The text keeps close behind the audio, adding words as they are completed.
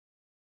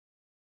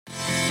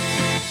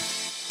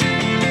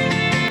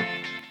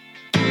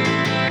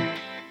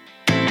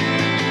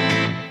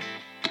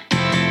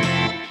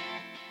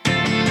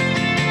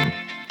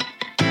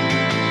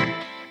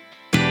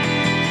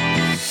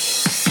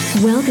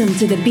Welcome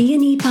to the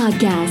B&E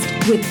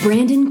Podcast with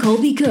Brandon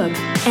Colby Cook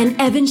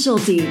and Evan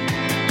Schulte.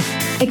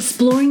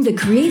 Exploring the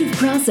creative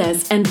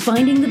process and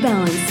finding the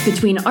balance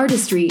between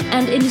artistry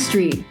and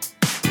industry.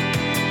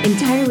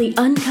 Entirely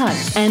uncut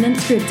and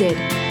unscripted.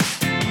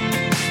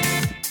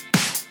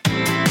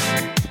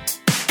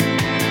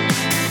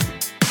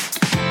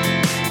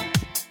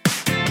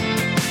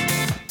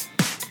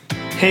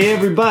 Hey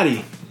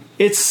everybody,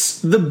 it's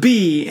the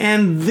B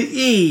and the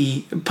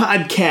E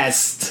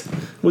podcast.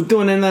 We're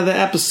doing another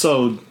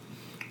episode,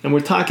 and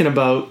we're talking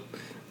about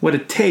what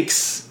it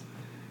takes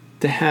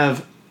to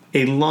have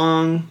a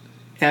long,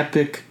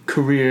 epic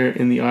career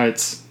in the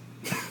arts.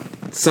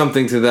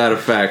 Something to that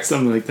effect.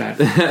 Something like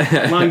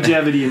that.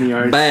 Longevity in the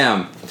arts.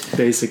 Bam.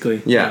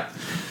 Basically. Yeah.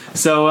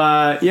 So,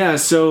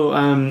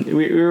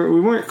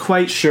 we weren't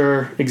quite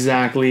sure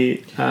exactly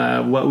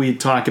what we'd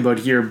talk about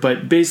here,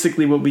 but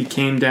basically what we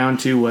came down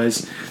to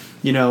was,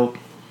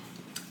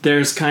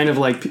 there's kind of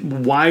like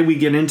why we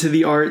get into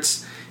the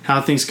arts, how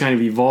things kind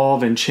of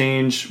evolve and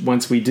change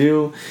once we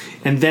do,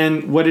 and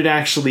then what it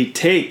actually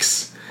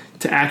takes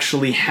to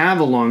actually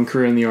have a long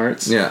career in the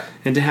arts,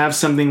 and to have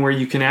something where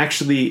you can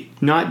actually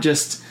not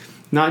just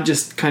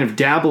kind of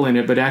dabble in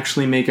it, but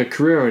actually make a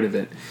career out of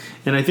it.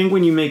 And I think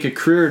when you make a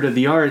career out of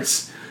the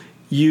arts,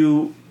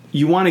 you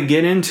want to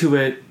get into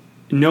it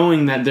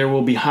knowing that there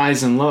will be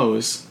highs and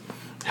lows,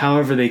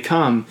 however they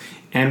come,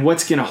 and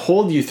what's going to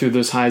hold you through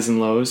those highs and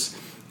lows,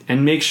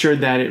 and make sure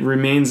that it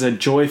remains a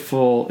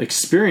joyful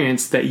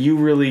experience that you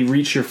really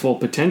reach your full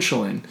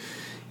potential in.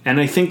 And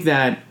I think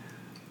that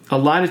a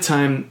lot of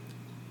time,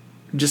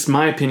 just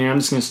my opinion, I'm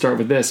just going to start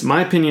with this.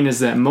 My opinion is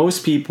that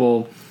most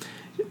people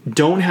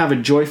don't have a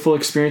joyful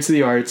experience of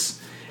the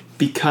arts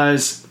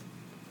because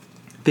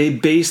they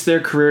base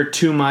their career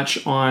too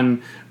much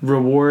on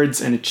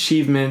rewards and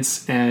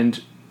achievements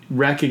and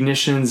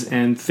recognitions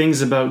and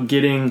things about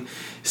getting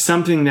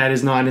something that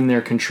is not in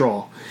their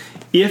control.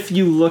 If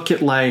you look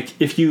at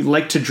if you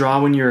like to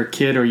draw when you're a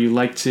kid, or you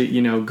like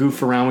to,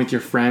 goof around with your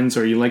friends,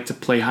 or you like to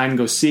play hide and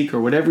go seek, or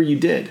whatever you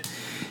did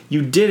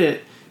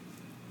it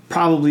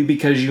probably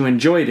because you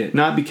enjoyed it,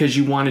 not because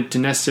you wanted to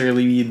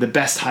necessarily be the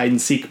best hide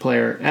and seek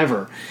player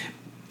ever.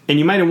 And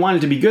you might have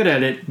wanted to be good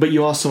at it, but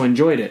you also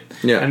enjoyed it.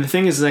 Yeah. And the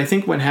thing is I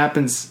think what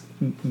happens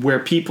where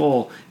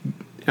people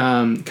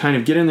kind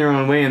of get in their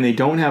own way and they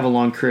don't have a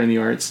long career in the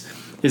arts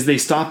is they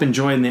stop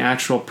enjoying the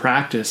actual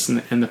practice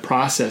and the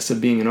process of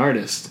being an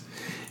artist.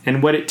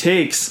 And what it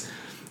takes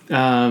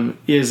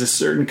is a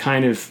certain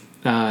kind of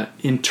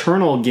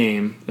internal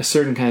game, a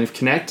certain kind of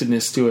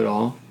connectedness to it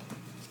all.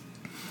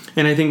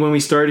 And I think when we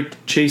started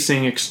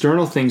chasing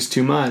external things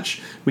too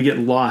much, we get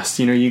lost.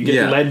 You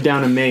get led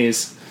down a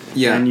maze.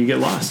 Yeah. And you get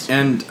lost.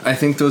 And I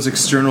think those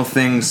external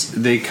things,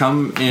 they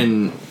come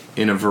in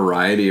a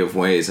variety of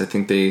ways. I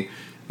think they,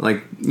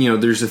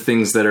 there's the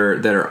things that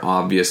are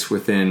obvious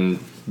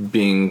within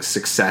being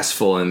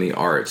successful in the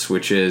arts,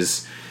 which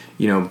is,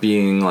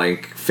 being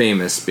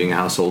famous, being a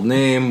household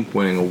name,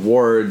 winning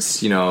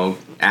awards,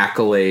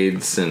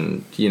 accolades,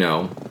 and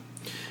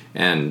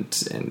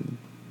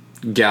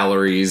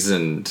galleries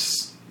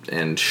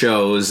and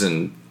shows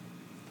and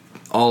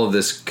all of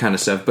this kind of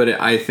stuff. But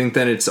I think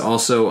that it's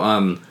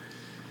also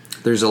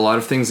there's a lot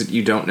of things that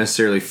you don't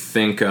necessarily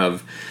think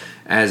of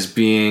as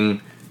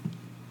being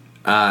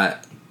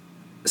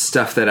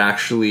stuff that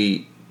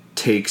actually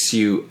takes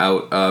you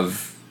out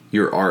of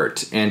your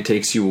art and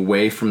takes you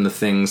away from the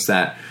things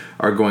that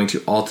are going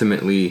to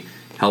ultimately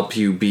help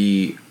you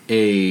be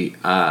a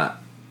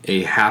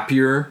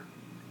happier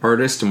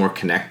artist, a more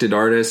connected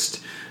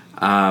artist,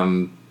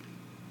 and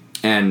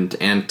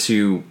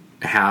to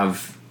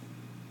have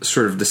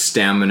sort of the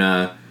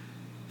stamina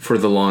for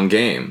the long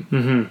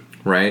game,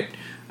 right?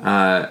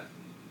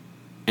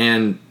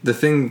 And the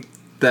thing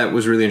that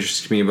was really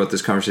interesting to me about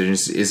this conversation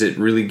is it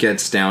really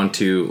gets down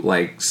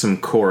to some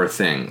core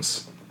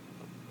things.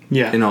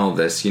 Yeah. In all of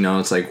this,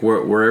 it's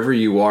wherever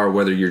you are,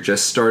 whether you're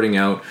just starting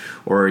out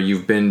or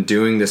you've been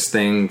doing this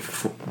thing,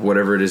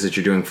 whatever it is that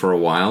you're doing for a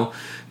while,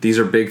 these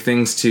are big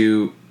things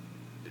to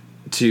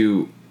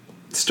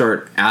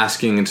start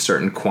asking and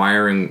start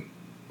inquiring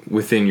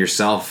within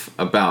yourself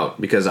about,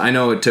 because I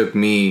know it took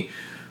me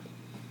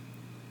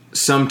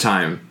some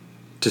time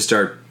to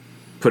start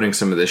putting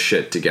some of this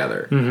shit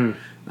together.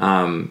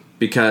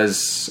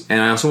 Because, and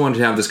I also wanted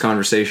to have this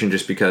conversation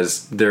just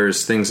because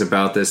there's things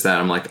about this that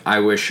I'm I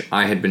wish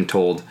I had been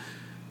told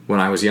when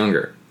I was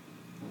younger.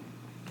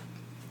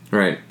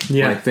 Right.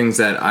 Yeah. Things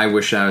that I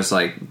wish I was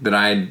that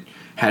I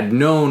had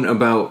known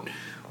about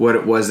what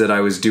it was that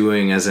I was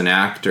doing as an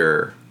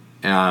actor,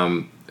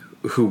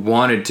 who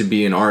wanted to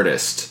be an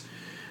artist,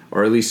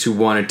 or at least who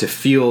wanted to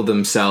feel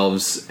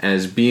themselves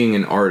as being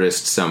an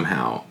artist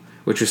somehow,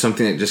 which was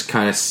something that just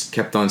kind of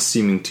kept on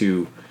seeming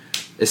to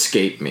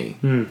escape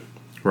me.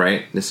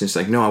 Right? This is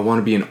no, I want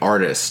to be an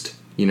artist.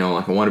 I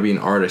want to be an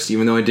artist,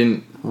 even though I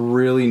didn't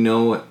really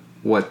know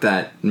what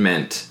that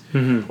meant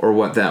or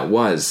what that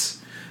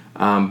was.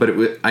 But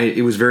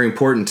it was very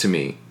important to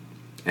me,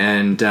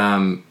 and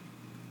I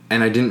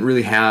didn't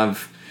really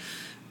have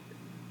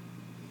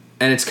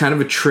it's kind of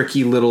a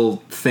tricky little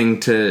thing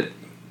to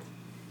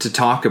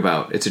talk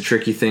about. It's a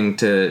tricky thing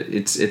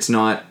it's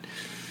not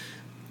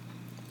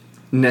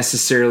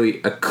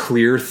necessarily a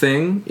clear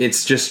thing.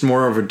 It's just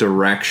more of a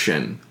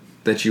direction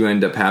that you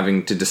end up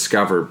having to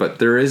discover. But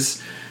there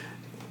is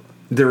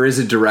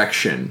a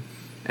direction,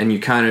 and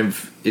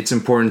it's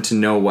important to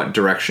know what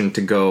direction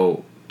to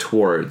go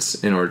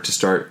towards in order to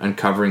start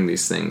uncovering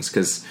these things,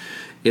 because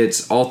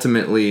it's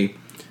ultimately,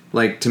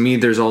 like, to me,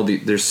 there's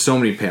so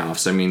many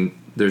payoffs. I mean,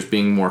 there's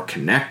being more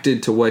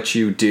connected to what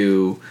you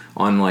do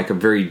on like a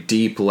very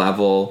deep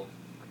level,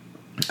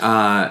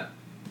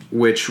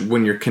 which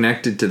when you're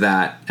connected to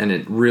that and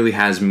it really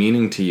has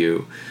meaning to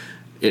you,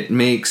 it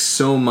makes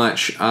so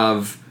much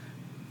of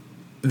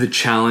the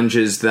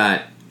challenges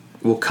that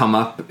will come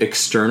up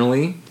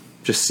externally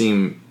just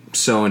seem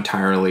so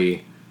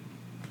entirely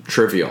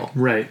trivial.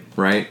 Right.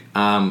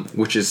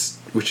 Which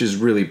is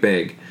really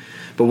big.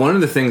 But one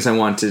of the things I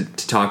wanted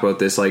to talk about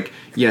this, like,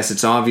 yes,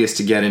 it's obvious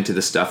to get into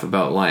the stuff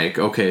about, like,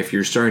 okay, if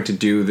you're starting to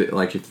do the,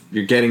 like, if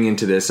you're getting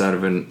into this out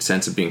of a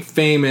sense of being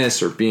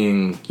famous or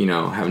being,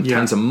 having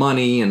tons of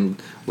money and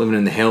living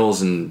in the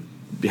hills and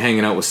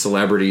hanging out with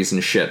celebrities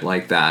and shit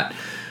like that,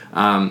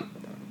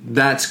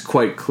 that's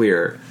quite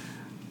clear.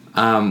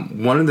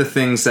 One of the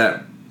things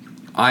that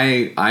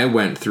I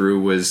went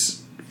through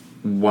was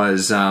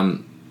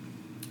an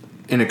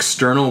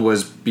external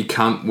was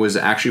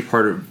actually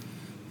part of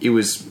it.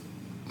 Was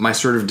my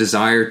sort of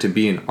desire to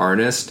be an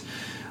artist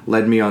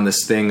led me on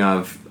this thing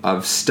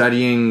of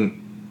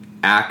studying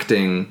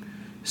acting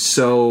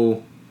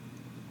so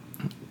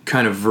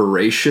kind of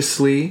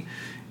voraciously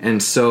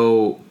and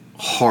so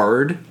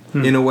hard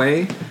in a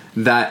way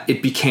that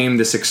it became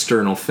this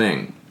external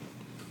thing.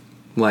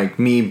 Like,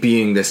 me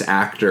being this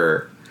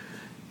actor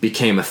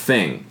became a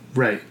thing.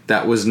 Right.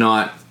 That was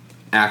not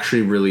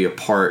actually really a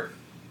part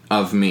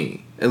of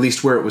me. At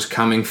least where it was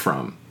coming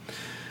from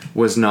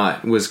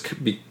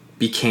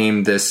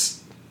became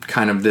this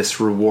kind of this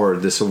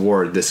reward, this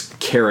award, this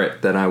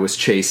carrot that I was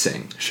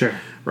chasing. Sure.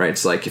 Right.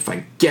 It's like, if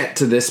I get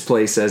to this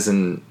place as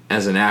an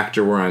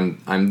actor where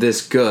I'm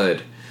this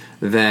good,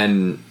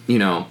 then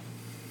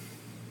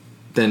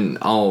then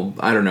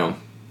I don't know,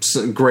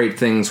 great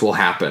things will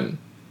happen.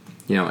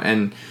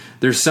 And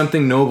there's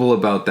something noble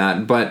about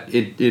that, but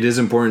it is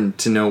important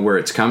to know where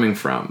it's coming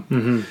from.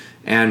 Mm-hmm.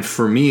 And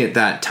for me at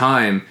that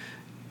time,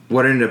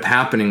 what ended up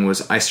happening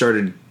was I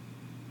started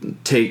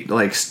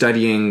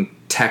studying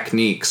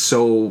technique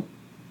so,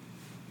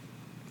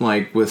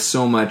 like, with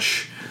so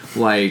much,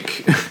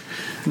 like,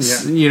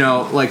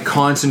 like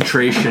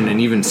concentration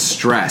and even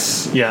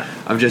stress. Yeah.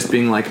 Of just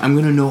being like, I'm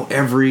going to know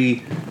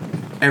every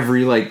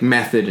like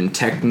method and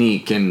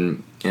technique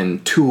and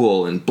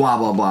tool and blah,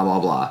 blah, blah, blah,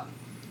 blah.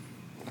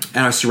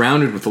 And I was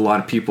surrounded with a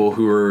lot of people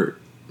who were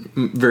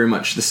very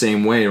much the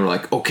same way. We're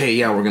like, okay,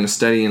 yeah, we're going to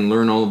study and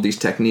learn all of these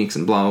techniques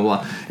and blah,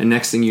 blah, blah. And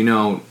next thing you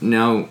know,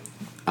 now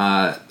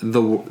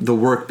the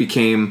work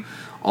became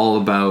all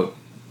about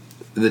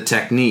the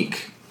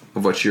technique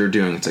of what you're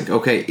doing. It's like,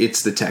 okay,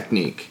 it's the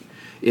technique.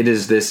 It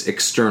is this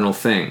external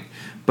thing.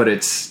 But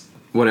it's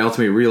what I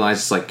ultimately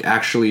realized is, like,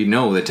 actually,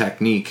 no, the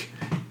technique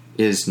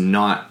is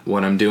not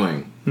what I'm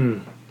doing.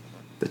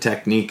 The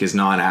technique is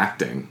not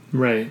acting.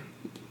 Right.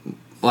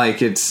 Like,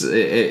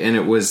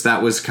 that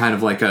was kind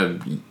of like a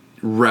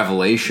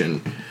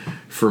revelation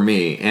for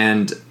me.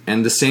 And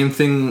the same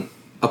thing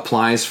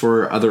applies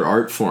for other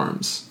art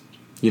forms.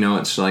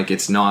 It's like,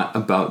 it's not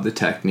about the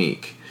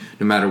technique.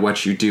 No matter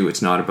what you do,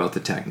 it's not about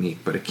the technique.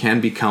 But it can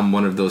become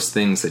one of those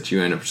things that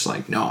you end up just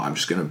like, no, I'm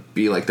just going to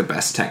be like the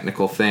best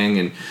technical thing.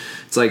 And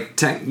it's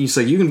like,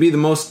 you can be the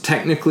most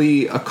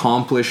technically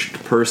accomplished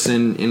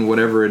person in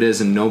whatever it is,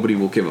 and nobody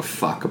will give a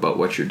fuck about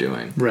what you're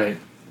doing. Right.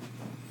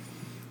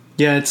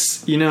 Yeah,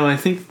 it's, I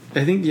think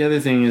the other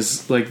thing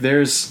is, like,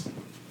 there's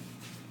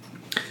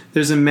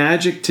a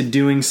magic to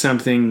doing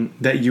something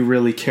that you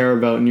really care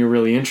about and you're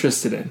really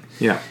interested in.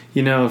 Yeah.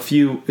 If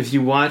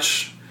you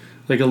watch,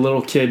 like, a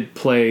little kid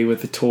play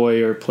with a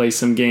toy or play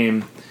some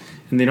game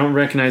and they don't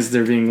recognize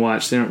they're being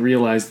watched, they don't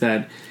realize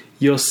that,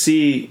 you'll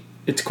see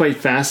it's quite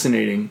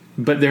fascinating,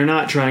 but they're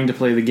not trying to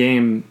play the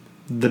game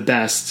the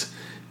best.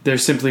 They're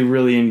simply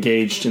really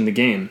engaged in the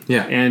game.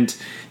 Yeah. And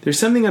there's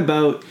something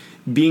about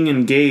being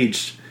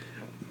engaged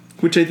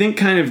which I think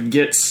kind of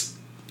gets,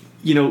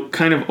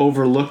 kind of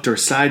overlooked or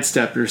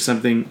sidestepped or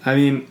something. I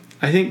mean,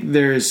 I think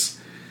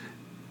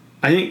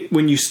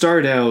when you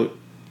start out,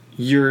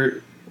 I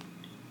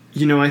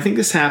think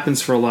this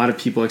happens for a lot of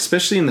people,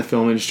 especially in the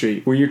film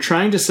industry, where you're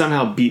trying to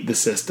somehow beat the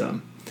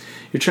system.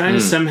 You're trying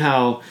to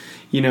somehow,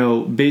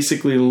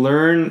 basically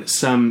learn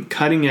some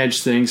cutting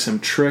edge thing, some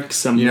trick,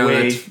 some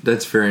way.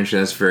 That's very interesting.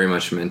 That's very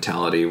much a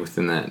mentality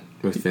within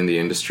the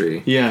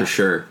industry. Yeah, for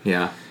sure.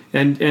 Yeah,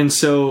 and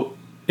so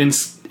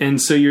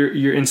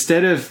you're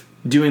instead of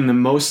doing the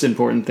most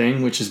important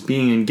thing, which is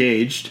being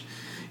engaged,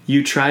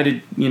 you try to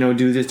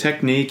do the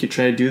technique, you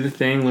try to do the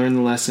thing, learn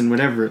the lesson,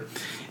 whatever.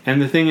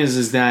 And the thing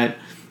is that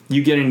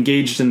you get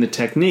engaged in the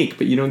technique,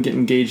 but you don't get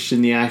engaged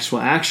in the actual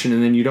action,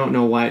 and then you don't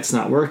know why it's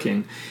not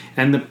working.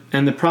 And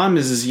the problem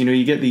is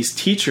you get these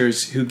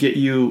teachers who get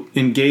you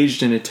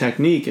engaged in a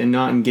technique and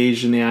not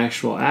engaged in the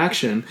actual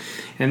action,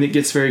 and it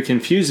gets very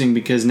confusing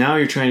because now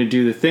you're trying to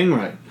do the thing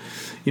right.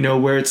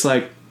 Where it's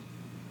like,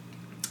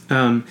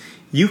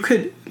 you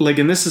could, like,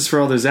 and this is for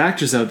all those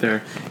actors out there,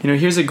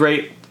 here's a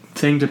great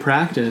thing to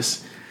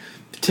practice.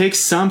 Take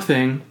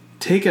something,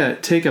 take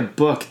a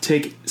book,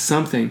 take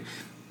something,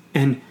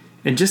 and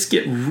just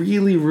get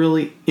really,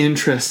 really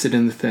interested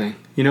in the thing.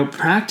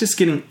 Practice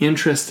getting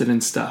interested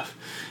in stuff.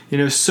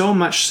 So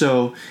much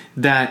so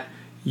that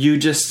you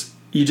just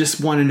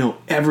want to know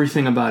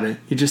everything about it.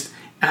 You just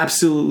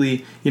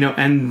absolutely,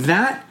 and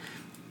that,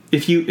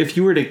 if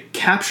you were to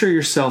capture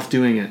yourself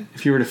doing it,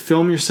 if you were to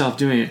film yourself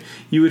doing it,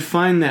 you would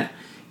find that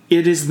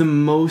it is the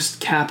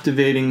most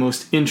captivating,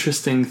 most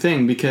interesting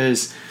thing,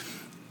 because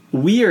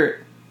we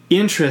are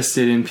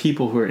interested in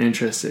people who are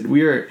interested.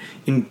 We are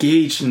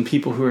engaged in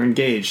people who are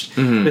engaged.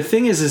 Mm-hmm. The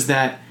thing is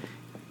that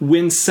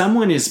when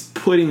someone is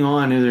putting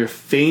on or they're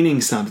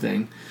feigning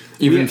something,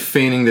 even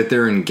feigning that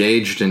they're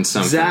engaged in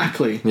something.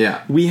 Exactly.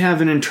 Yeah. We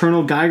have an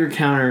internal Geiger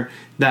counter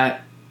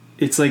that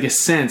it's like a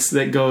sense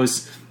that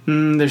goes,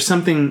 there's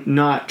something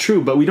not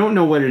true, but we don't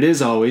know what it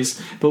is always,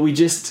 but we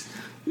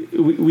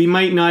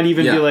might not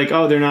even be like,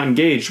 oh, they're not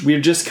engaged.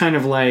 We're just kind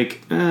of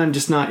like, I'm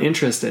just not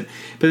interested.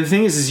 But the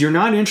thing is you're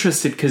not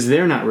interested because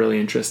they're not really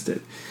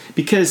interested.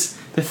 Because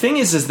the thing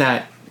is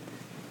that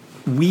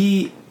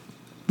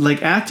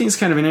acting is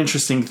kind of an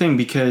interesting thing,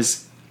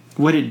 because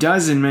what it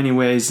does in many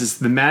ways is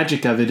the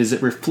magic of it is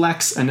it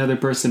reflects another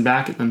person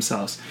back at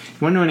themselves. You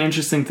want to know an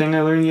interesting thing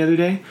I learned the other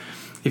day?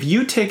 If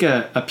you take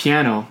a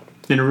piano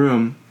in a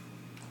room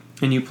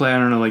and you play, I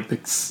don't know, like the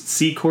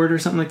C chord or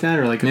something like that,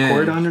 or like a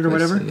chord on it or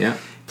whatever,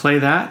 play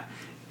that.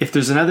 If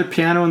there's another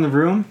piano in the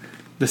room,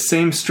 the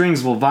same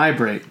strings will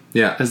vibrate.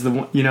 Yeah. As the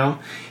one,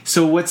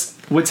 So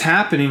what's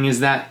happening is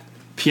that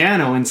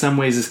piano in some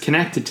ways is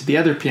connected to the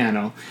other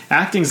piano.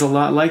 Acting's a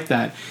lot like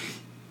that.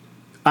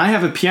 I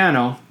have a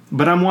piano,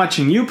 but I'm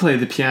watching you play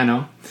the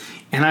piano,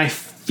 and I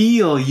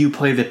feel you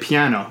play the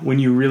piano when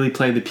you really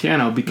play the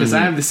piano, because I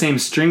have the same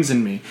strings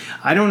in me.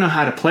 I don't know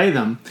how to play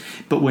them,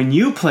 but when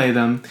you play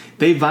them,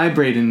 they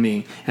vibrate in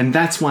me, and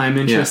that's why I'm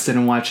interested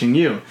in watching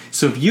you.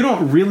 So if you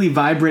don't really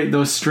vibrate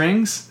those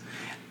strings,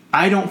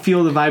 I don't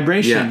feel the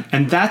vibration,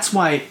 and that's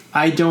why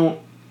I don't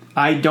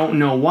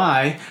know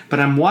why, but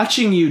I'm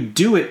watching you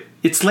do it.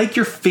 It's like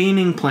you're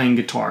feigning playing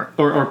guitar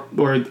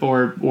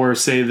or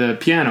say the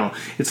piano.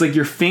 It's like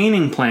you're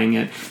feigning playing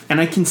it, and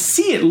I can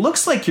see it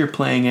looks like you're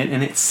playing it,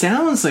 and it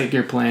sounds like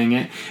you're playing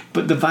it,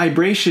 but the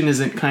vibration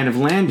isn't kind of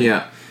landing.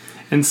 Yeah.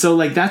 And so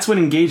that's what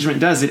engagement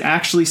does. It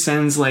actually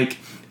sends,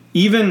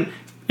 even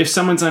if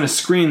someone's on a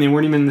screen, they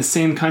weren't even in the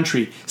same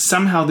country,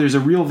 somehow there's a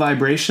real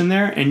vibration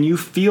there, and you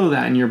feel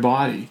that in your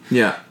body.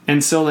 Yeah.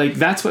 And so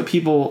that's what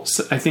people,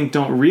 I think,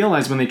 don't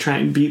realize when they try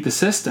and beat the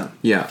system.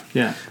 Yeah.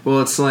 Yeah. Well,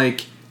 it's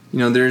like,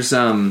 there's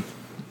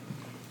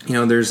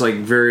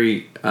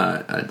very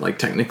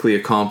technically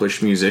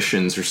accomplished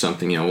musicians or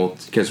something,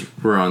 because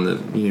we're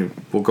on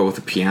we'll go with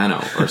a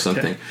piano or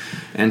something. Okay.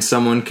 And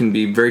someone can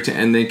be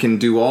and they can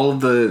do all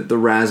of the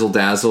razzle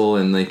dazzle,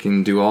 and they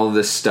can do all of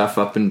this stuff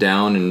up and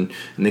down, and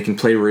they can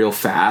play real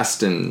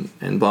fast and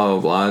blah,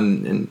 blah, blah.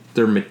 And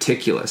they're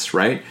meticulous,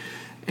 right?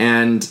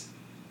 And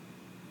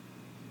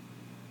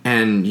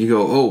you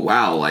go, oh,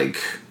 wow,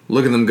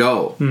 look at them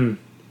go. Mm.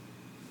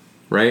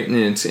 Right, and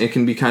it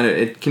can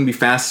be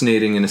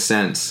fascinating in a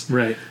sense,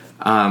 right?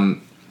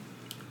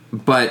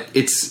 But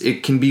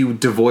it can be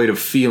devoid of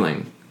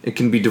feeling. It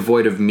can be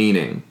devoid of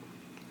meaning.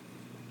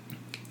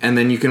 And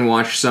then you can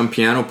watch some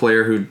piano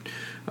player who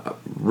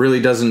really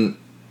isn't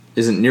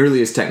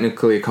nearly as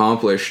technically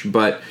accomplished,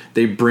 but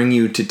they bring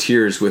you to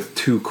tears with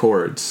two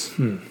chords.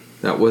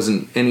 That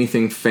wasn't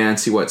anything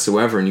fancy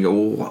whatsoever, and you go,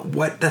 well,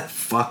 what the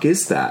fuck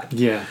is that?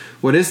 Yeah,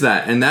 what is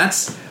that? And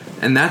that's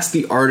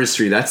the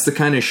artistry. That's the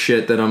kind of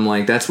shit that I'm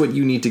like, that's what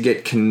you need to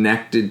get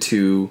connected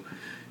to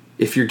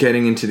if you're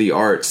getting into the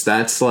arts.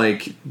 That's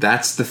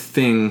the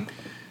thing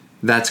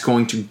that's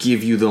going to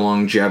give you the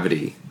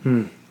longevity.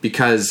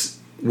 Because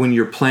when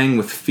you're playing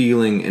with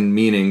feeling and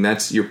meaning,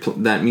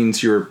 that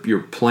means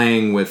you're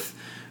playing with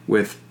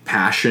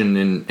passion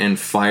and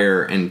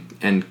fire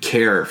and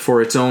care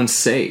for its own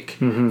sake,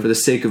 for the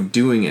sake of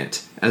doing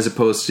it, as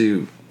opposed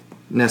to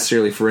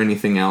necessarily for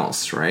anything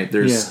else, right?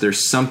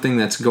 There's something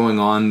that's going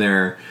on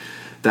there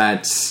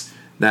that's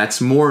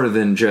more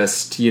than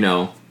just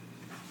the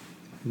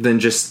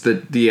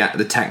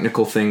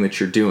technical thing that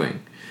you're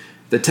doing.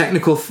 The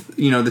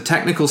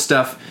technical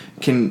stuff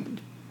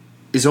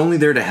is only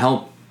there to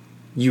help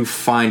you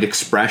find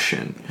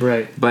expression,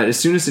 right? But as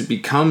soon as it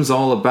becomes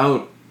all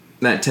about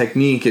that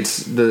technique,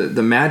 it's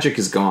the magic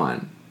is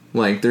gone.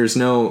 There's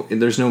no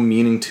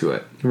meaning to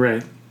it,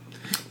 right?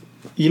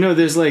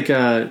 There's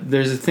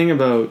there's a thing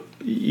about,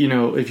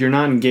 if you're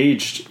not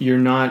engaged, you're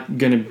not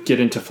going to get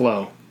into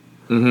flow.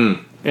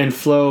 Mm-hmm. And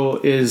flow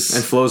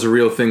is a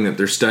real thing that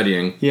they're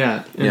studying.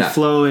 Yeah. And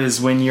flow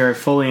is when you're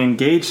fully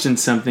engaged in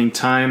something,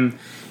 time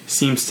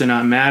seems to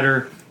not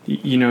matter.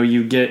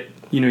 You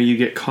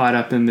get caught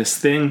up in this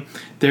thing.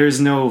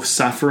 There's no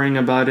suffering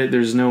about it.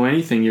 There's no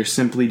anything. You're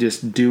simply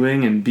just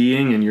doing and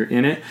being, and you're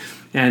in it.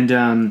 And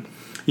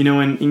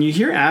and you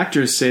hear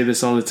actors say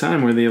this all the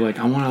time, where they like,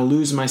 I want to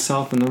lose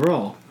myself in the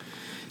role.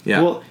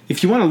 Yeah. Well,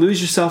 if you want to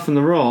lose yourself in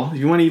the role, if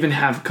you want to even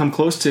come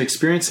close to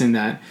experiencing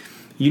that,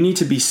 you need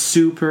to be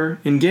super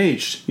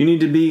engaged. You need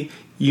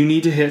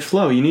to hit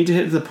flow. You need to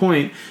hit the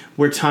point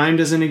where time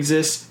doesn't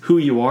exist, who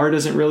you are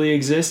doesn't really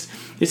exist.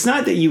 It's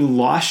not that you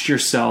lost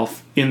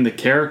yourself in the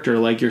character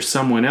like you're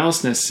someone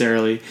else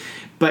necessarily,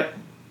 but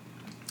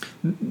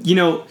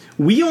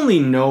we only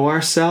know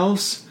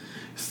ourselves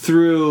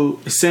through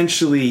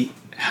essentially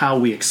how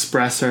we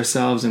express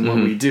ourselves and what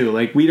we do.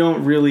 Like we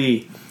don't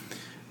really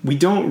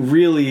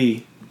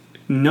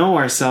know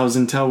ourselves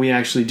until we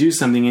actually do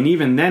something, and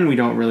even then we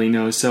don't really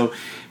know. So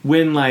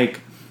when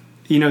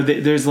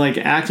there's like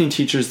acting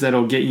teachers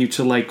that'll get you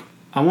to like,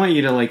 I want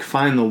you to like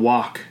find the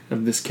walk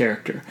of this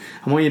character.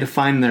 I want you to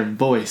find their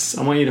voice.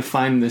 I want you to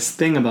find this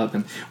thing about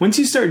them. Once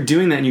you start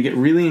doing that and you get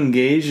really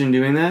engaged in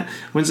doing that,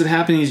 what's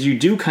happening is you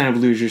do kind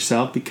of lose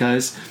yourself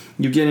because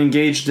you get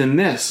engaged in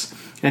this.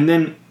 And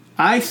then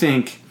I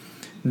think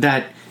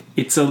that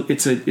it's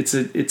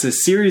a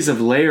series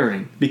of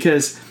layering,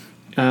 because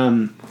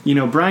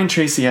Brian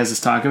Tracy has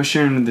this talk. I was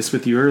sharing this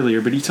with you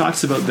earlier, but he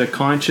talks about the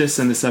conscious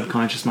and the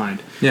subconscious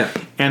mind. Yeah.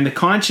 And the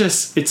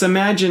conscious,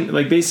 imagine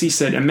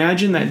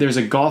that there's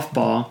a golf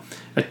ball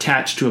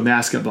attached to a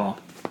basketball.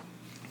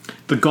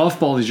 The golf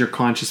ball is your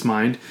conscious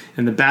mind,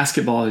 and the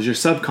basketball is your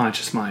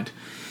subconscious mind.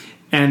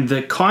 And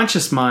the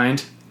conscious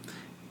mind,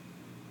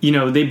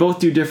 they both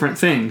do different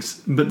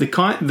things, but the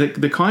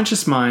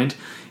conscious mind,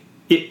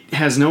 it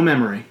has no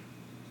memory.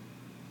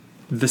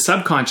 The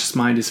subconscious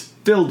mind is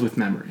filled with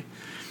memory.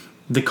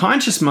 The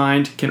conscious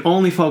mind can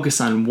only focus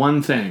on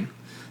one thing.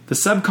 The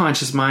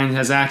subconscious mind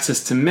has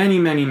access to many,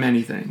 many,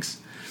 many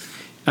things.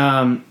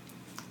 When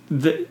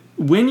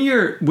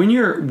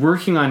you're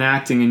working on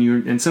acting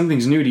and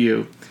something's new to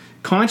you,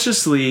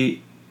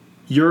 consciously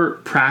you're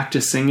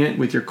practicing it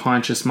with your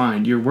conscious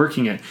mind. You're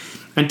working it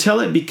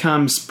until it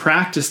becomes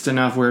practiced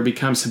enough where it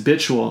becomes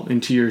habitual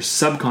into your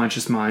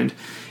subconscious mind.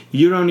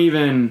 You don't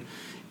even,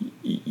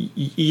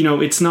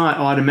 it's not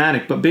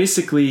automatic, but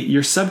basically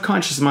your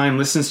subconscious mind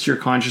listens to your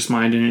conscious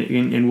mind,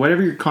 and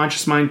whatever your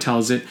conscious mind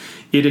tells it,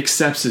 it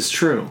accepts as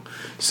true.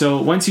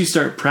 So once you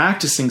start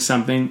practicing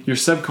something, your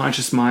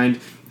subconscious mind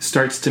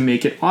starts to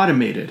make it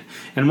automated.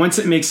 And once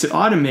it makes it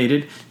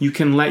automated, you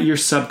can let your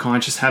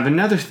subconscious have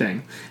another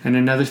thing and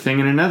another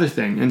thing and another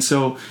thing. And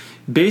so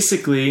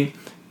basically,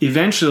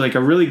 eventually, like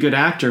a really good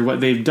actor, what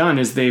they've done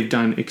is they've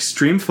done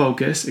extreme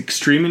focus,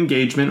 extreme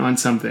engagement on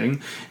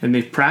something, and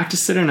they've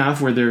practiced it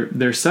enough where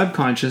their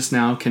subconscious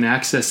now can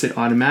access it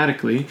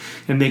automatically,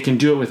 and they can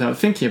do it without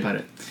thinking about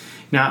it.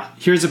 Now,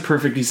 here's a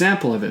perfect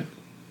example of it.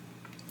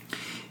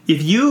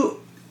 If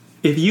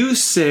you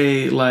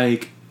say,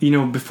 like,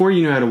 before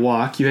you knew how to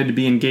walk, you had to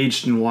be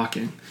engaged in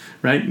walking,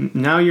 right?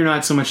 Now you're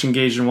not so much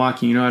engaged in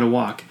walking, you know how to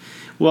walk.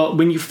 Well,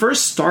 when you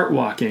first start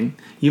walking,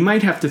 you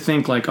might have to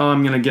think like, oh,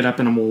 I'm going to get up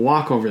and I'm going to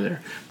walk over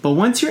there. But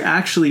once you're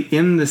actually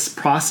in this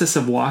process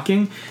of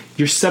walking,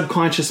 your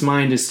subconscious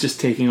mind is just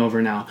taking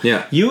over now.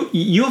 Yeah.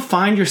 You'll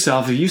find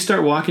yourself, if you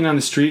start walking on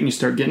the street and you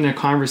start getting a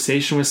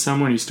conversation with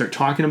someone, you start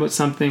talking about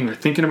something or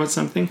thinking about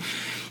something,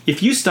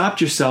 if you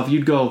stopped yourself,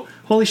 you'd go,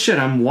 holy shit,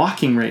 I'm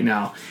walking right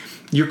now.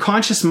 Your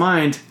conscious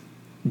mind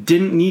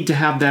didn't need to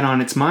have that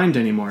on its mind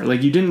anymore.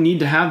 Like, you didn't need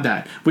to have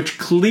that, which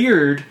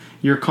cleared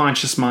your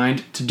conscious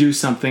mind to do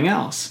something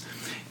else.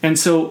 And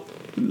so,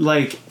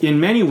 like, in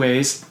many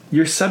ways,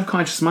 your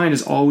subconscious mind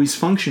is always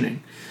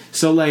functioning.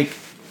 So, like,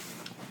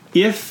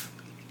 if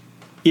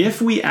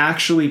we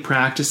actually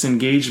practice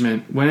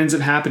engagement, what ends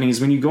up happening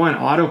is when you go on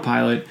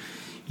autopilot,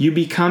 you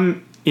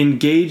become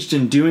engaged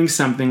in doing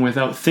something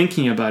without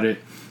thinking about it.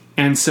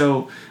 And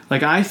so,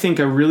 like, I think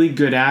a really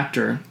good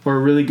actor or a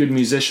really good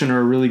musician or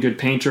a really good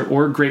painter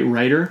or a great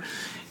writer,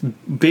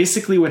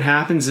 basically what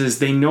happens is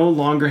they no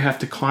longer have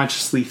to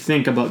consciously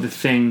think about the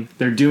thing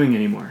they're doing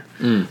anymore.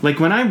 Like,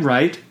 when I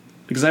write,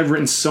 because I've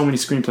written so many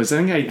screenplays, I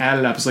think I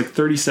added up, it's like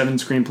 37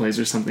 screenplays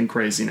or something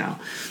crazy now.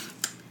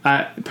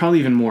 Probably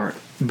even more.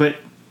 But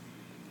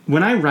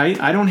when I write,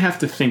 I don't have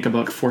to think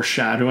about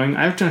foreshadowing.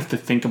 I don't have to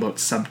think about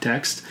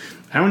subtext.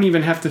 I don't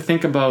even have to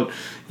think about,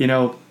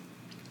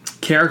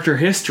 character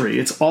history.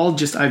 It's all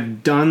just,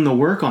 I've done the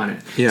work on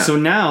it. Yeah. So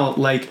now,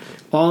 like,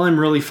 all I'm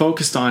really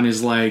focused on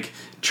is, like,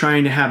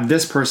 trying to have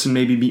this person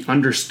maybe be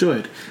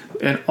understood.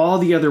 And all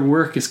the other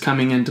work is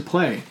coming into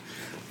play.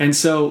 And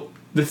so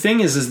the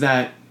thing is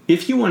that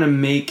if you want to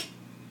make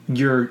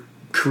your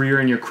career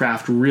and your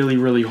craft really,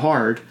 really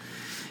hard,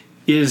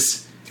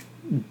 is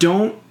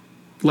don't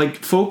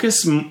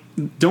focus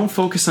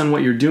on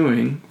what you're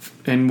doing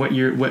and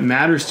what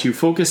matters to you.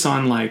 Focus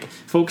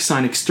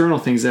on external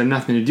things that have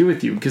nothing to do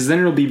with you, because then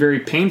it'll be very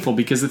painful,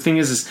 because the thing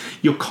is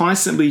you're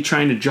constantly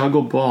trying to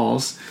juggle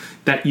balls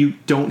that you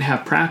don't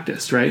have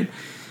practiced, right?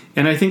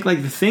 And I think,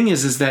 like, the thing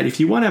is that if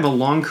you want to have a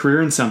long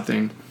career in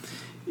something,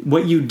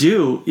 what you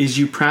do is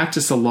you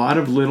practice a lot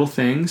of little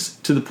things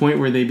to the point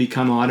where they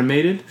become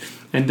automated.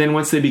 And then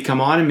once they become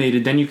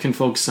automated, then you can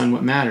focus on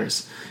what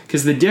matters.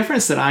 Because the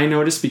difference that I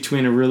notice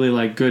between a really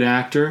like good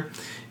actor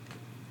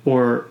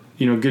or,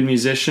 you know, good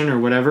musician or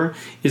whatever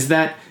is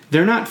that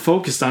they're not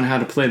focused on how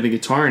to play the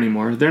guitar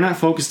anymore. They're not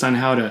focused on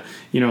how to,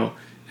 you know,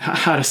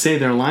 how to say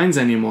their lines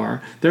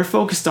anymore. They're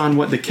focused on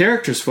what the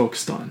character's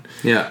focused on.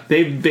 Yeah.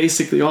 They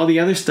basically, all the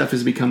other stuff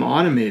has become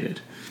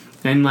automated.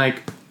 And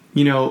like,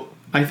 you know,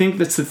 I think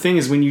that's the thing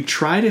is when you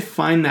try to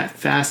find that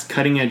fast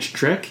cutting edge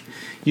trick,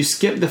 you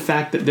skip the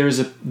fact that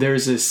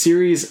there's a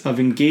series of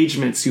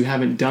engagements you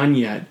haven't done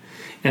yet.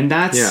 And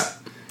that's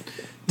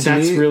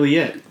really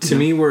it. To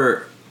me,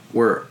 where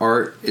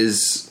art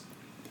is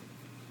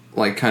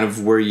like kind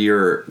of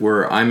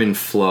where I'm in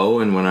flow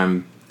and when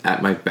I'm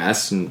at my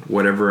best and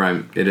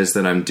whatever it is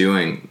that I'm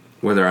doing,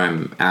 whether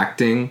I'm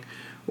acting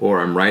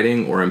or I'm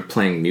writing or I'm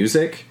playing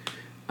music,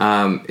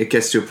 it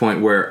gets to a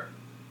point where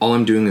all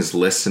I'm doing is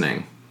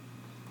listening.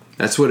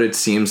 That's what it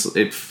seems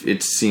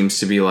seems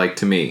to be like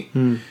to me.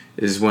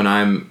 Is when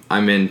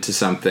I'm into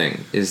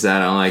something, is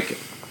that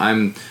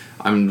I'm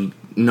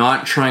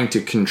not trying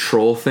to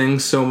control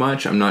things so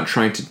much. I'm not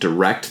trying to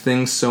direct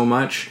things so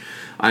much.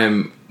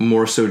 I'm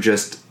more so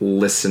just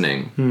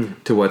listening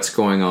to what's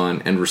going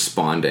on and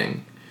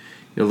responding.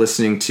 You're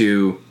listening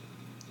to,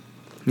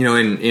 you know,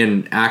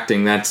 in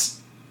acting,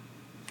 that's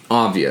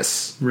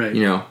obvious. Right.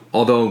 You know,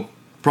 although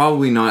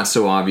probably not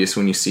so obvious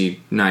when you see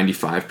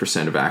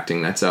 95% of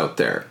acting that's out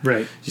there.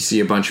 Right. You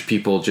see a bunch of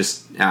people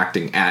just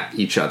acting at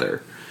each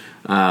other.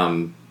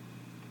 And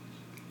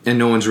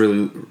no one's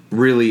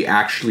really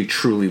actually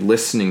truly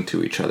listening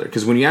to each other.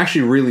 Because when you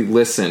actually really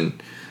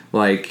listen,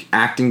 like,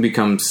 acting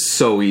becomes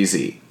so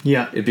easy.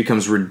 Yeah. It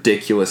becomes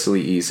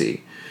ridiculously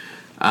easy.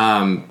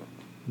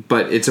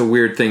 But it's a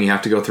weird thing. You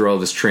have to go through all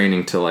this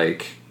training to,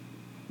 like,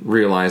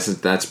 realize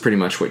that that's pretty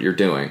much what you're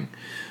doing.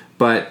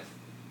 But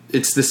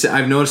it's this.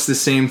 I've noticed the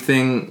same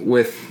thing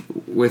with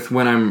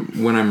when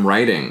I'm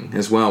writing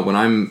as well. When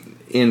I'm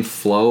in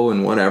flow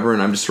and whatever,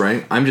 and I'm just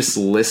writing, I'm just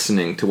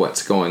listening to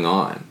what's going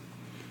on.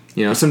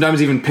 You know,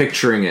 sometimes even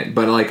picturing it,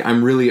 but like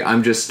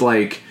I'm just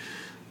like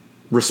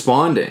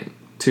responding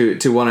to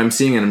what I'm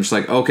seeing, and I'm just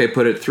like, okay,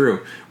 put it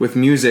through. With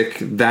music,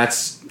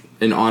 that's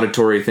an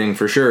auditory thing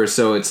for sure.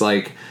 So it's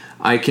like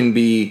I can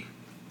be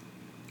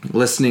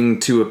listening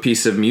to a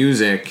piece of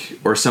music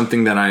or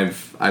something that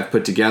I've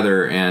put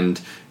together, and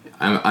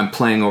I'm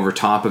playing over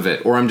top of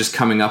it, or I'm just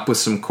coming up with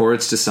some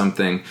chords to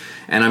something,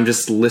 and I'm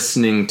just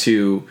listening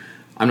to.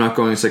 I'm not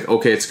going. It's like,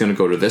 okay, it's going to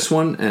go to this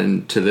one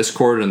and to this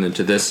chord and then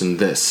to this and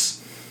this.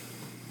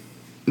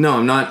 No,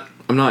 I'm not.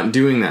 I'm not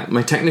doing that.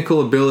 My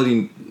technical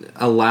ability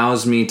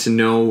allows me to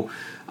know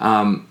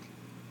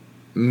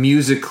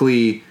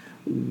musically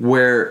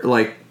where,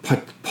 like,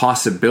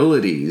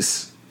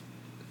 possibilities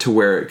to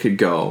where it could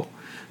go,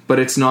 but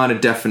it's not a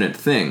definite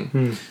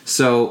thing.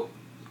 So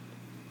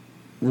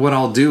what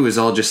I'll do is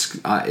I'll just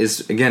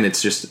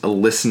it's just a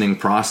listening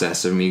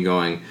process of me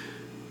going,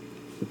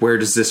 where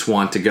does this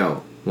want to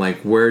go?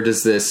 Like, where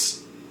does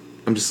this...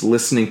 I'm just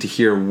listening to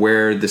hear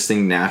where this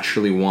thing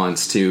naturally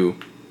wants to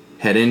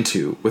head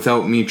into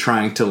without me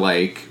trying to,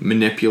 like,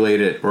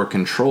 manipulate it or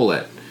control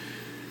it.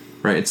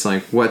 Right? It's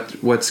like,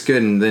 what's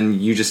good? And then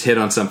you just hit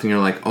on something, you're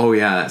like, oh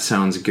yeah, that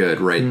sounds good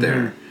right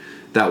there.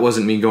 That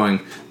wasn't me going,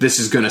 this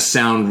is going to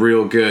sound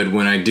real good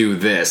when I do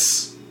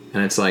this.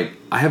 And it's like,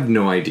 I have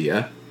no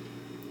idea.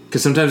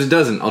 Because sometimes it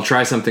doesn't. I'll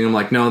try something, I'm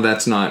like, no,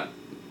 that's not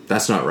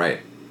right.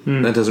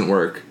 That doesn't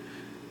work.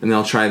 And then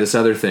I'll try this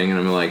other thing, and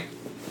I'm like,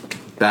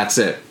 that's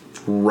it.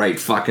 Right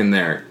fucking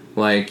there.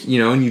 Like, you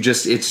know, and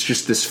it's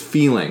just this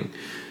feeling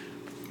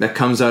that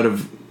comes out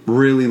of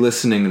really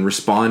listening and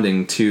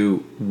responding to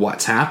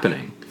what's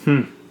happening.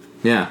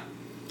 Yeah.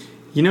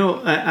 You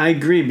know, I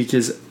agree,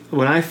 because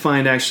what I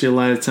find actually a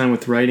lot of the time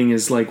with writing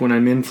is, like, when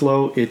I'm in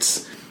flow,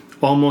 it's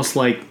almost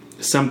like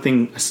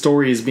a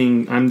story is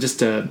being, I'm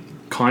just a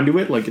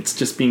conduit, like it's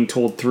just being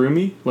told through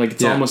me. Like,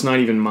 it's almost not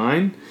even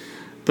mine,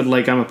 but,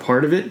 like, I'm a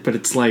part of it, but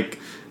it's like,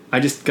 I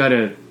just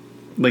gotta,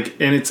 like,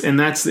 and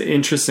that's the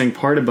interesting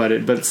part about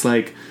it, but it's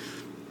like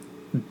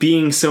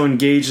being so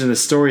engaged in the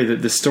story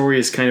that the story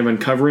is kind of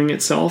uncovering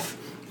itself,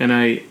 and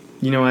I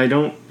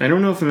don't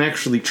know if I'm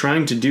actually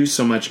trying to do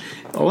so much.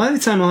 A lot of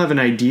the time I'll have an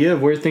idea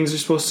of where things are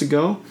supposed to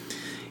go,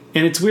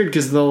 and it's weird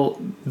because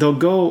they'll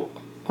go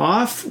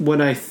off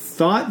what I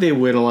thought they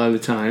would a lot of the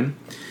time,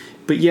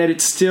 but yet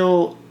it's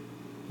still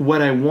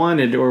what I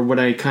wanted or what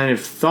I kind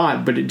of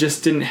thought, but it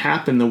just didn't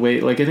happen the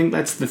way, like, I think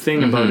that's the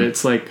thing about it.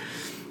 It's like,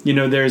 you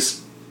know,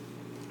 there's,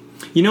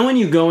 you know, when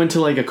you go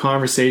into, like, a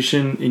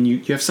conversation and you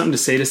have something to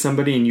say to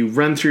somebody and you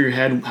run through your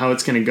head how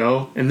it's going to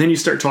go, and then you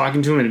start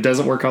talking to them and it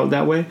doesn't work out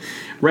that way.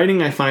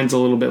 Writing, I find, is a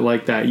little bit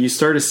like that. You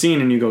start a scene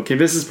and you go, okay,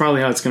 this is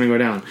probably how it's going to go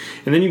down.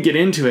 And then you get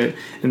into it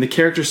and the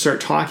characters start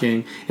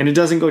talking and it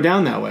doesn't go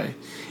down that way.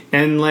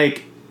 And,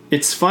 like,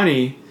 it's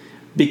funny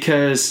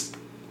because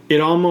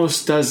it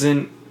almost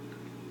doesn't,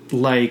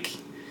 like,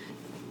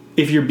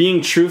 if you're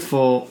being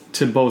truthful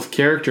to both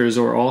characters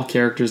or all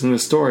characters in the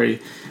story,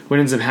 what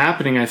ends up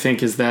happening, I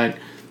think, is that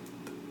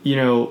you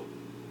know,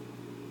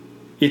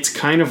 it's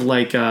kind of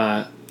like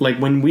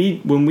when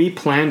we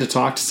plan to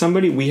talk to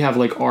somebody, we have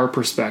like our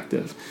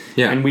perspective.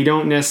 Yeah. And we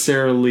don't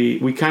necessarily,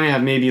 we kind of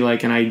have maybe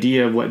like an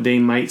idea of what they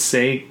might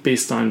say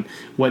based on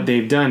what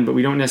they've done, but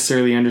we don't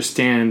necessarily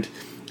understand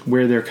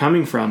where they're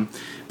coming from.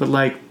 But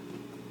like,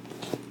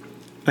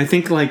 I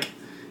think like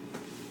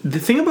the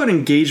thing about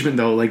engagement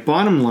though, like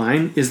bottom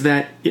line is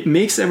that it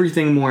makes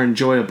everything more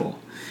enjoyable.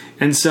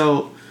 And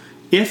so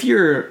if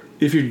you're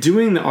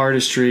doing the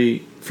artistry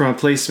from a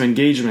place of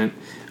engagement,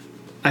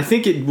 I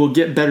think it will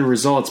get better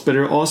results, but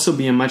it'll also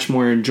be a much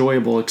more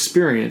enjoyable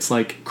experience,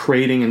 like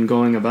creating and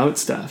going about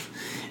stuff.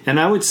 And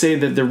I would say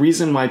that the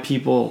reason why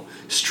people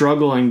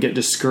struggle and get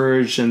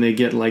discouraged and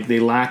they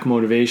lack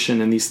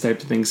motivation and these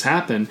types of things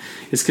happen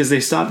is because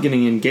they stop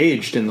getting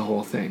engaged in the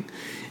whole thing.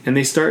 And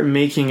they start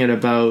making it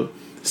about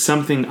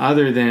something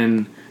other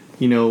than,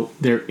 you know,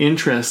 their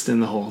interest in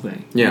the whole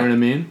thing. You know what I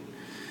mean?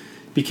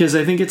 Because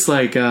I think it's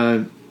like,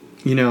 you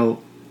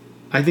know,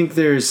 I think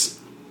there's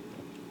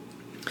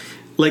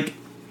like,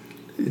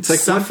 it's like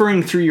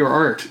suffering through your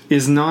art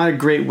is not a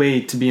great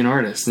way to be an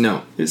artist.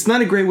 No. It's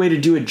not a great way to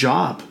do a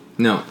job.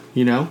 No.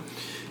 You know?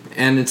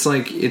 And it's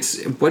like,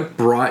 it's what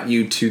brought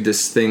you to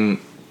this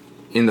thing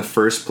in the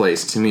first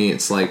place. To me,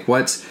 it's like,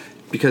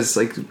 because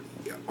like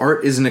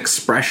art is an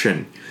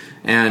expression.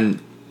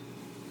 And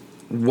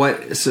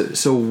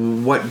so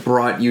what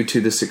brought you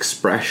to this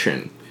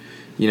expression?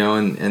 You know,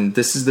 and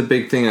this is the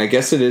big thing. I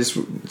guess it is,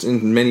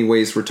 in many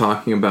ways, we're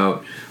talking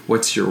about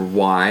what's your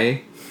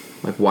why?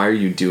 Like, why are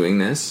you doing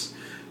this?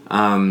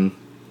 And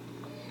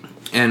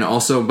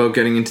also about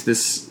getting into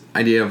this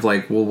idea of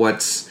like, well,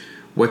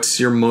 what's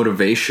your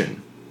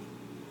motivation?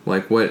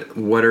 Like,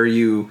 what are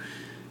you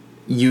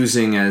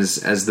using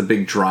as the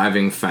big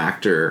driving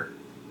factor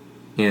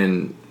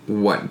in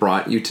what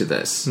brought you to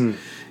this?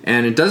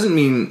 And it doesn't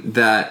mean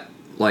that,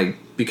 like,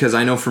 because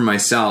I know for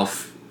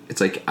myself, it's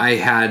like I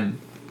had,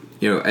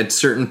 you know, at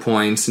certain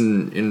points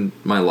in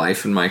my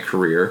life and my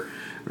career,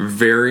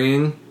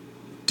 varying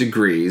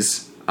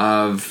degrees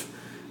of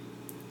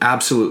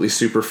absolutely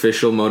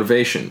superficial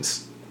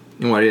motivations.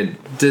 And what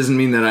it doesn't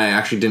mean that I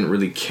actually didn't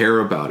really care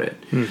about it,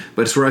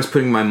 but it's where I was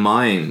putting my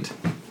mind,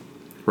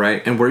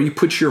 right? And where you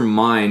put your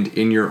mind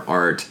in your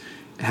art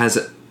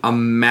has a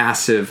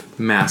massive,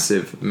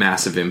 massive,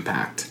 massive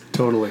impact.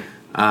 Totally.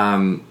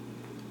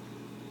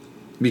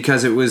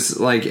 Because it was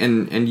like,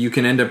 and you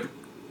can end up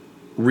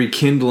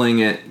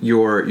rekindling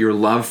your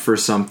love for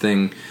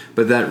something,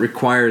 but that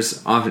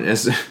requires often,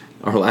 as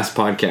our last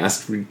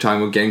podcast, we were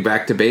talking about getting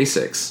back to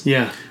basics.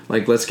 Yeah.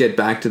 Like, let's get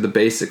back to the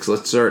basics.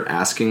 Let's start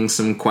asking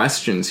some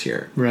questions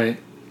here. Right.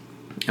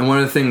 And one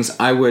of the things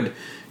I would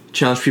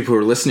challenge people who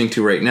are listening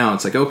to right now,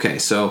 it's like, okay,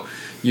 so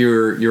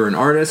you're an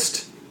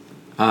artist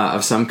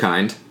of some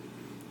kind,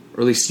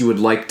 or at least you would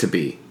like to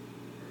be.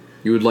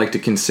 You would like to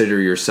consider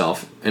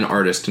yourself an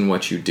artist in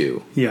what you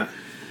do. Yeah.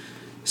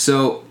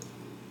 So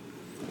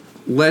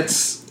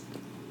let's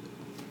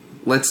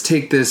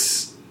take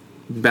this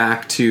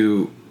back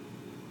to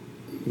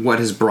what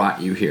has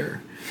brought you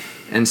here.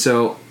 And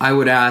so I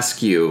would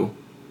ask you,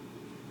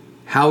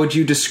 how would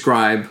you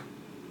describe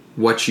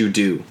what you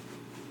do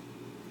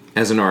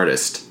as an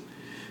artist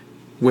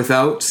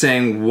without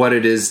saying what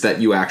it is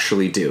that you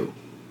actually do,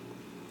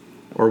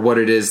 or what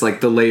it is,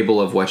 like the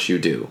label of what you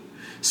do?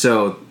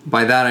 So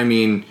by that I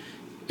mean,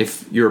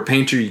 if you're a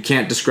painter, you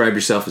can't describe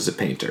yourself as a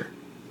painter.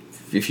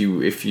 If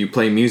you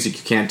play music,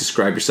 you can't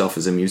describe yourself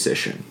as a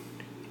musician.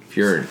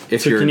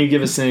 Can you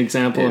give us an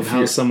example of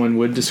how someone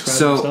would describe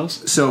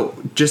themselves? So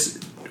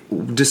just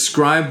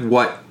describe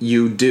what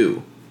you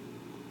do.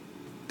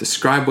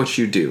 Describe what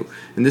you do.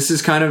 And this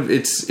is kind of,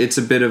 it's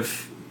a bit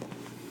of,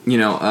 you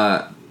know,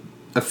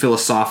 a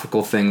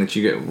philosophical thing that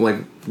you get, like,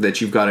 that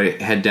you've got to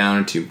head down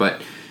into,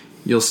 but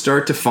you'll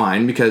start to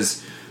find,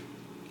 because,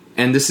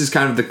 and this is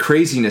kind of the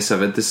craziness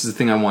of it, this is the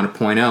thing I want to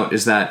point out,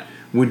 is that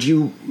would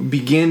you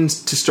begin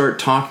to start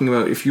talking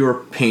about, if you're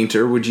a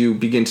painter, would you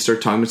begin to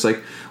start talking, it's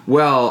like,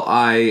 well,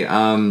 I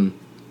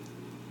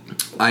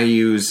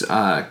use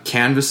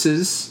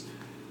canvases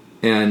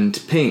and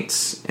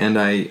paints, and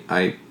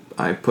I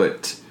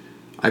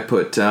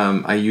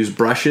use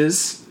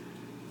brushes,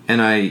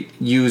 and I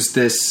use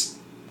this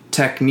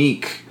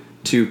technique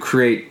to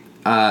create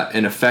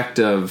an effect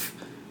of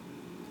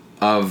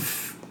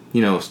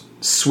you know,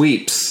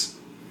 sweeps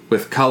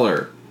with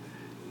color.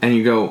 And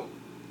you go,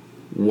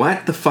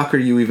 what the fuck are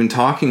you even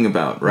talking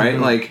about, right?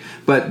 Mm-hmm. Like,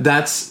 but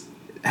that's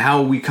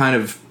how we kind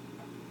of,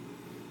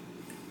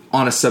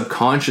 on a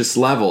subconscious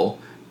level,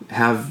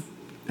 have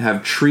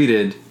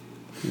treated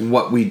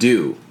what we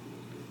do,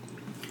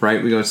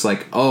 right? We go, it's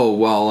like, oh,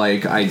 well,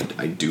 like, I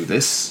do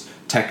this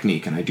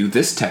technique, and I do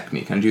this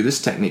technique, and I do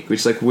this technique.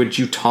 Which, like, would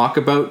you talk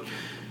about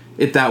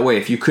it that way?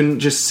 If you couldn't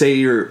just say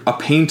you're a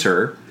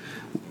painter,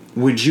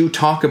 would you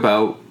talk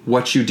about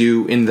what you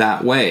do in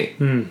that way?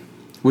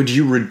 Would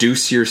you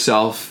reduce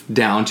yourself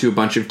down to a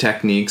bunch of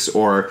techniques,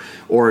 or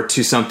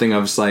to something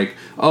of like,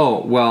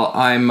 oh, well,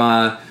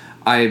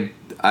 I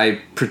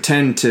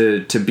pretend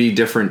to be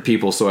different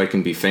people so I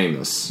can be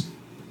famous.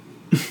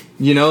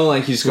 You know,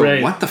 like you just go,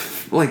 right. What the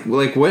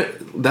like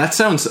what? That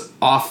sounds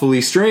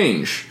awfully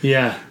strange.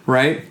 Yeah.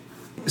 Right?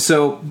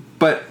 So,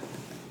 but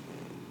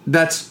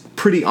that's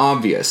pretty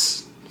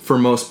obvious for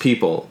most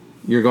people.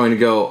 You're going to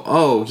go,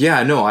 oh,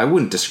 yeah, no, I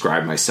wouldn't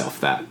describe myself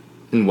that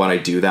and what I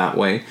do that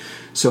way.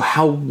 So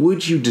how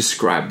would you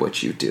describe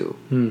what you do?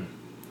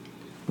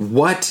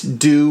 What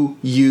do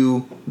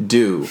you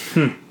do?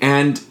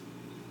 And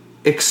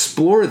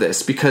explore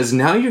this, because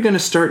now you're going to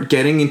start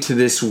getting into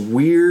this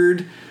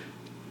weird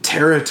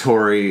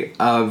territory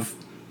of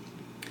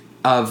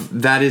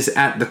that is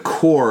at the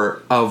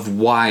core of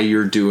why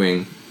you're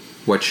doing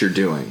what you're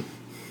doing.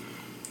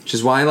 Which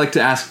is why I like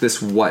to ask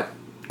this what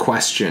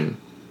question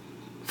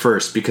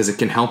first, because it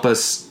can help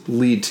us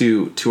lead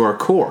to our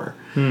core.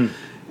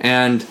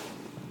 And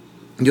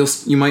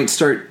you might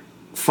start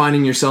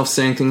finding yourself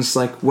saying things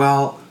like,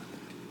 well,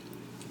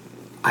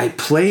 I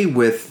play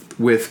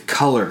with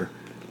color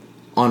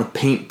on a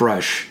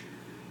paintbrush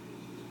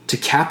to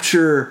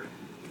capture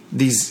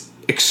these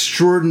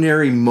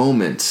extraordinary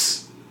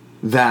moments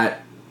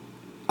that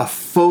a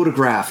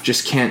photograph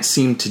just can't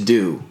seem to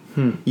do.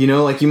 You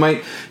know, like you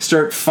might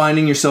start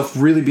finding yourself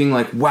really being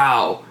like,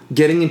 wow,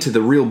 getting into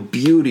the real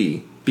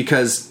beauty,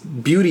 because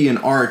beauty and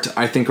art,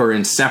 I think, are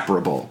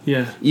inseparable.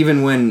 Yeah.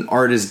 Even when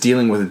art is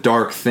dealing with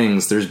dark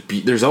things,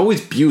 there's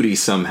always beauty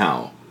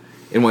somehow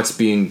in what's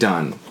being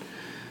done.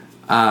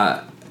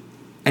 And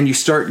you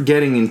start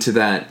getting into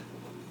that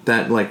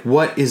like,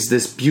 what is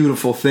this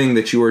beautiful thing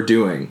that you are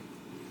doing?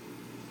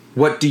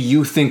 What do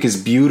you think is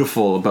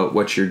beautiful about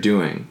what you're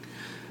doing?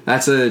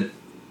 That's a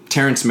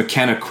Terence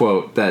McKenna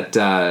quote that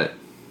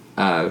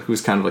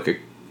who's kind of like a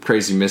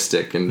crazy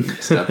mystic and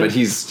stuff, but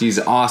he's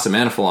awesome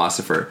and a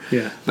philosopher.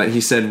 Yeah. But he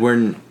said,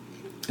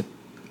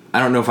 I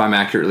don't know if I'm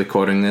accurately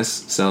quoting this,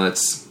 so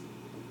that's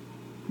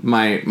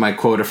my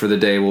quota for the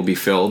day will be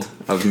filled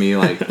of me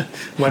like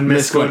one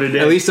misquote a day.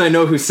 At least I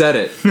know who said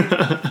it,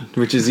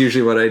 which is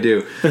usually what I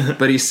do.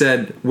 But he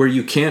said, where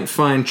you can't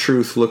find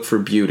truth, look for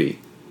beauty.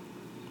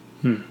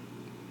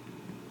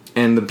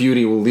 And the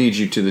beauty will lead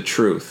you to the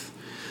truth.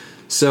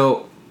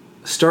 So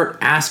start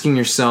ask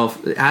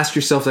yourself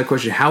that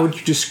question. How would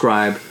you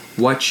describe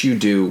what you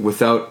do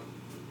without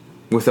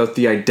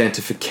the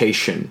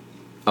identification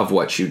of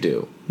what you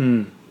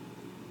do?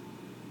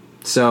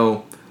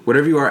 So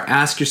whatever you are,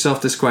 ask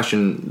yourself this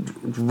question.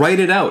 Write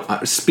it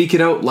out. Speak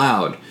it out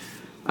loud.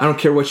 I don't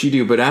care what you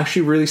do, but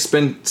actually really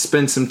spend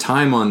some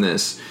time on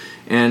this,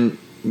 and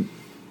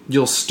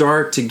you'll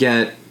start to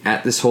get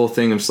at this whole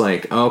thing of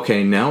like,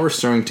 okay, now we're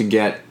starting to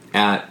get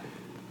at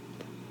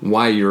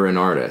why you're an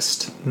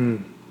artist.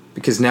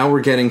 Because now we're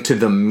getting to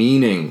the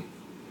meaning.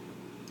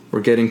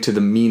 We're getting to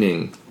the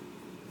meaning.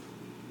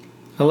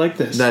 I like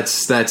this.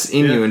 That's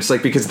in you. And it's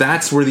like, because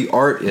that's where the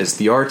art is.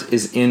 The art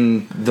is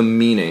in the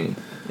meaning,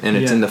 and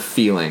it's in the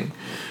feeling,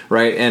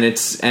 right?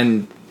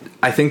 And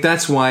I think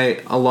that's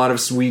why a lot of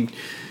us, we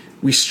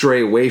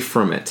stray away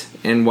from it,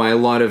 and why a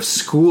lot of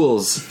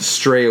schools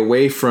stray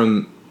away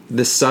from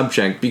this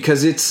subject,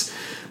 because it's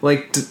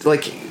like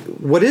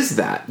what is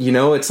that? You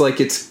know, it's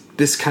like, it's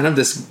this kind of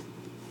this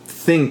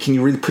thing. Can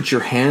you really put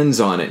your hands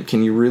on it?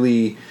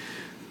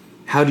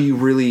 How do you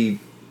really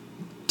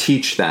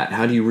teach that?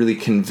 How do you really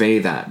convey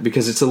that?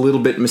 Because it's a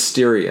little bit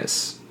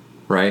mysterious,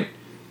 right?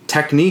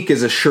 Technique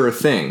is a sure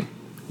thing.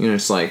 You know,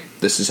 it's like,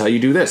 this is how you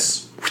do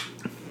this.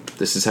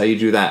 This is how you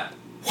do that.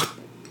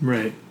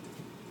 Right.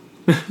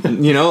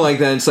 You know, like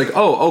that. It's like,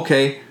 oh,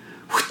 okay.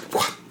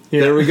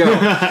 Yeah. There we go.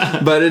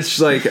 But it's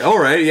like, all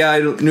right, yeah, I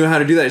knew how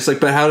to do that. It's like,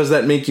 but how does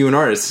that make you an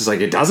artist? It's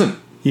like, it doesn't.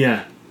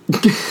 Yeah.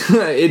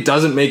 It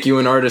doesn't make you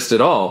an artist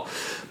at all.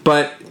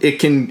 But it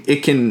can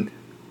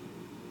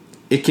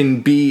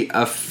be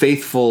a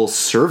faithful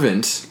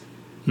servant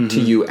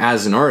to you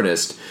as an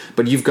artist.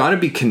 But you've got to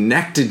be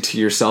connected to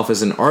yourself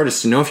as an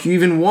artist to know if you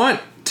even want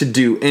to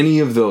do any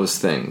of those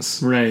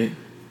things. Right.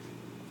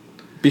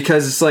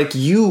 Because it's like,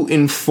 you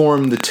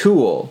inform the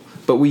tool,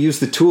 but we use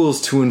the tools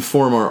to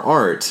inform our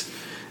art.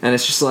 And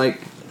it's just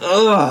like,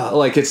 ugh,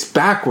 like it's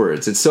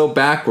backwards. It's so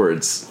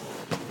backwards.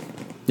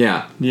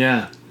 Yeah.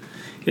 Yeah.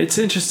 It's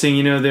interesting,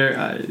 you know,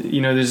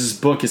 there's this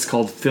book, it's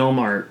called Film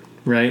Art,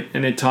 right?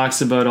 And it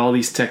talks about all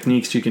these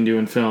techniques you can do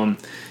in film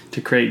to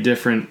create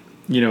different,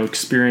 you know,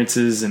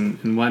 experiences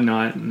and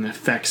whatnot, and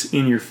effects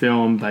in your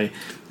film by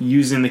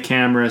using the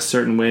camera a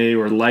certain way,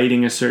 or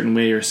lighting a certain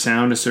way, or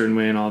sound a certain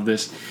way, and all of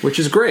this. Which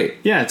is great.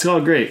 Yeah, it's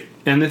all great.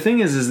 And the thing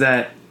is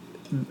that,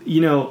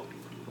 you know,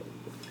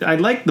 I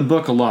like the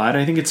book a lot.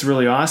 I think it's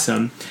really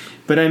awesome.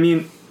 But I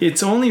mean,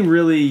 it's only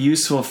really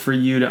useful for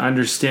you to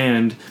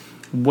understand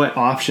what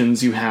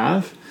options you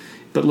have.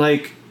 But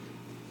like,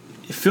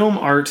 film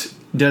art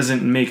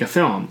doesn't make a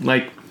film.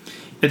 Like,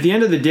 at the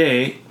end of the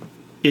day,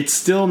 it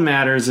still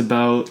matters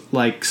about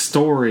like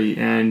story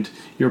and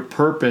your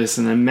purpose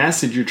and the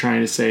message you're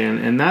trying to say,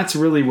 and that's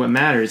really what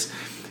matters.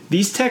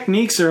 These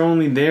techniques are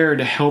only there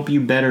to help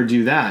you better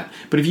do that.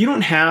 But if you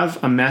don't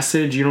have a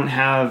message, you don't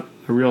have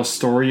a real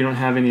story, you don't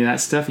have any of that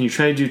stuff, and you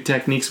try to do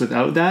techniques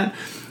without that,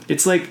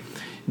 it's like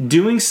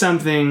doing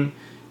something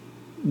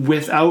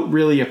without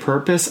really a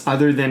purpose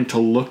other than to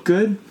look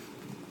good.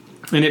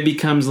 and it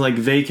becomes like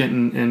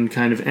vacant and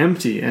kind of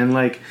empty. And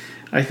like,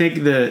 I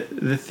think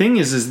the thing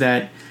is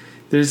that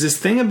there's this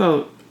thing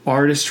about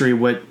artistry,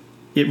 what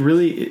it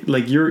really,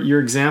 like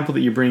your example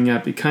that you bring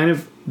up, it kind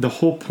of, the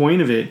whole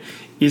point of it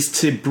is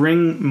to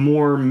bring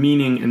more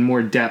meaning and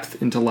more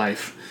depth into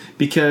life.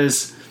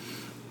 Because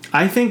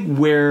I think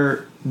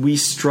where we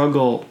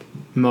struggle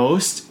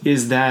most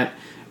is that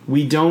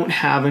we don't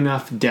have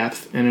enough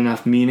depth and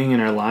enough meaning in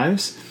our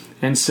lives.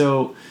 And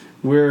so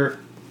we're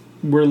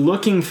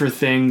looking for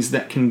things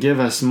that can give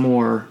us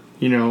more,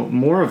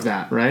 more of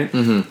that, right?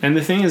 Mm-hmm. And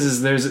the thing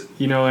is there's,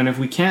 and if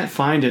we can't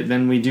find it,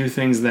 then we do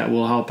things that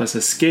will help us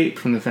escape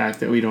from the fact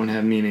that we don't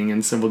have meaning.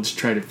 And so we'll just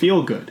try to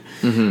feel good.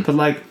 Mm-hmm. But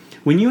like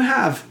when you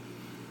have,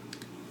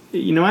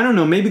 I don't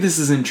know, maybe this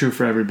isn't true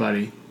for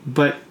everybody,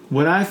 but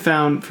what I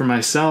found for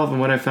myself and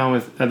what I found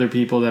with other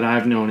people that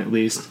I've known at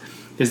least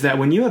is that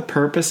when you have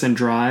purpose and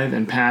drive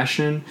and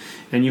passion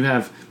and you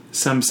have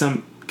some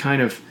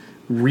kind of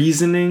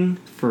reasoning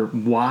for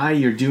why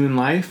you're doing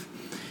life,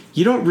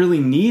 you don't really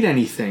need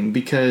anything,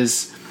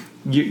 because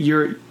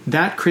you're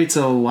that creates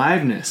a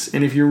aliveness.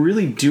 And if you're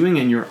really doing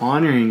it and you're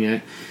honoring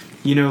it,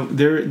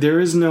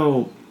 there's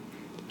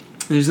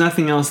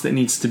nothing else that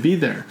needs to be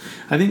there.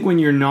 I think when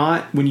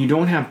you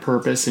don't have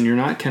purpose and you're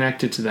not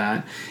connected to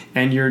that,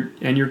 and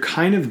you're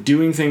kind of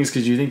doing things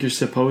because you think you're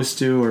supposed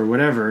to or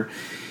whatever,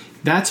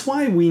 that's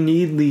why we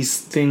need these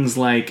things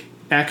like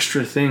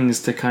extra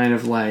things to kind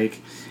of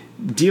like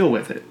deal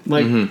with it.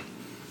 Like,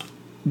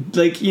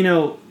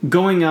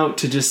 going out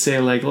to just say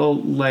like, oh,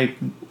 like,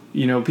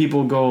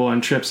 people go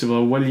on trips and,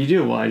 well, what do you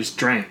do? Well, I just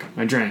drank.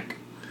 I drank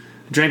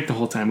the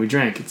whole time. We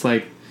drank. It's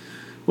like,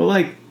 well,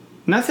 like,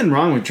 nothing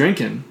wrong with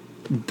drinking,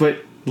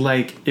 but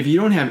like, if you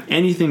don't have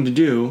anything to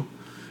do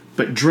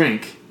but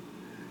drink,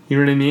 you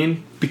know what I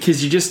mean?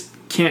 Because you just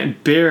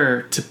can't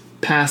bear to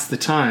pass the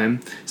time.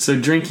 So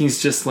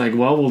drinking's just like,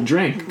 well, we'll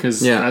drink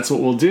because that's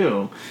what we'll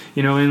do.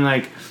 And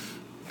like,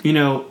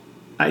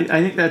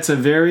 I think that's a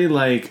very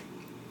like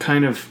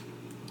kind of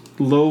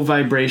low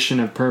vibration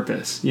of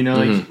purpose,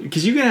 like,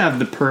 because you can have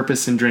the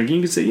purpose in drinking.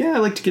 You can say, yeah, I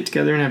like to get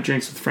together and have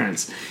drinks with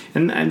friends.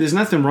 And there's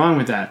nothing wrong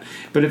with that.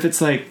 But if it's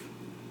like,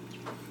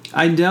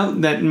 I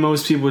doubt that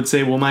most people would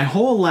say, well, my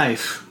whole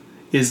life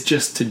is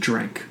just to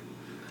drink.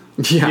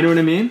 Yeah. You know what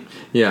I mean?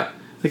 Yeah.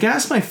 Like, I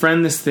asked my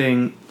friend this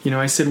thing,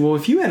 I said, well,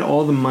 if you had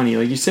all the money,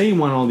 like you say you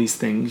want all these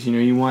things,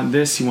 you want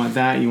this, you want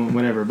that, you want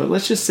whatever, but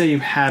let's just say you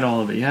had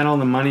all of it. You had all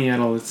the money, you had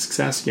all the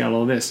success, you had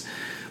all this.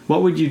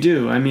 What would you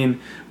do? I mean,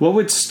 what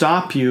would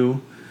stop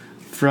you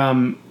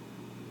from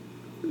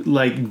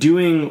like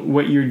doing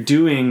what you're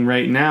doing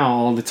right now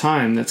all the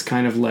time that's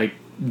kind of like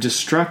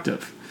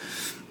destructive?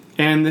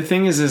 And the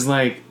thing is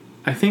like,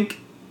 I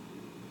think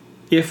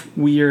if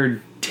we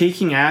are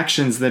taking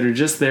actions that are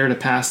just there to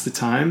pass the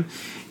time,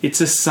 it's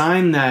a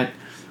sign that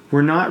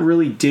we're not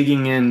really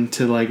digging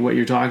into like what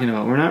you're talking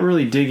about. We're not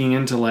really digging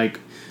into like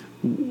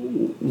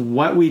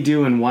what we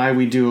do and why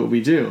we do what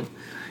we do.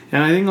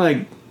 And I think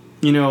like,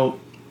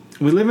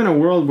 we live in a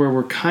world where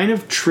we're kind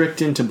of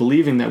tricked into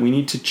believing that we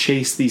need to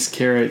chase these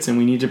carrots and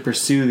we need to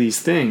pursue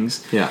these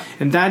things. Yeah.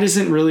 And that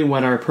isn't really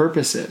what our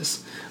purpose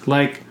is.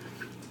 Like,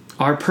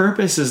 our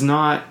purpose is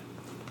not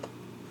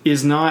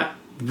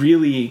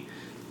really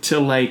to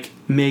like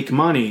make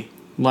money,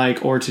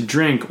 like, or to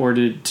drink or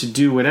to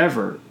do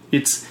whatever.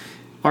 It's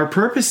our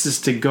purpose is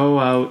to go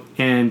out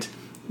and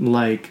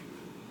like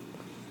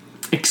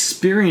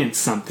experience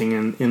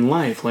something in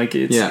life. Like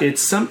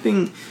it's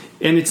something.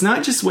 And it's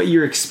not just what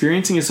you're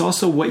experiencing, it's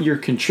also what you're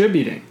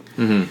contributing.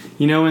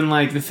 Mm-hmm. And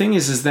like the thing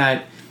is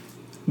that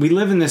we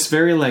live in this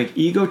very like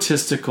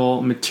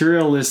egotistical,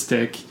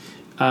 materialistic,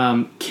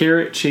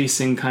 carrot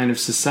chasing kind of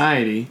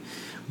society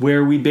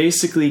where we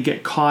basically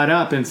get caught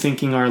up in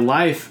thinking our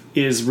life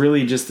is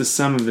really just the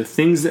sum of the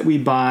things that we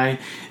buy,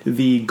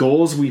 the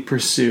goals we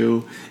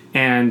pursue,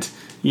 and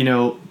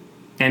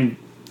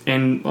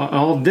and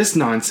all this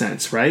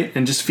nonsense, right?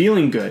 And just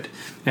feeling good.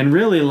 And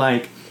really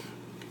like,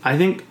 I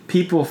think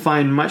people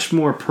find much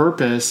more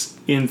purpose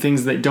in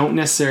things that don't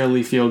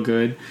necessarily feel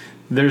good.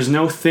 There's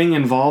no thing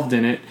involved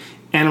in it.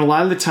 And a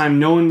lot of the time,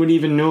 no one would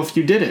even know if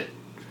you did it.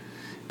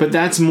 But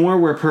that's more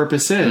where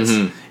purpose is.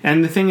 Mm-hmm.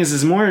 And the thing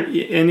is more,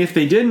 and if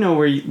they did know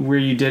where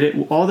you did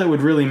it, all that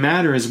would really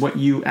matter is what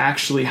you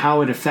actually,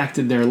 how it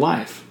affected their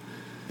life.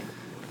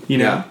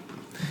 Yeah.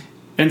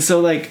 And so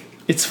like,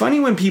 it's funny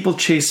when people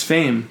chase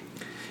fame,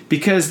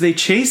 because they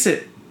chase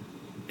it,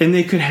 and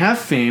they could have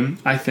fame,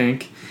 I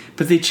think,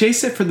 but they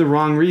chase it for the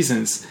wrong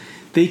reasons.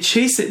 They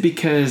chase it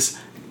because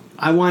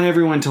I want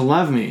everyone to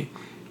love me.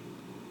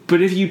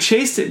 But if you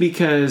chased it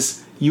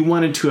because you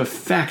wanted to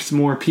affect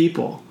more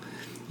people,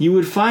 you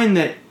would find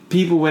that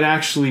people would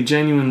actually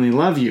genuinely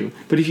love you.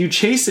 But if you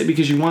chase it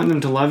because you want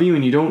them to love you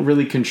and you don't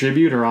really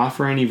contribute or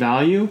offer any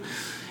value,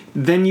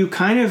 then you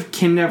kind of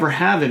can never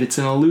have it. It's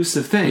an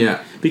elusive thing.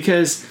 Yeah.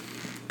 Because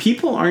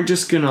people aren't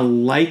just going to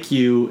like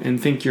you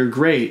and think you're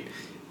great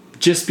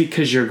just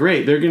because you're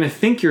great. They're going to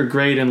think you're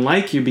great and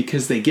like you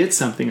because they get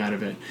something out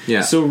of it.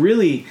 Yeah. So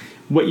really,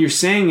 what you're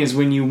saying is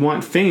when you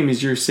want fame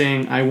is you're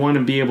saying, I want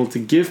to be able to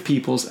give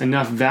people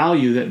enough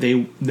value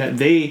that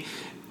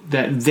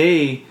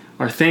they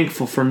are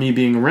thankful for me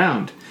being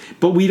around.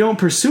 But we don't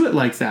pursue it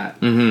like that.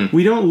 Mm-hmm.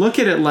 We don't look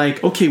at it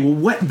like, okay, well,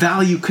 what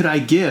value could I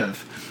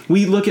give?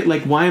 We look at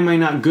like, why am I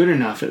not good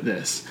enough at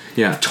this?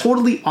 Yeah.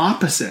 Totally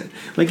opposite.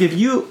 Like if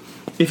you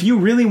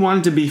really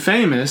wanted to be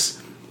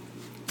famous,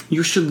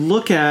 you should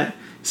look at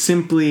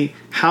simply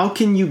how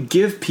can you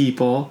give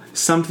people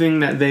something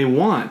that they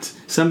want,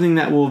 something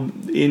that will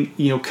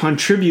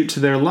contribute to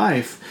their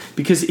life.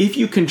 Because if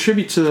you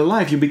contribute to their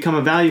life, you become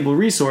a valuable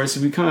resource.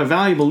 If you become a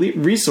valuable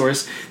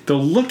resource,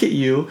 they'll look at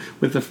you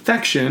with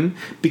affection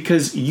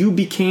because you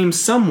became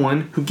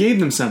someone who gave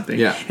them something.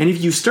 Yeah. And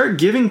if you start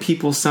giving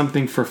people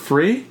something for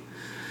free,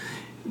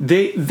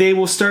 they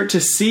will start to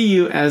see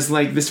you as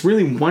like this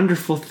really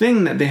wonderful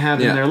thing that they have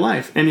in their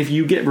life. And if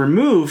you get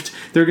removed,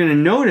 they're going to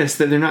notice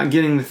that they're not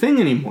getting the thing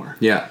anymore.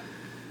 Yeah.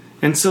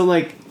 And so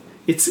like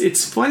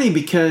it's funny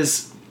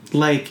because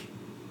like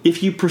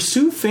if you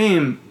pursue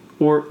fame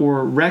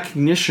or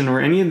recognition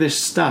or any of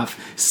this stuff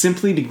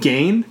simply to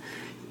gain,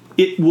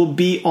 it will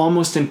be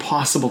almost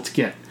impossible to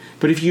get.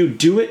 But if you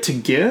do it to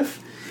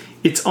give,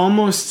 it's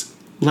almost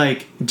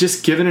like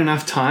just given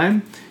enough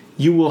time,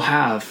 you will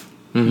have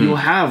you will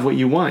have what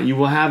you want. You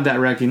will have that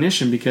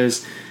recognition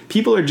because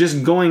people are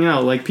just going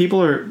out. Like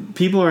people are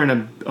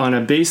on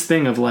a base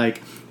thing of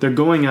like they're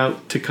going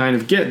out to kind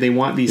of get. They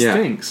want these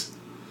things,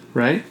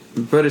 right?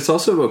 But it's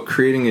also about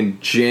creating a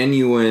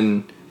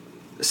genuine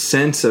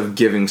sense of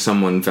giving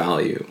someone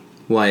value,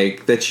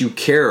 like that you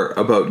care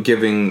about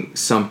giving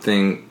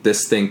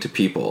this thing to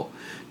people,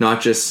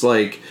 not just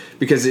like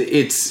because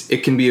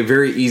it can be a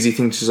very easy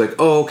thing to just like,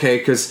 oh, okay,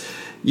 because.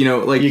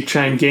 Like you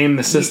try and game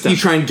the system. You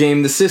try and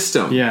game the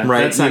system,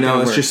 right? That's not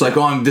it's work. Just like,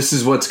 this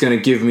is what's going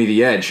to give me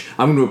the edge.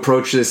 I'm going to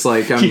approach this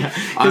like,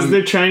 because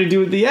they're trying to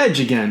do the edge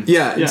again.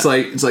 Yeah, it's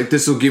like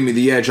this will give me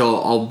the edge.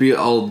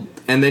 I'll,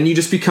 and then you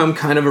just become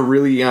kind of a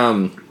really,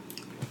 I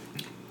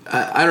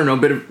don't know, a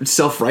bit of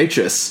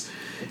self-righteous,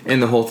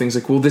 and the whole thing's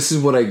like, well, this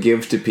is what I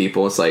give to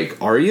people. It's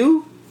like, are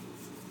you?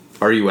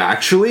 Are you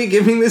actually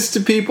giving this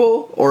to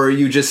people, or are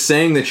you just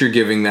saying that you're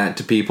giving that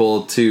to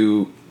people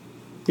to?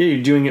 Yeah,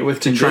 you're doing it with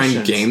to conditions. try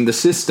and game the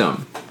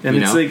system, and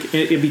it's like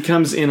it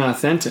becomes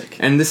inauthentic.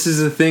 And this is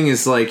the thing: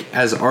 is like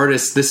as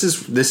artists, this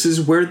is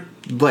where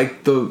like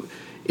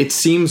it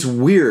seems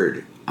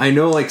weird. I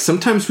know, like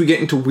sometimes we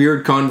get into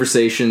weird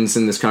conversations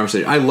in this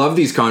conversation. I love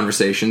these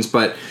conversations,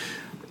 but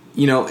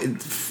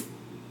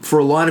for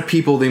a lot of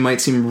people, they might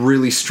seem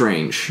really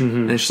strange. Mm-hmm.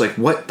 And it's just like,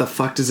 what the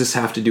fuck does this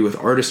have to do with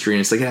artistry? And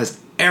it's like it has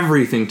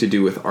everything to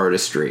do with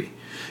artistry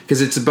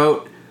because it's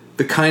about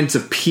the kinds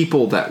of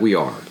people that we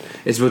are.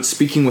 It's about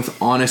speaking with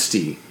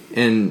honesty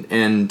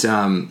and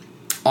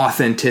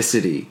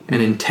authenticity and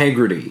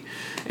integrity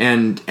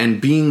and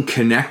being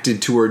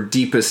connected to our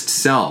deepest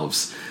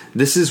selves.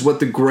 This is what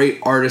the great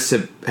artists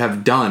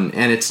have done,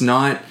 and it's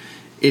not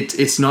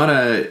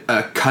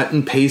a cut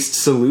and paste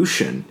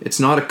solution. It's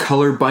not a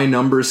color by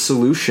numbers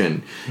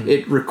solution. Mm-hmm.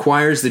 It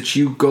requires that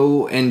you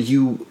go and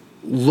you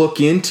look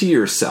into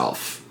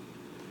yourself.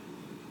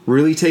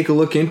 Really take a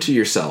look into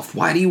yourself.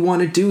 Why do you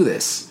want to do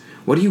this?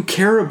 What do you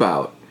care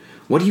about?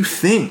 What do you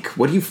think?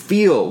 What do you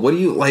feel? What do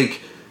you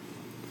like?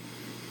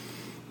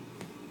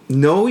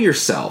 Know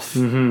yourself.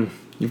 Mm-hmm.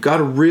 You've got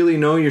to really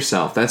know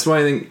yourself. That's why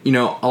I think, a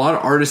lot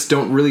of artists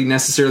don't really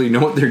necessarily know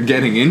what they're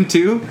getting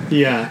into.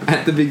 Yeah.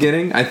 At the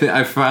beginning.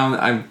 I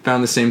found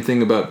the same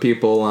thing about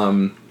people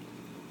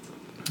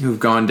who've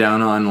gone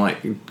down on.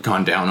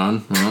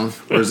 Well,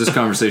 where's this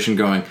conversation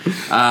going?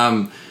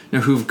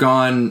 Who've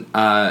gone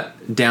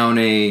down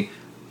a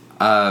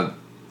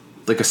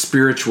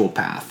spiritual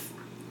path.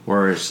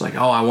 Where it's like,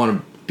 I want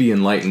to be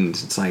enlightened.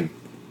 It's like,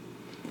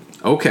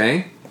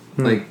 okay,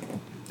 like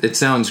it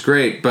sounds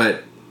great,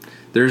 but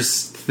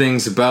there's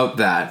things about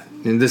that,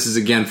 and this is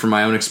again from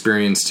my own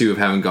experience too of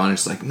having gone.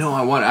 It's like, no,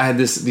 I had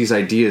these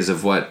ideas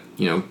of what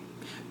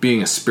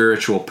being a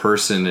spiritual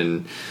person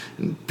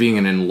and being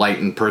an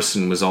enlightened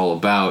person was all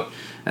about,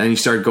 and then you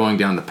start going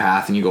down the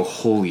path, and you go,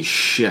 holy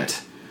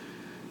shit,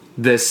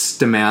 this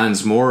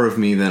demands more of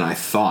me than I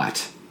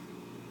thought.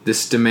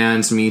 This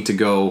demands me to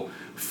go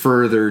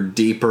further,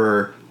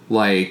 deeper,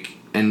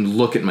 and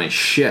look at my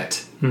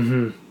shit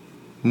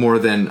more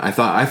than I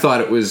thought. I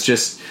thought it was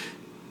just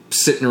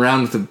sitting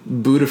around with a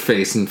Buddha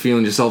face and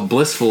feeling just all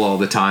blissful all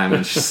the time.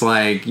 And it's just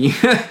like,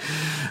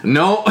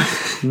 no,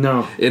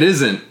 it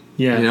isn't.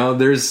 Yeah,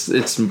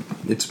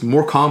 it's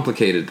more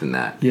complicated than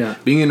that. Yeah,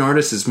 being an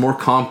artist is more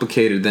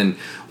complicated than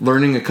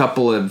learning a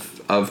couple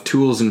of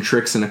tools and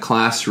tricks in a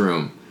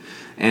classroom,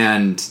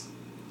 and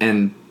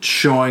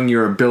showing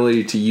your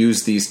ability to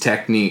use these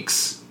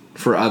techniques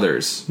for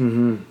others.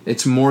 Mm-hmm.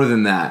 It's more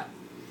than that.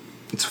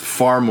 It's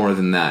far more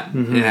than that.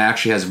 Mm-hmm. And it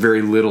actually has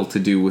very little to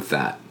do with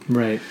that.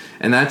 Right.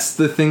 And that's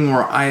the thing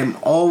where I am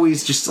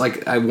always just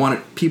like, I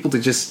want people to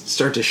just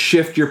start to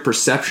shift your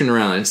perception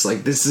around. It's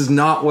like, this is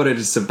not what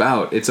it's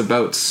about. It's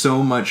about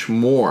so much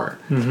more.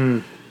 Mm-hmm.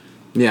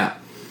 Yeah.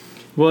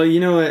 Well,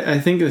 I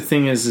think the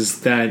thing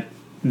is that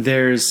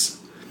there's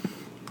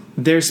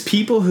there's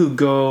people who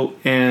go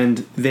and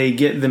they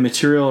get the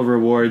material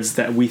rewards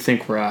that we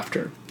think we're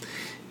after.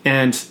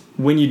 And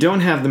when you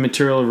don't have the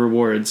material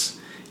rewards,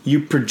 you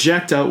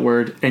project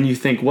outward and you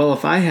think, well,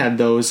 if I had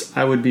those,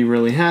 I would be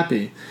really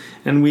happy.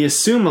 And we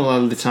assume a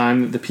lot of the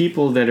time that the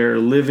people that are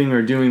living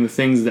or doing the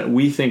things that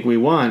we think we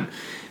want,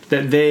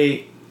 that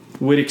they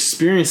would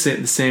experience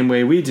it the same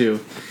way we do.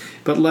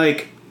 But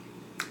like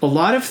a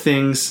lot of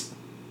things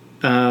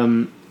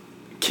can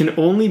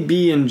only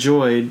be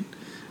enjoyed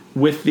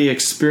with the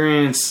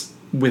experience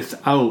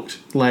without.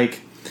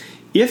 Like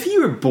if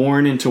you were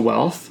born into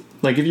wealth,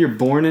 like if you're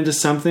born into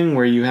something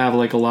where you have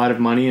like a lot of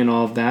money and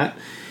all of that,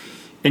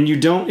 and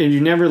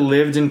you never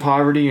lived in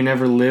poverty, you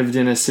never lived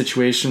in a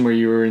situation where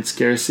you were in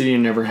scarcity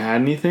and never had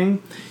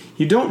anything,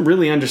 you don't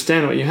really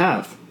understand what you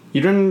have.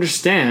 You don't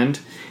understand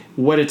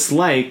what it's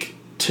like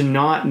to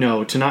not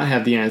know, to not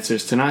have the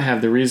answers, to not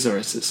have the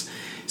resources.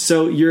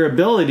 So your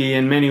ability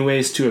in many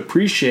ways to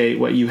appreciate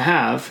what you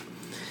have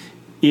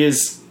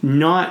is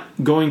not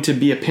going to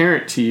be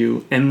apparent to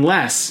you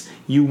unless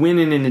you went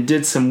in and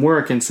did some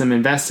work and some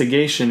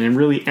investigation and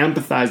really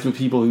empathized with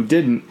people who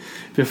didn't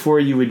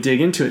before you would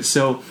dig into it.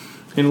 So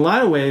in a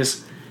lot of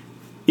ways,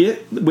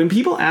 when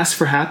people ask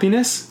for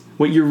happiness,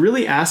 what you're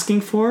really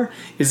asking for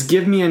is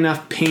give me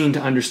enough pain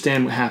to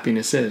understand what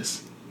happiness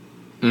is.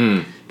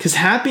 Because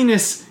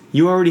happiness,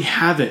 you already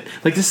have it.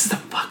 Like, this is the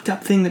fucked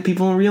up thing that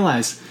people don't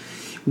realize.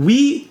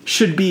 We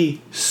should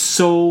be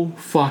so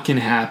fucking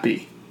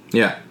happy.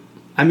 Yeah.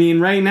 I mean,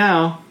 right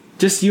now,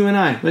 just you and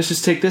I, let's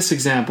just take this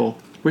example.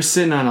 We're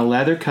sitting on a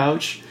leather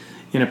couch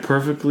in a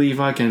perfectly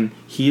fucking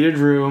heated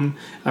room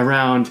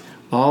around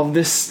all of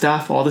this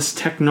stuff, all this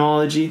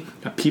technology.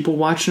 Got people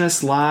watching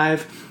us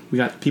live. We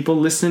got people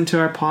listening to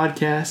our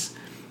podcast.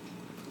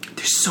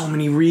 There's so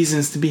many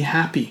reasons to be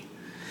happy.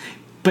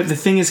 But the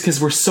thing is,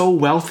 because we're so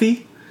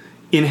wealthy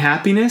in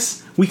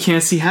happiness, we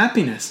can't see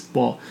happiness.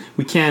 Well,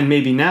 we can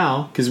maybe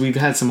now because we've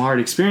had some hard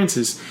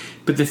experiences.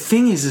 But the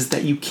thing is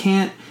that you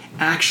can't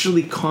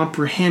actually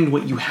comprehend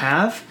what you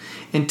have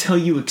until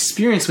you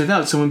experience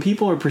without. So when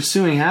people are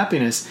pursuing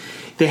happiness,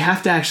 they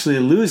have to actually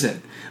lose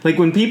it. Like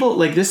when people,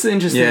 like this is the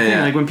interesting thing,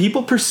 like when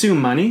people pursue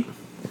money,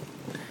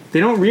 they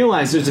don't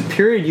realize there's a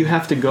period you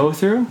have to go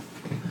through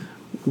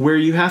where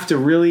you have to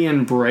really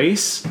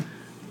embrace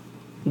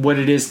what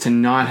it is to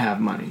not have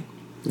money.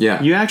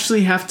 Yeah. You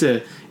actually have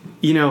to,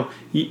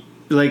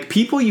 like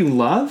people you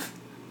love,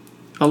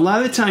 a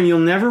lot of the time you'll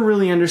never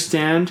really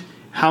understand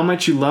how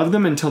much you love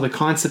them until the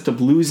concept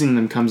of losing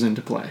them comes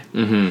into play.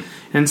 Mm-hmm.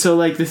 And so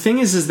like the thing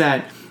is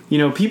that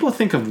people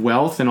think of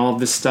wealth and all of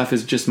this stuff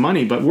as just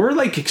money, but we're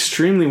like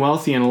extremely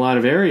wealthy in a lot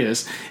of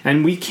areas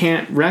and we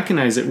can't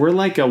recognize it. We're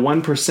like a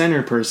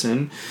 1%er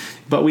person,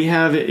 but we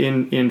have it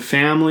in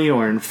family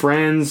or in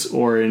friends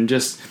or in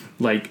just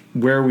like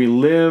where we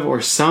live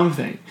or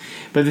something.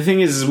 But the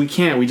thing is we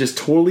can't. We just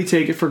totally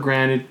take it for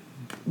granted.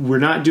 We're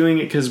not doing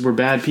it because we're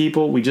bad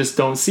people. We just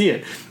don't see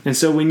it. And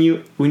so when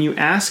you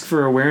ask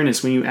for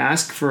awareness, when you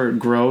ask for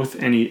growth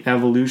and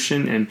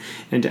evolution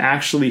and to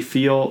actually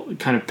feel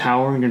kind of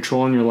power and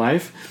control in your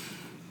life,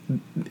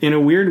 in a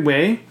weird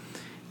way,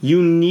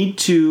 you need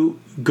to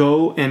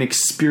go and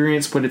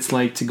experience what it's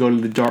like to go to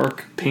the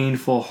dark,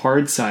 painful,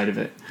 hard side of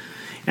it.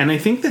 And I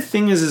think the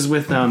thing is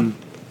with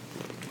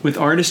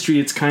artistry,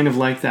 it's kind of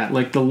like that.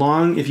 Like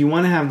if you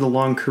want to have the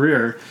long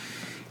career,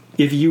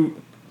 if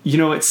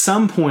at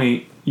some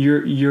point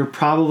you're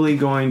probably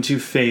going to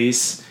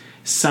face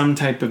some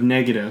type of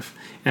negative.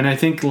 And I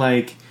think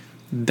like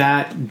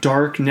that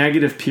dark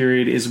negative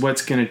period is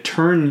what's going to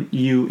turn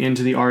you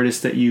into the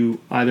artist that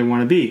you either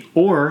want to be,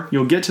 or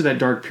you'll get to that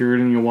dark period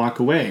and you'll walk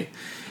away.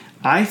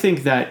 I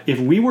think that if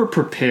we were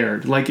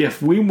prepared, like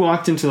if we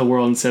walked into the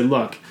world and said,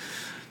 look,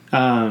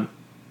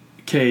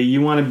 okay,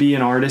 you want to be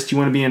an artist, you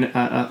want to be an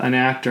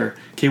actor.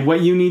 Okay,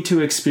 what you need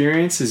to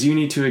experience is you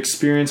need to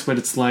experience what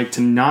it's like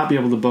to not be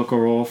able to book a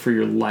role for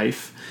your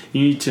life.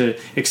 You need to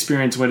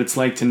experience what it's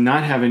like to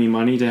not have any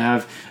money, to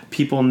have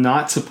people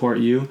not support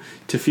you,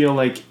 to feel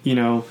like,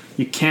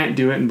 you can't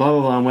do it and blah,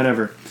 blah, blah, and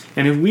whatever.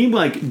 And if we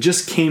like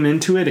just came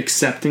into it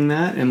accepting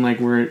that and like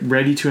we're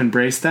ready to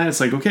embrace that, it's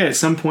like, okay, at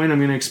some point I'm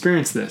going to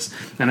experience this.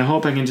 And I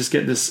hope I can just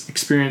get this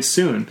experience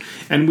soon.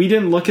 And we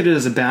didn't look at it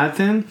as a bad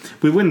thing.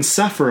 We wouldn't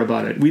suffer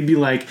about it. We'd be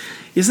like,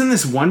 isn't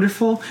this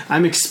wonderful?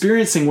 I'm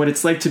experiencing what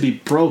it's like to be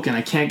broke and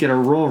I can't get a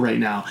role right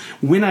now.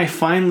 When I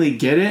finally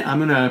get it, I'm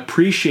going to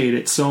appreciate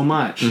it so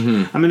much.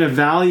 Mm-hmm. I'm going to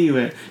value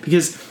it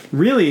because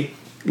really,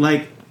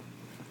 like,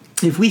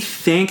 if we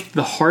thanked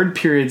the hard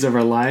periods of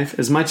our life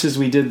as much as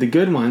we did the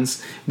good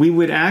ones, we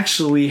would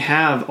actually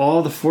have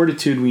all the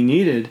fortitude we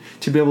needed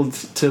to be able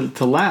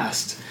to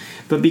last.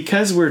 But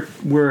because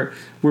we're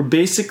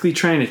basically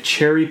trying to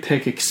cherry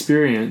pick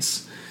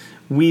experience,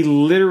 we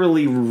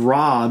literally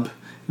rob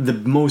the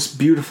most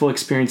beautiful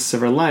experiences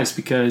of our lives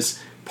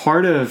because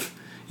and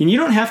you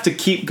don't have to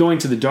keep going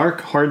to the dark,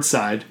 hard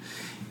side.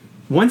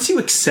 Once you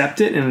accept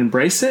it and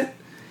embrace it,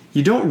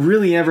 you don't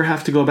really ever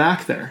have to go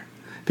back there.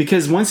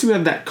 Because once you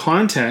have that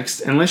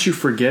context, unless you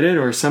forget it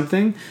or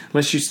something,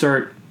 unless you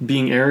start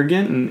being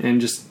arrogant and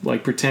just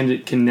like pretend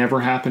it can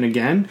never happen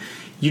again,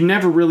 you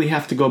never really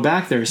have to go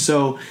back there.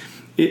 So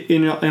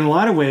in a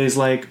lot of ways,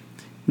 like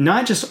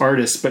not just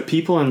artists, but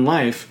people in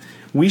life,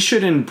 we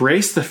should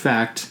embrace the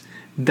fact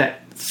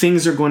that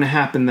things are going to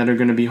happen that are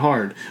going to be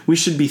hard. We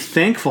should be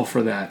thankful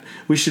for that.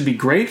 We should be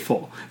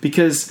grateful,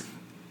 because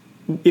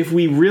if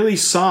we really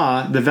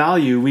saw the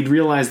value, we'd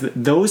realize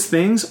that those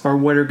things are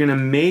what are going to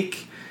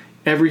make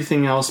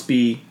everything else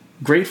be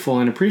grateful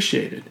and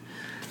appreciated.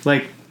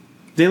 Like,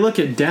 they look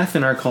at death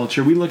in our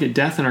culture. We look at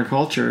death in our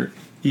culture,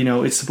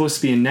 it's supposed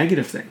to be a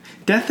negative thing.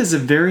 Death is a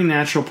very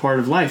natural part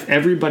of life.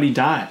 Everybody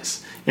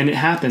dies, and it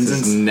happens.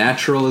 It's as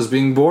natural as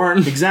being born.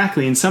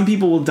 Exactly. And some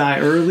people will die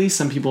early,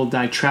 some people will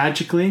die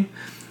tragically,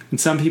 and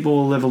some people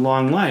will live a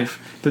long life.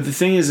 But the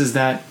thing is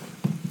that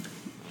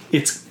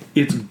it's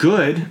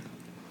good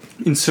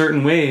in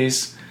certain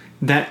ways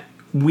that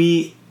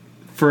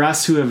for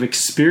us who have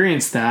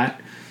experienced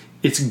that,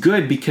 it's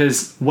good,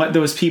 because what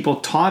those people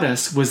taught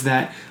us was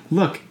that,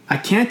 look, I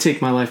can't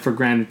take my life for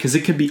granted because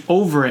it could be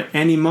over at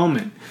any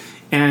moment.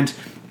 And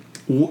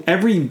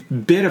every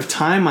bit of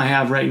time I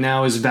have right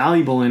now is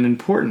valuable and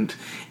important.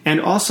 And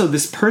also,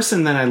 this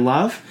person that I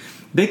love,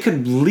 they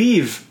could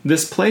leave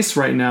this place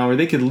right now, or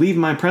they could leave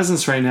my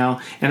presence right now,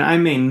 and I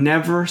may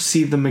never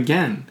see them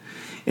again.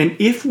 And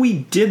if we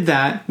did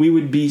that, we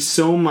would be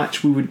so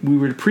much, we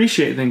would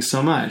appreciate things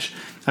so much.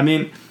 I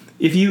mean,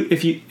 if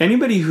you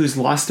anybody who's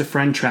lost a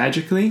friend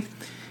tragically,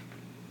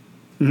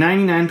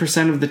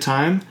 99% of the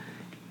time,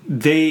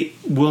 they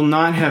will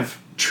not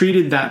have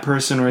treated that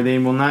person, or they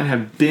will not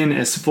have been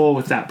as full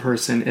with that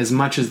person as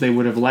much as they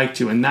would have liked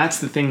to. And that's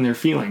the thing they're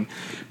feeling.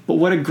 But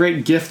what a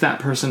great gift that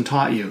person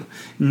taught you.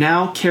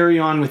 Now carry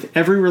on with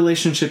every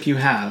relationship you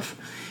have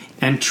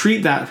and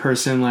treat that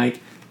person like,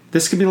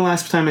 this could be the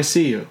last time I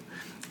see you.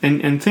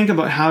 And think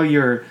about how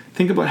you're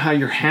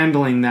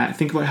handling that.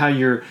 Think about how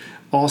you're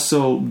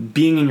also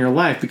being in your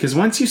life. Because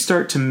once you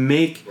start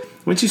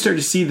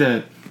to see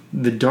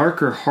the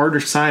darker, harder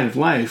side of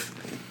life,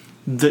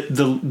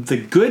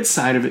 the good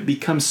side of it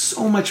becomes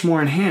so much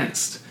more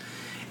enhanced.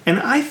 And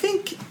I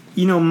think,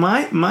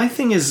 my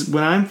thing is,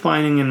 what I'm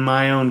finding in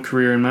my own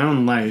career, in my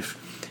own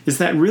life, is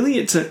that really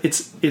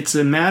it's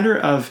a matter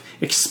of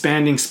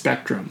expanding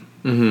spectrum.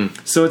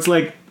 Mm-hmm. So it's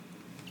like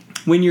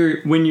when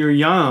you're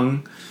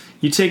young,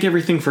 you take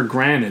everything for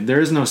granted.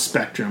 There is no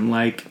spectrum.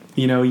 Like,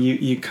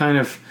 you kind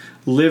of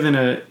live in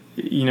a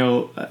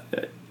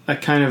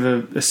kind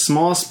of a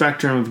small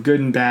spectrum of good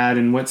and bad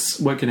and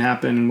what can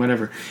happen and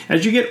whatever.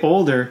 As you get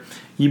older,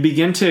 you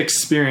begin to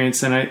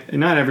experience, and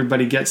not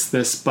everybody gets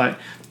this, but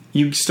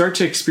you start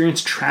to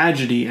experience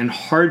tragedy and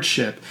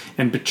hardship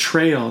and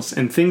betrayals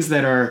and things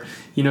that are,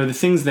 the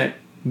things that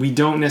we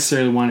don't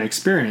necessarily want to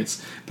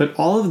experience. But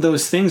all of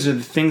those things are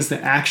the things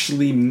that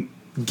actually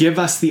give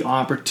us the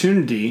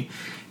opportunity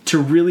to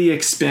really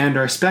expand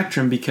our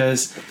spectrum,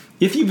 because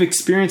if you've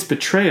experienced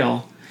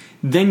betrayal,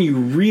 then you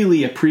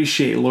really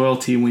appreciate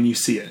loyalty when you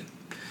see it.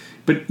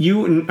 But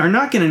you are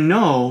not going to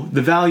know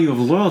the value of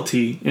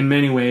loyalty in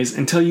many ways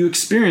until you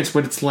experience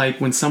what it's like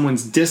when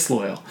someone's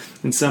disloyal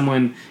and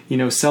someone,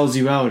 sells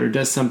you out or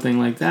does something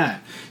like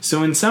that.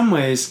 So in some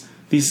ways,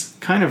 these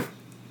kind of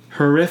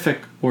horrific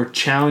or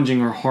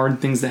challenging or hard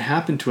things that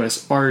happen to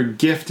us are a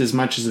gift as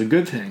much as a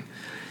good thing.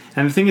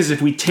 And the thing is,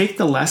 if we take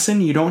the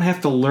lesson, you don't have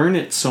to learn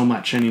it so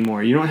much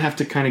anymore. You don't have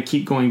to kind of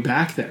keep going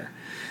back there.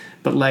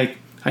 But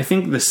I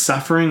think the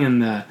suffering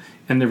and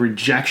the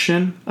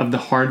rejection of the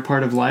hard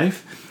part of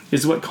life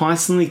is what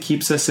constantly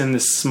keeps us in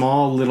this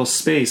small little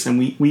space, and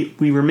we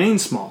remain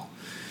small.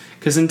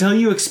 Because until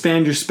you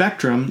expand your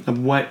spectrum of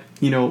what,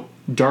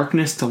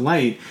 darkness to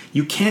light,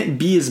 you can't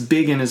be as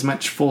big and as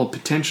much full of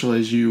potential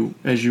as you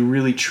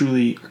really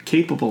truly are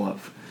capable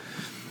of.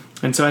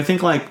 And so I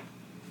think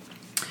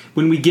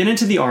when we get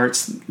into the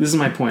arts, this is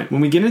my point.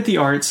 When we get into the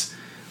arts,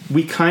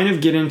 we kind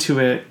of get into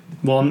it.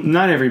 Well,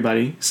 not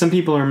everybody. Some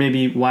people are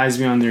maybe wise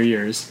beyond their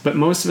years, but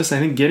most of us, I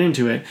think, get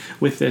into it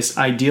with this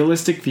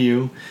idealistic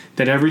view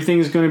that everything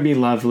is going to be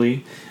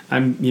lovely.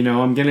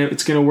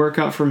 It's going to work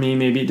out for me.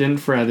 Maybe it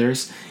didn't for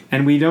others,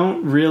 and we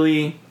don't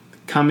really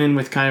come in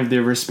with kind of the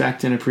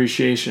respect and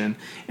appreciation.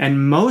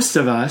 And most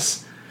of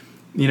us,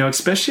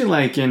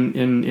 especially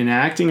in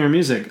acting or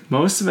music,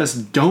 most of us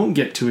don't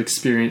get to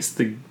experience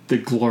the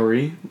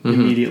glory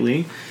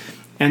immediately,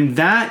 and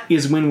that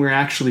is when we're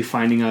actually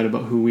finding out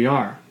about who we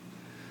are.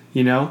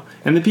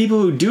 And the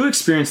people who do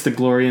experience the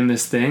glory in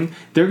this thing,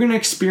 they're going to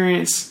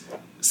experience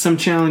some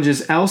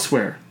challenges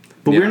elsewhere,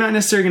 but we're not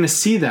necessarily going to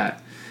see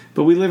that.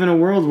 But we live in a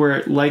world where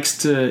it likes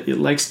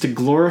to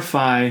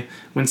glorify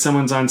when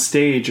someone's on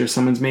stage or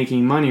someone's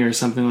making money or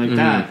something like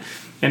that,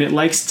 and it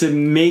likes to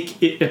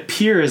make it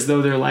appear as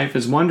though their life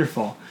is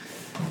wonderful.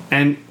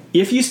 And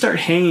if you start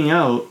hanging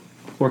out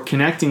or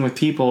connecting with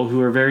people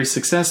who are very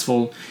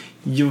successful,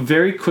 you'll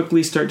very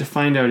quickly start to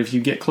find out, if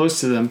you get close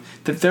to them,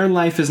 that their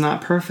life is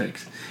not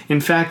perfect. In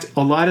fact,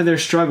 a lot of their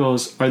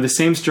struggles are the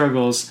same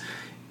struggles,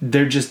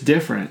 they're just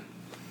different.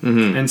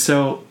 Mm-hmm. And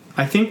so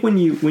I think when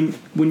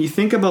you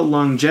think about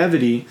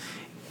longevity,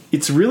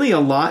 it's really a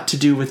lot to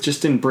do with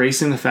just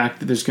embracing the fact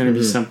that there's going to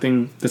be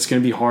something that's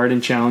going to be hard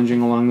and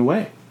challenging along the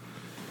way.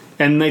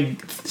 And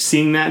like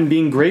seeing that and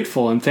being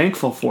grateful and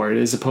thankful for it,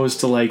 as opposed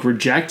to like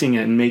rejecting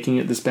it and making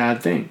it this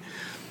bad thing.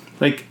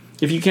 Like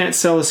if you can't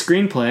sell a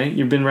screenplay,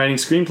 you've been writing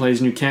screenplays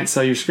and you can't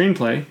sell your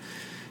screenplay,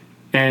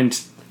 and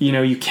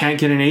you can't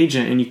get an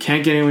agent and you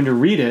can't get anyone to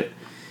read it.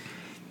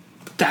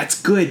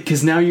 That's good,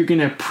 because now you're going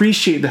to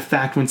appreciate the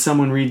fact when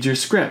someone reads your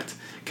script.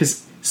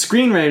 Because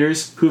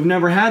screenwriters who've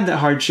never had that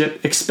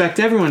hardship expect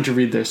everyone to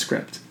read their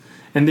script,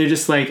 and they're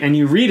just like, and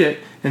you read it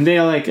and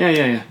they're like,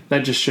 yeah, that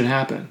just should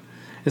happen.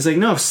 It's like,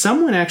 no, if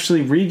someone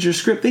actually reads your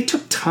script, they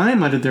took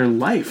time out of their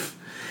life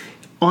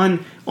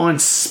on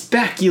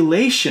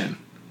speculation.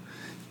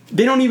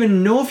 They don't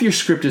even know if your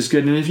script is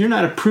good, and if you're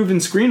not a proven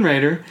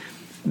screenwriter,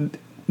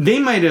 they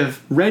might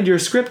have read your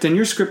script and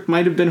your script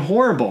might have been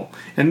horrible,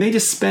 and they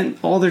just spent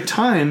all their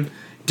time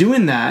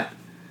doing that,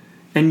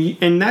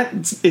 and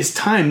that is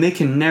time they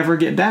can never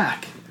get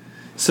back.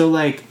 So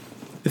like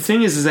the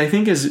thing is I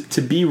think is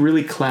to be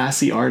really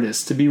classy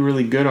artists, to be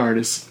really good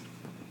artists,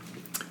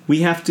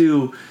 we have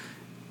to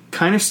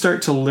kind of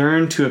start to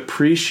learn to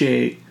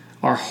appreciate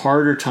our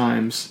harder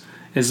times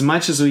as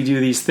much as we do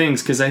these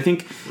things, because I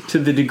think to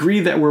the degree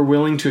that we're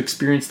willing to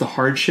experience the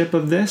hardship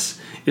of this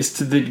is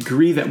to the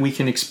degree that we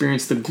can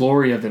experience the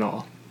glory of it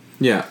all.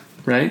 Yeah.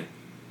 Right?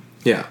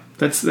 Yeah.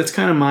 That's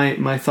kind of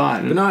my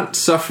thought. But not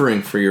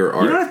suffering for your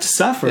art. You don't have to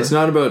suffer. It's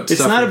not about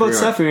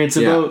suffering. It's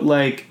about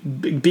like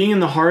being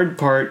in the hard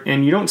part,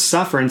 and you don't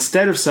suffer.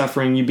 Instead of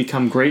suffering, you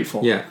become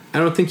grateful. Yeah. I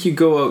don't think you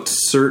go out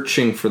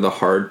searching for the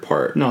hard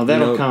part. No,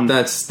 that'll come.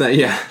 That's that.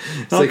 Yeah.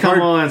 It's that'll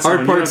like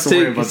hard parts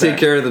take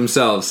care of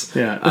themselves.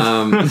 Yeah.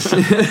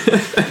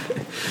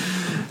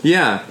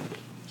 Yeah.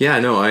 Yeah.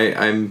 No,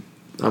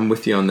 I'm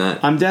with you on that.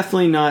 I'm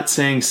definitely not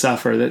saying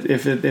suffer. That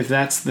if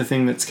that's the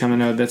thing that's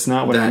coming out, that's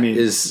not what I mean.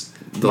 That is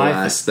the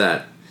last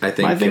that I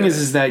think. My thing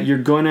is that you're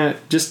gonna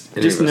just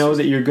know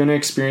that you're gonna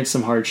experience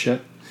some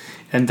hardship,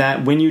 and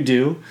that when you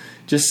do,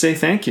 just say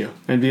thank you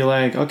and be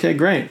like, okay,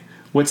 great.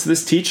 What's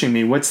this teaching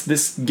me? What's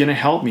this gonna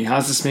help me?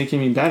 How's this making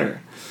me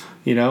better?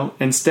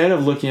 Instead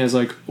of looking as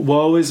like,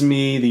 woe is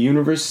me, the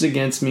universe is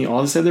against me,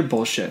 all this other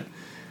bullshit.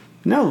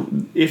 No,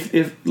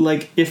 if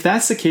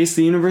that's the case,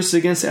 the universe is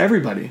against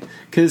everybody,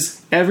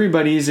 because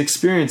everybody is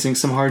experiencing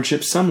some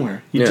hardship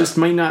somewhere. You just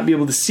might not be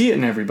able to see it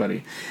in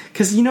everybody,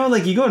 because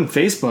like you go on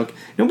Facebook,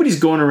 nobody's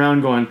going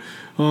around going,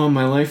 "Oh,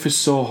 my life is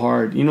so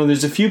hard."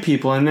 There's a few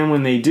people, and then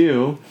when they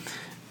do,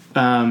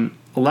 a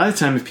lot of the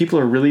time, if people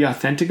are really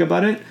authentic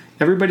about it,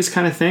 everybody's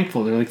kind of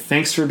thankful. They're like,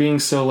 thanks for being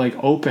so like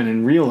open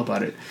and real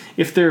about it.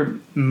 If they're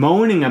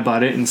moaning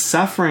about it and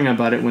suffering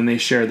about it when they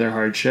share their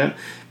hardship,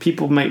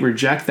 people might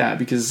reject that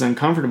because it's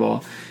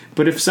uncomfortable.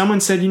 But if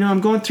someone said,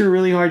 I'm going through a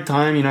really hard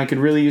time, I could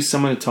really use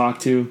someone to talk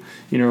to,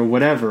 or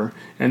whatever,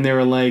 and they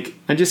were like,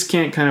 I just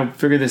can't kind of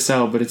figure this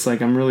out, but it's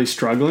like I'm really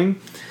struggling,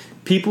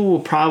 people will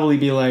probably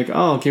be like,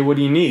 oh, okay, what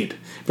do you need?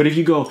 But if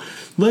you go,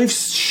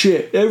 life's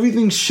shit,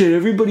 everything's shit,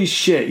 everybody's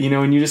shit,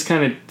 and you just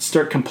kind of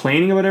start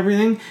complaining about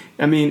everything,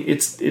 I mean,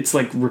 it's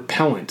like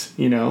repellent,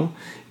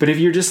 But if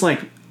you're just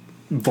like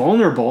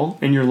vulnerable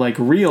and you're like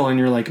real and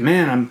you're like,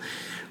 man, I'm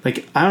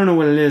like, I don't know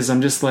what it is.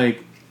 I'm just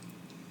like,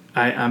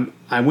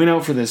 I went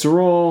out for this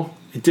role.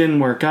 It didn't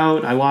work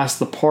out. I lost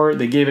the part.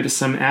 They gave it to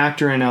some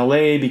actor in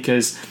LA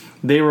because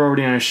they were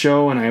already on a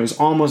show and I was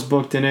almost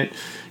booked in it.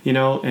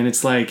 And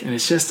it's like, and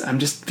it's just, I'm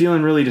just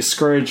feeling really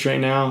discouraged right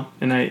now.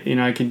 And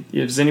I could, if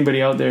there's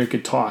anybody out there who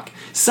could talk,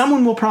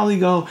 someone will probably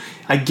go,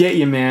 I get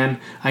you, man.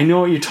 I know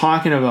what you're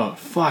talking about.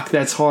 Fuck,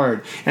 that's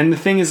hard. And the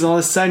thing is, all of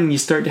a sudden you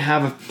start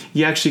to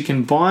you actually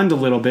can bond a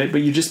little bit,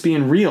 but you're just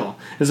being real,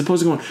 as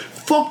opposed to going,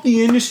 fuck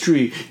the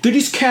industry. They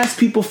just cast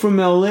people from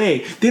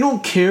LA. They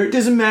don't care. It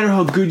doesn't matter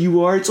how good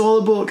you are. It's all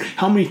about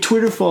how many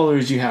Twitter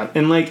followers you have.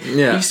 And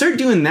you start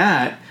doing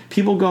that,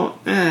 people go,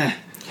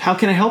 how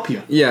can I help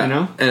you?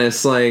 Yeah, and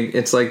it's like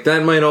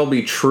that might all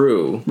be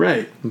true,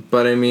 right?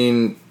 But I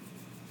mean,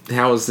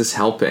 how is this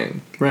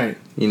helping? Right.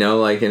 And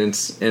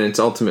it's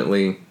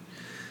ultimately,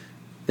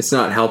 it's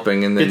not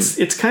helping. And then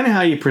it's kind of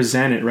how you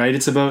present it, right?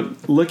 It's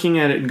about looking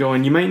at it and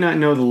going, you might not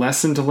know the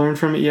lesson to learn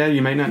from it yet.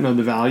 You might not know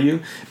the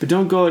value, but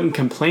don't go out and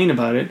complain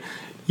about it.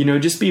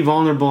 Just be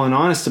vulnerable and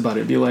honest about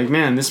it. Be like,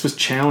 man, this was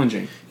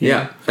challenging.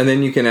 Yeah, and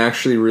then you can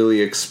actually really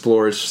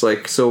explore. It's just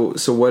like, so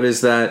what is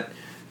that?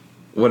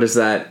 What is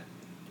that?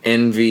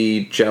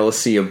 Envy,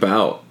 jealousy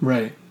about?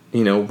 Right.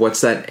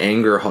 What's that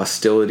anger,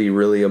 hostility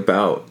really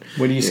about?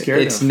 What are you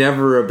scared of? It's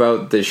never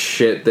about the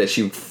shit that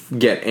you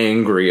get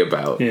angry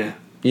about. Yeah.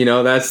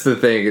 That's the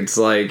thing. It's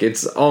like,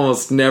 it's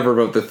almost never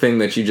about the thing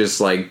that you just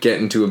like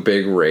get into a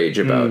big rage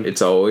about.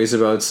 It's always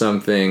about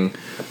something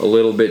a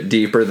little bit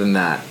deeper than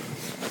that.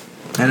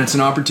 And it's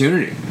an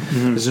opportunity.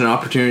 Mm-hmm. It's an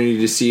opportunity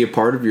to see a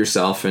part of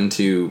yourself and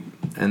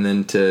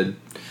then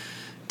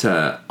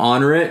to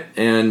honor it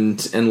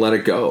and let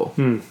it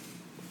go.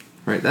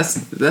 Right? Right. That's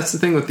the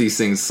thing with these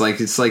things.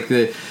 It's like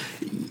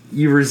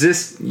you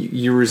resist,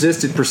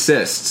 it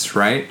persists.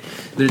 Right.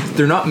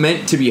 They're not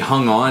meant to be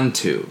hung on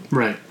to.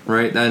 Right.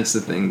 Right. That's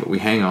the thing. But we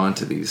hang on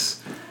to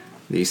these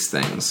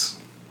things.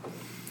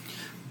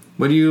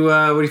 What do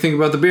you think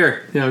about the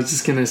beer? Yeah, I was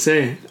just gonna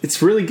say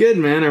it's really good,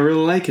 man. I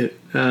really like it.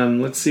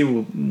 Let's see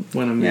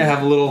what I'm. Yeah,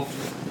 have a little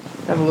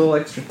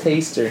extra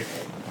taster.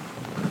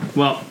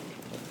 Well,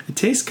 it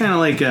tastes kind of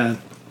like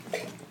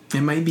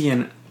it might be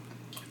an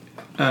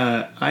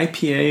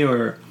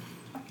IPA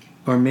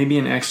or maybe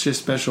an extra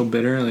special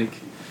bitter, like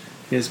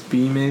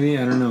SB maybe.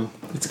 I don't know.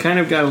 It's kind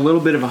of got a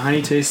little bit of a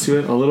honey taste to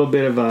it, a little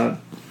bit of a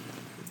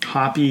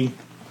hoppy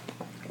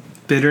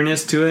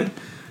bitterness to it.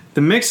 The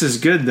mix is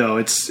good though.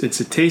 It's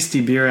a tasty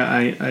beer.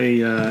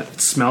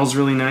 It smells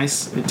really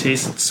nice. It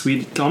tastes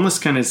sweet. It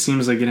almost kind of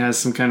seems like it has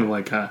some kind of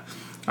like a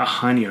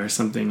honey or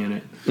something in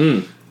it.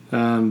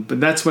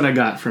 But that's what I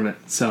got from it.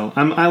 So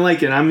I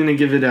like it. I'm gonna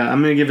give it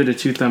a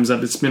 2 thumbs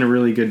up. It's been a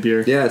really good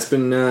beer. Yeah, it's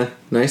been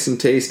nice and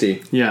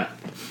tasty. Yeah.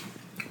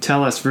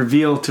 Tell us,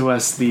 reveal to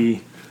us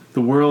the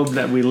world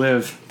that we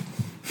live.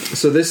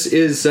 So this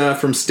is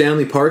from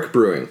Stanley Park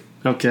Brewing.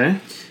 Okay.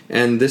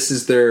 And this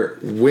is their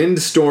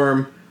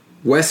Windstorm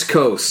West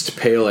Coast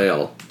Pale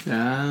Ale.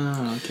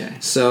 Ah, okay.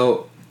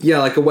 So, yeah,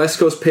 like a West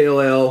Coast Pale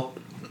Ale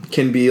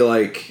can be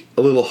like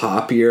a little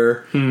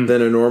hoppier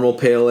than a normal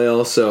Pale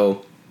Ale.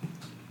 So,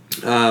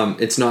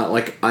 it's not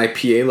like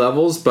IPA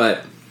levels,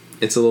 but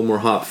it's a little more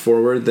hop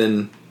forward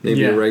than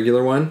maybe a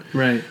regular one.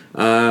 Right.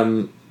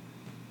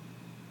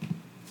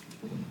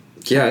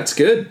 Yeah, it's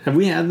good. Have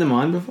we had them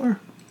on before?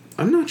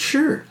 I'm not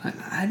sure.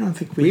 I don't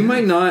think we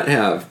might not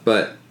have,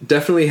 but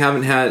definitely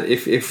haven't had.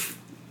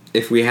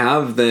 If we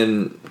have,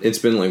 then it's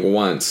been like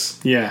once.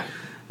 Yeah.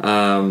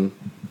 Well,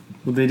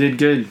 they did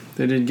good.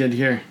 They did good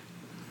here.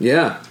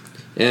 Yeah.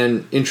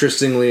 And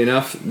interestingly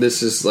enough,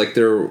 this is like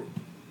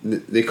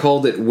they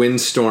called it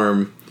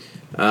Windstorm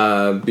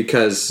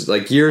because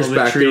like years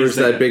back there was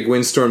that big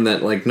windstorm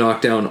that like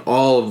knocked down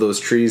all of those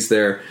trees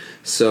there.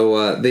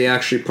 So they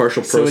actually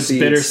partial proceeds. So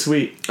it's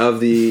bittersweet.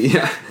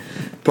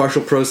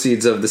 Partial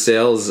proceeds of the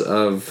sales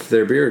of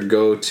their beer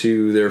go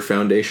to their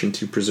foundation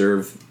to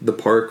preserve the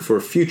park for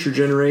future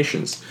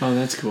generations. Oh,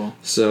 that's cool.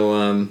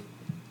 So,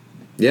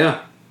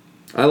 yeah,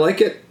 I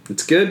like it.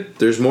 It's good.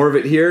 There's more of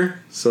it here,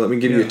 so let me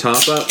give you a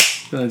top up.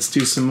 Let's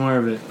do some more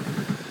of it.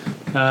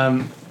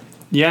 I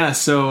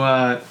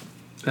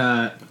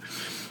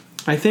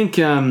think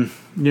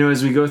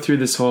as we go through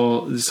this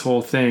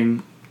whole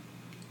thing,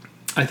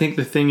 I think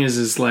the thing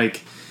is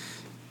like,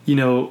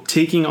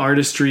 taking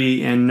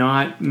artistry and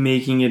not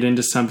making it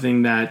into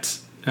something that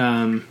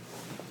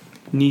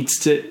needs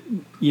to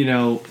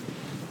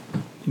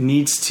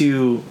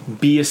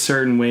be a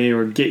certain way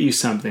or get you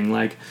something.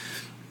 Like,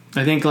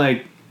 I think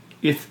like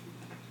if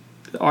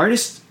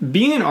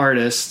being an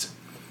artist,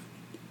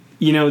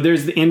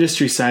 there's the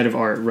industry side of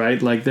art,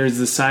 right? Like there's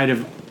the side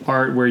of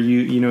art where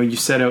you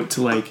set out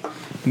to like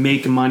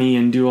make money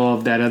and do all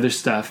of that other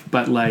stuff.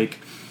 But like,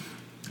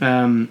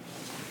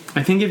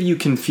 I think if you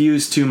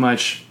confuse too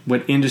much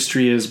what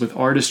industry is with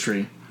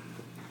artistry,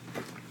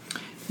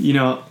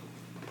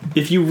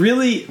 if you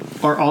really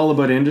are all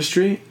about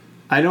industry,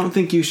 I don't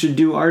think you should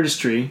do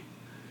artistry,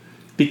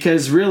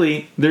 because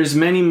really there's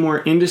many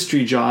more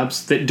industry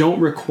jobs that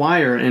don't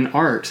require an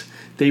art.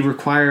 They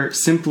require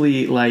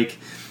simply like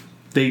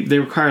they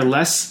require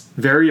less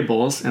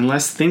variables and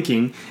less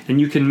thinking, and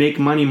you can make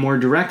money more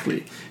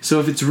directly. So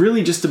if it's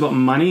really just about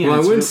money, I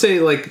wouldn't say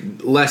like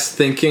less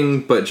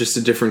thinking, but just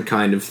a different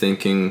kind of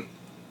thinking.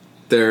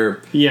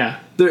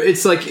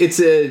 It's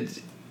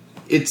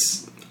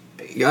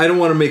I don't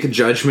want to make a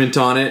judgment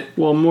on it.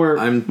 Well,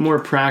 more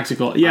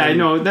practical. Yeah, I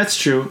know that's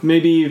true.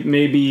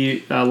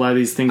 Maybe a lot of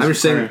these things. I'm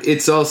just saying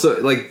it's also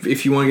like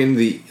if you want to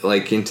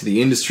get into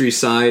the industry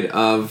side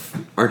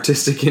of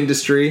artistic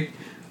industry,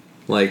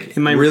 like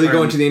really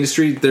go into the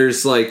industry.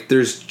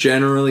 There's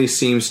generally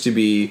seems to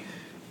be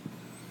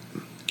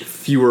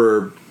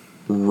fewer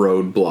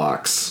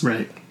roadblocks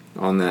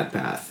on that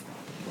path.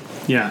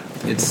 Yeah,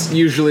 it's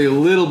usually a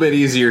little bit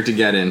easier to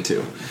get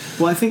into.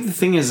 Well, I think the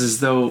thing is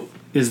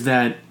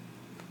that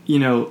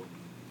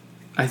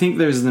I think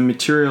there's the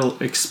material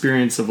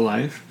experience of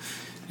life,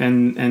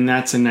 and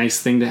that's a nice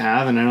thing to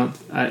have. And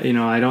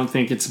I don't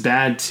think it's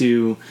bad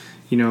to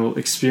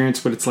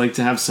experience what it's like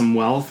to have some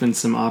wealth and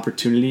some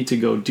opportunity to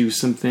go do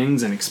some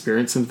things and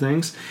experience some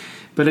things.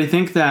 But I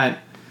think that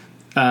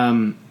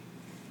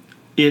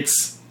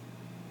it's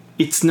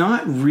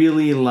not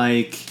really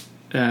like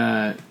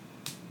the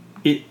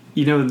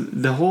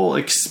whole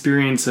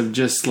experience of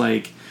just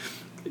like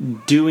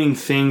doing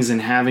things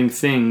and having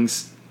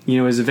things,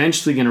 is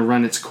eventually going to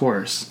run its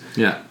course.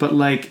 Yeah. But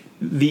like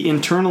the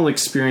internal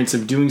experience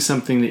of doing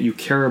something that you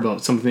care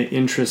about, something that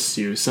interests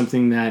you,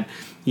 something that,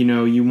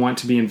 you want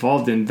to be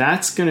involved in,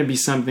 that's going to be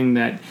something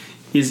that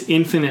is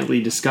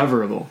infinitely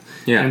discoverable.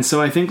 Yeah. And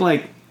so I think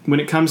like when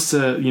it comes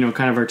to,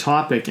 kind of our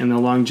topic and the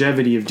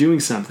longevity of doing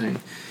something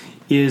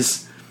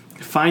is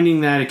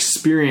finding that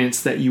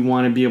experience that you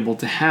want to be able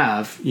to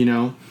have,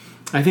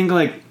 I think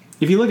like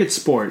if you look at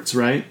sports,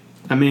 right?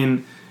 I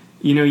mean,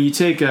 you know, you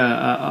take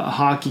a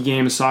hockey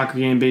game, a soccer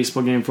game,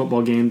 baseball game,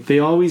 football game, they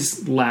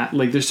always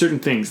like there's certain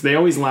things. They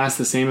always last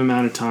the same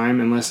amount of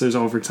time unless there's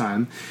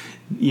overtime.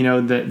 You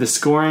know, the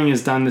scoring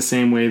is done the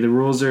same way. The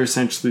rules are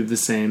essentially the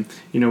same,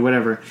 you know,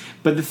 whatever.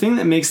 But the thing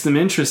that makes them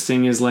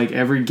interesting is like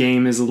every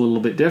game is a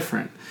little bit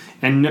different.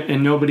 And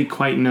nobody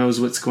quite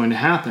knows what's going to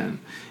happen.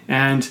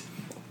 And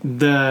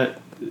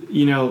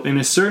you know, in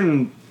a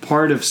certain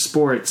part of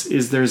sports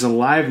there's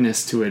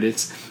aliveness to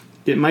it.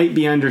 It might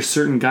be under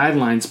certain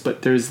guidelines,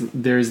 but there's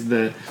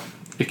the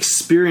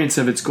experience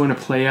of it's going to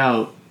play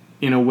out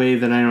in a way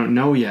that I don't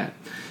know yet.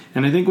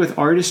 And I think with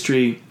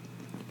artistry,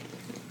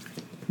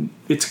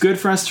 it's good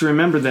for us to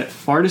remember that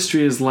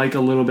artistry is like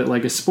a little bit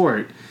like a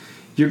sport.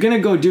 You're going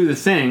to go do the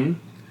thing,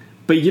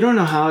 but you don't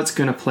know how it's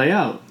going to play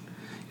out.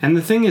 And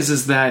the thing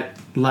is that,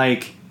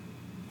 like,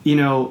 you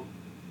know,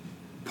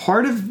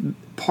 part of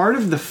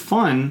the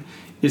fun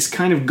is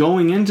kind of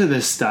going into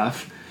this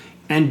stuff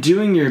and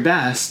doing your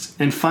best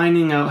and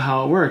finding out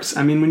how it works.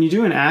 I mean, when you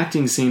do an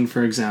acting scene,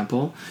 for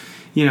example,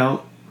 you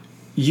know,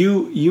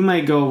 you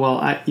might go,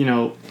 well, you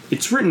know,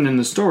 it's written in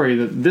the story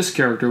that this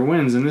character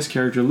wins and this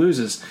character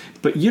loses,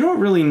 but you don't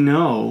really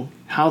know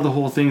how the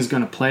whole thing's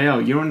going to play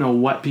out. You don't know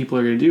what people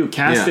are going to do.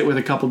 Cast it with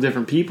a couple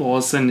different people, all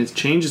of a sudden it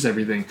changes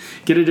everything.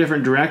 Get a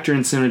different director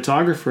and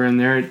cinematographer in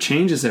there, it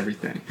changes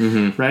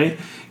everything, right?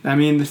 I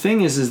mean, the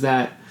thing is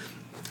that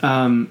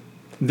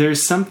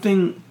there's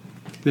something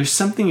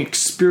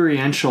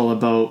experiential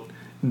about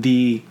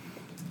the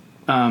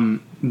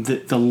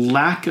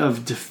lack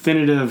of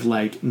definitive,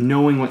 like,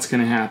 knowing what's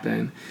going to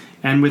happen.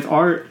 And with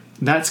art,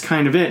 that's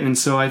kind of it. And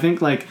so I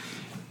think, like,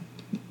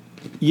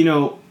 you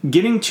know,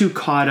 getting too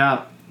caught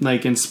up,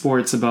 like, in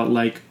sports about,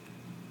 like,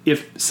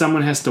 if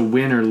someone has to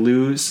win or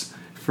lose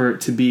for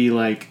it to be,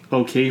 like,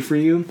 okay for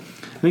you,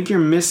 I think you're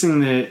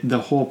missing the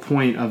whole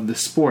point of the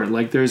sport.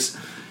 Like, there's,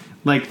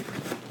 like,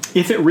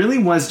 if it really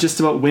was just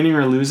about winning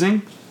or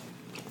losing,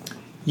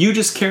 you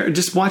just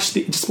watch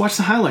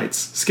the highlights,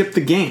 skip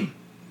the game.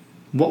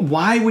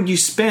 Why would you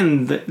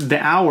spend the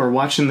hour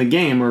watching the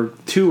game, or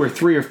 2 or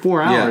 3 or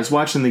 4 hours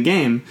watching the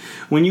game,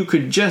 when you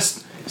could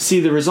just see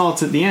the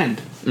results at the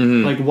end?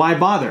 Like, why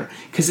bother?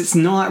 Because it's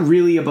not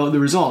really about the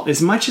result.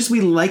 As much as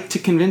we like to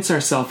convince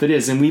ourselves it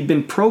is, and we've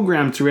been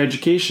programmed through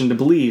education to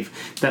believe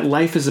that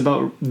life is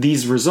about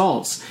these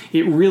results,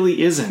 it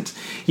really isn't.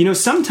 You know,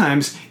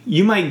 sometimes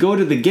you might go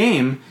to the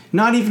game,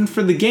 not even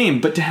for the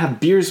game, but to have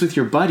beers with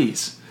your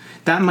buddies.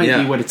 That might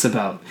be what it's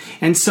about.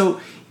 And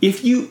so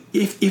if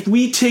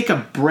we take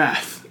a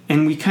breath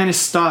and we kind of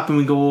stop and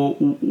we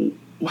go,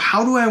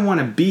 how do I want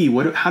to be?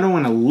 How do I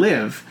want to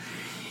live?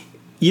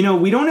 You know,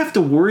 we don't have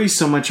to worry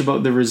so much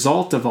about the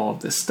result of all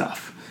of this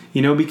stuff,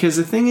 you know, because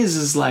the thing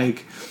is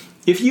like,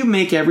 if you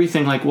make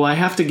everything like, well, I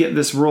have to get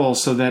this role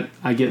so that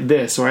I get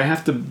this, or I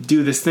have to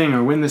do this thing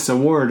or win this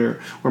award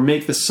or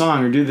make this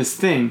song or do this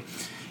thing,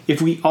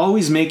 if we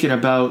always make it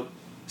about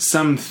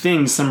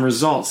something, some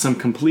result, some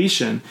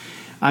completion,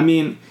 I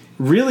mean,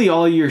 really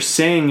all you're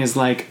saying is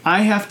like,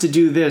 I have to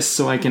do this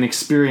so I can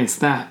experience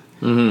that.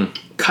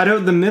 Cut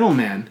out the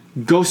middleman.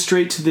 Go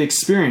straight to the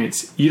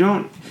experience. You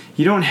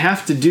don't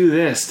have to do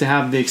this to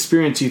have the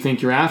experience you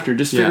think you're after.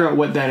 Just figure out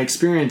what that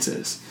experience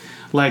is.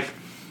 Like,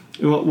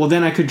 well,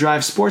 then I could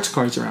drive sports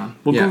cars around.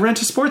 Well, go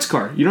rent a sports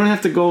car. You don't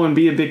have to go and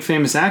be a big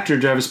famous actor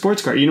to drive a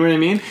sports car. You know what I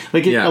mean?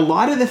 Like, a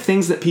lot of the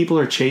things that people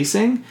are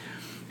chasing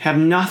have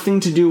nothing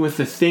to do with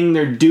the thing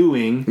they're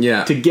doing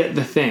to get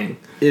the thing.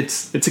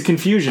 It's a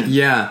confusion.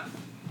 Yeah.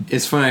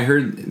 It's funny. I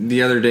heard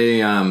the other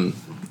day in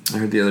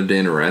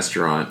a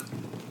restaurant,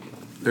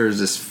 there was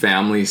this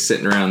family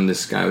sitting around.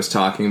 This guy was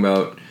talking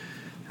about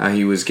how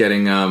he was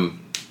getting,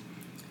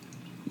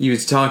 he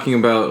was talking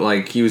about,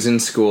 like, he was in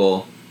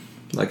school,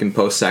 like in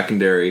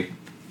post-secondary,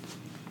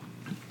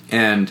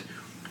 and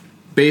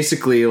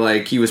basically,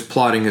 like, he was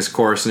plotting his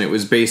course, and it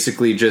was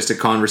basically just a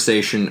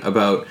conversation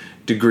about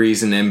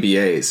degrees and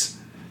MBAs.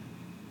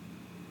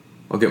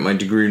 I'll get my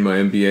degree in my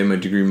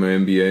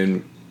MBA,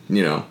 and,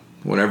 you know,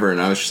 whatever.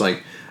 And I was just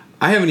like,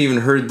 I haven't even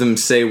heard them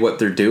say what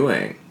they're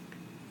doing.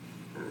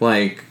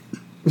 Like,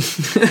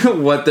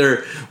 what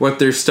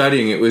they're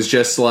studying. It was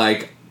just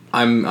like,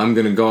 I'm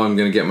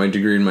gonna get my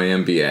degree in my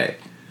MBA.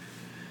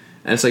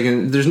 And it's like,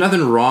 and there's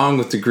nothing wrong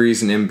with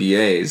degrees and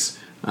MBAs,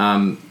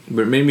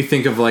 but it made me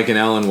think of, like, an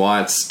Alan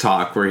Watts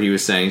talk where he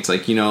was saying, it's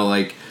like, you know,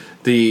 like,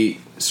 the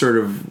sort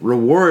of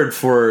reward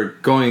for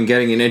going and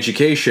getting an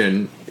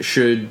education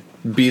should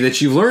be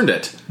that you've learned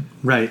it.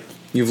 Right.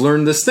 You've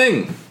learned this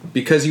thing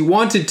because you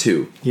wanted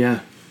to. Yeah.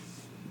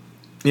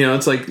 You know,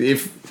 it's like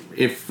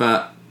if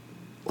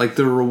like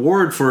the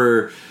reward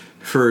for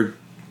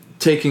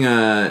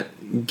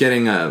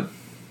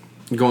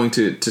going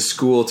to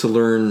school to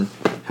learn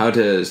how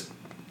to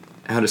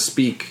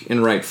speak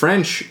and write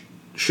French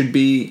should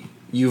be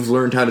you've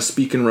learned how to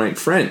speak and write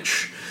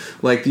French.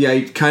 Like the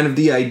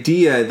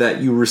idea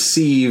that you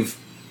receive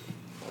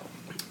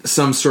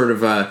some sort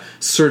of a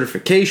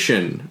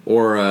certification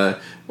or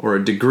a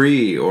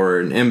degree or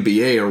an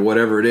MBA or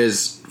whatever it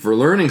is for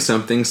learning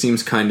something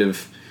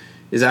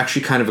is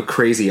actually kind of a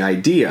crazy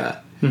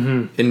idea.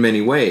 in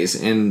many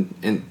ways,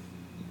 and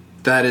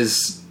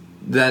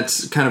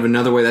that's kind of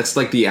another way. That's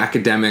like the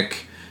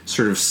academic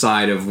sort of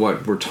side of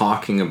what we're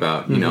talking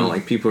about. You know,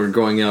 like people are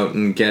going out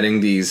and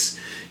getting these,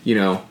 you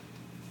know,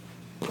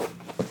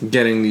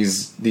 getting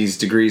these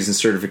degrees and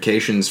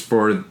certifications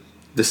for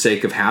the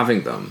sake of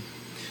having them,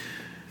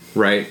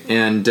 right?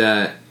 And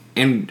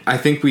I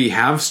think we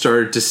have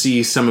started to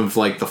see some of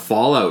like the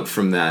fallout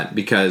from that,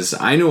 because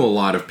I know a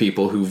lot of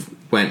people who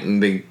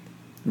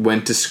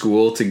went to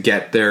school to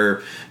get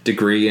their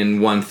degree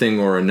in one thing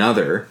or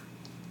another,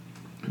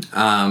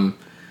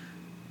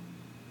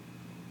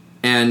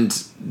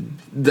 and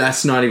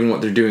that's not even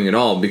what they're doing at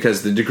all,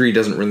 because the degree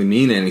doesn't really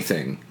mean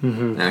anything.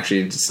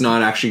 Actually, it's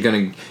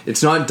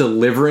not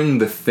delivering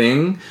the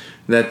thing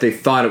that they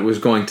thought it was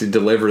going to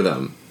deliver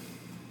them,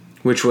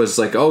 which was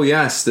like, oh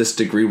yes, this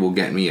degree will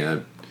get me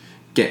a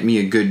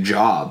good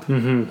job,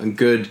 a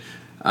good,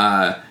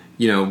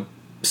 you know,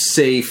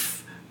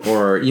 safe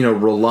or, you know,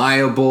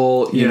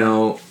 reliable, you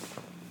know,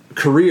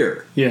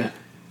 career. Yeah.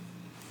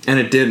 And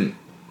it didn't.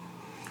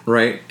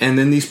 Right? And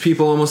then these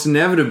people almost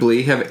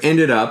inevitably have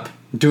ended up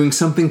doing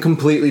something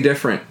completely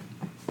different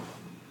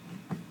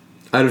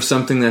out of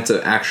something that's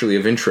actually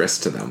of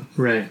interest to them.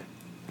 Right.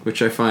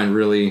 Which I find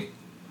really,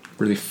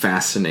 really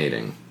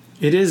fascinating.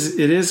 It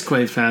is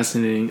quite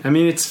fascinating. I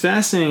mean, it's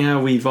fascinating how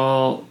we've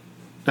all,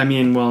 I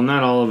mean, well,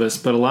 not all of us,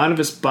 but a lot of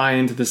us buy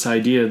into this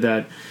idea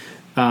that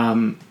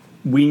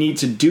we need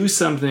to do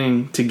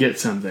something to get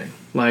something.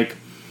 Like,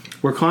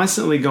 we're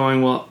constantly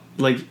going, well,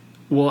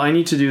 I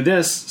need to do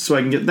this so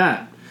I can get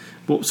that.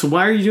 Well, so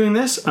why are you doing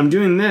this? I'm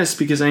doing this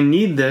because I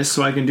need this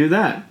so I can do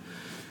that.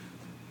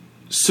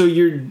 So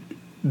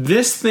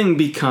this thing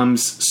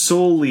becomes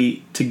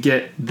solely to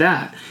get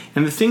that.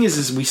 And the thing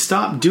is we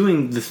stop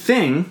doing the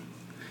thing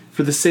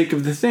for the sake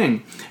of the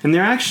thing. And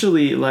they're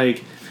actually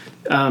like,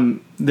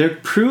 they're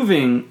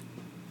proving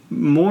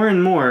more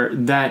and more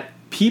that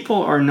people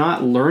are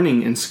not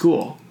learning in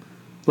school.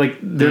 Like,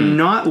 they're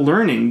not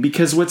learning,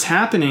 because what's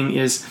happening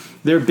is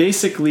they're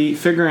basically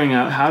figuring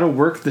out how to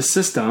work the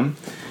system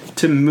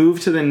to move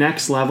to the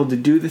next level, to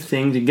do the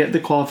thing, to get the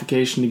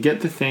qualification, to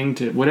get the thing,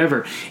 to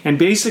whatever. And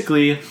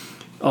basically,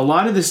 a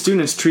lot of the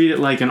students treat it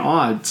like an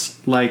odds.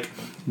 Like,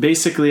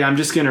 basically, I'm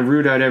just going to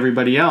root out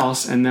everybody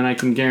else, and then I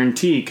can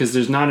guarantee, because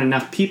there's not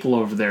enough people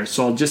over there,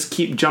 so I'll just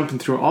keep jumping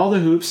through all the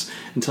hoops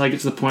until I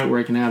get to the point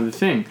where I can have the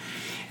thing.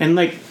 And,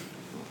 like,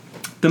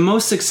 the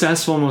most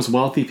successful, most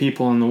wealthy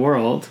people in the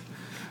world,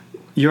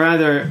 you're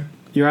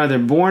either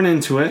born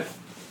into it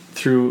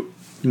through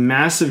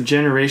massive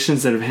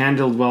generations that have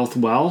handled wealth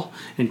well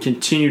and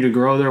continue to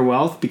grow their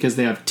wealth because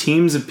they have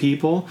teams of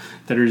people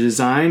that are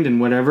designed and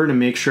whatever to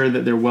make sure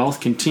that their wealth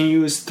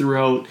continues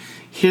throughout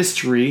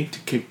history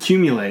to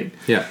accumulate.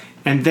 Yeah.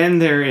 And then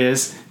there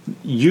is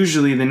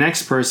usually the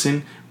next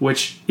person,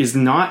 which is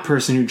not a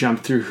person who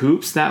jumped through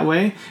hoops that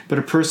way, but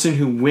a person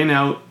who went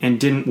out and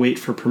didn't wait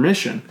for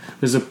permission.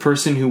 There's a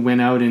person who went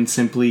out and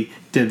simply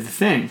did the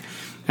thing.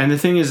 And the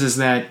thing is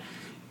that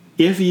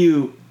if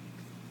you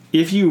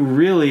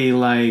really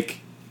like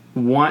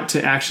want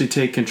to actually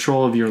take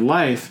control of your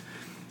life,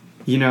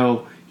 you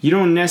know, you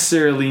don't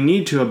necessarily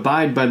need to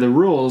abide by the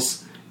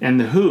rules and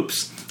the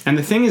hoops. And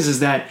the thing is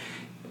that,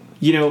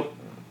 you know,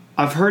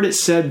 I've heard it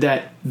said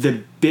that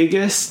the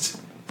biggest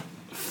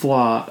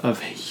flaw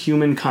of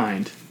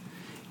humankind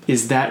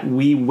is that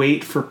we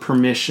wait for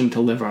permission to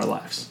live our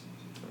lives.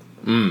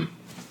 Think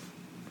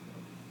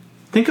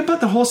about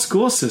the whole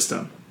school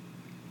system.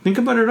 Think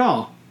about it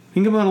all.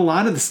 Think about a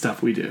lot of the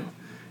stuff we do.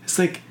 It's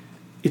like,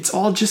 it's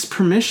all just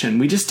permission.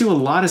 We just do a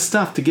lot of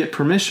stuff to get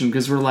permission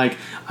because we're like,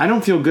 I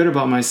don't feel good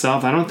about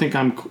myself. I don't think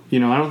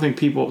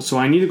people, so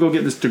I need to go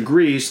get this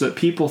degree so that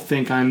people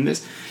think I'm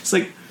this. It's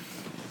like,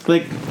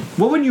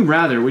 what would you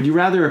rather? Would you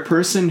rather a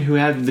person who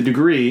had the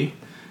degree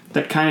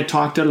that kind of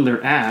talked out of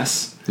their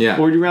ass? Yeah.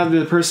 Or would you rather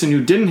the person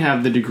who didn't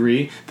have the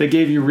degree that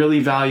gave you really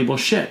valuable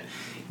shit?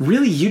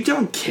 Really, you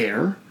don't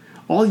care.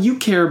 All you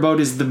care about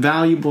is the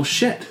valuable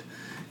shit.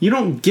 You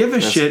don't give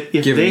a shit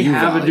if they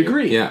have value. A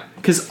degree. Yeah.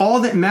 Because all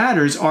that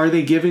matters, are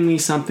they giving me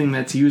something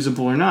that's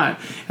usable or not?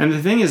 And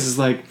the thing is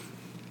like,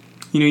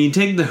 you know, you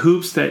take the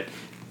hoops that,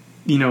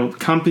 you know,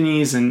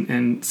 companies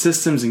and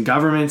systems and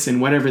governments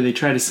and whatever they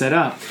try to set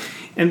up,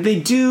 and they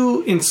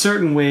do in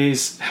certain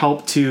ways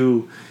help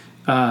to,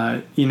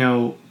 you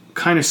know,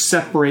 kind of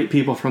separate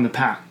people from the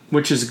pack,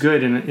 which is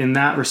good in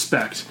that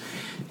respect.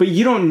 But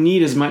you don't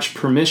need as much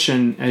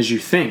permission as you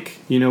think.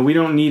 You know, we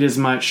don't need as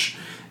much,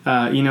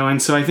 you know,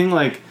 and so I think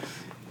like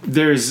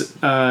there's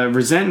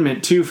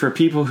resentment too for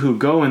people who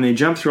go and they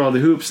jump through all the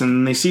hoops and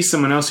then they see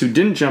someone else who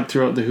didn't jump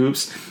through all the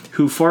hoops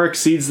who far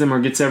exceeds them or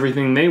gets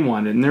everything they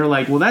wanted. And they're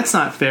like, well, that's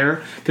not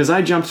fair because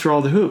I jumped through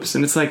all the hoops.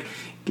 And it's like,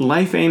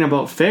 life ain't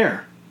about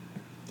fair.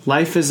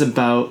 Life is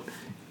about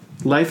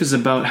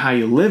how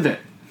you live it.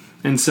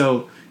 And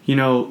so, you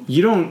know,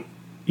 you don't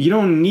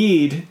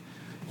need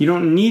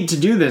to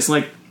do this.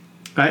 Like,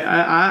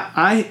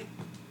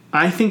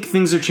 I think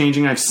things are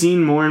changing. I've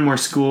seen more and more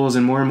schools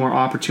and more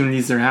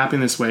opportunities that are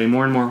happening this way.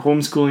 More and more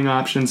homeschooling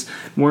options.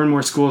 More and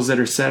more schools that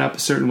are set up a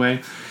certain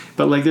way.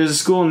 but like there's a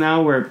school now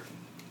where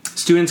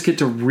students get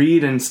to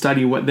read and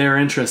study what they're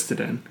interested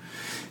in.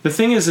 The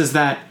thing is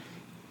that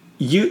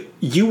you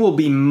will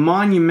be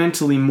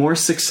monumentally more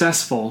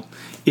successful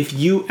if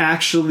you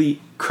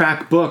actually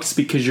crack books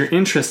because you're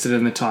interested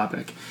in the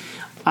topic.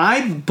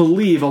 I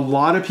believe a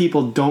lot of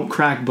people don't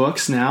crack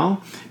books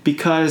now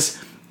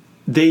because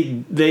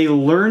they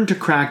learn to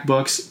crack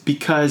books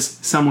because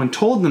someone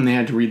told them they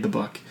had to read the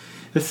book.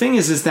 The thing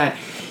is that,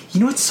 you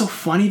know what's so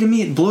funny to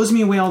me? It blows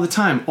me away all the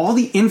time. All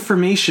the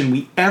information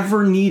we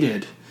ever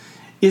needed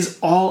is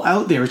all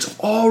out there. It's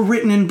all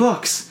written in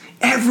books.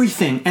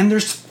 Everything. And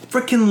there's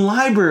freaking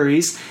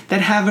libraries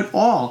that have it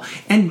all.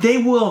 And they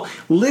will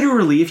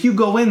literally, if you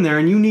go in there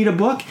and you need a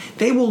book,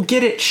 they will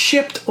get it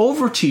shipped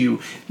over to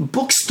you.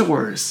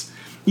 Bookstores.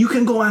 You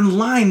can go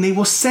online. They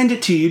will send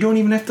it to you. You don't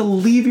even have to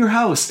leave your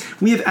house.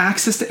 We have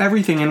access to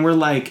everything. And we're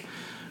like,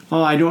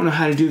 oh, I don't know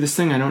how to do this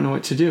thing. I don't know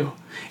what to do.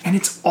 And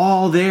it's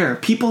all there.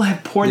 People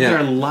have poured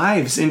their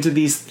lives into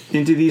these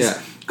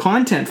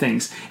content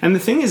things. And the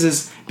thing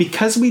is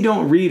because we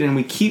don't read and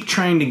we keep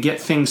trying to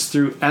get things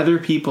through other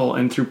people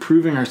and through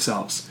proving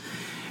ourselves,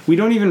 we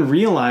don't even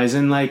realize.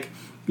 And like,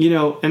 you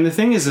know, and the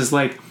thing is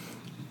like,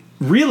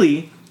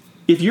 really,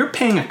 if you're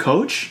paying a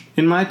coach,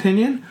 in my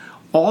opinion,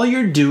 all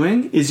you're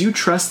doing is you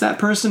trust that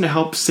person to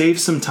help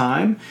save some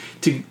time,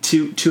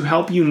 to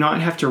help you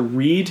not have to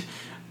read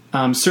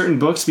certain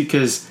books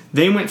because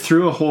they went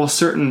through a whole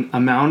certain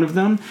amount of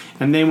them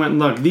and they went,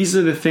 look, these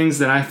are the things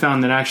that I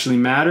found that actually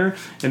matter,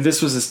 and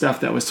this was the stuff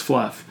that was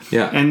fluff.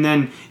 Yeah. And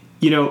then,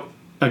 you know,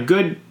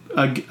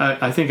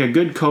 I think a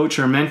good coach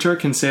or mentor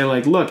can say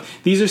like, look,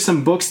 these are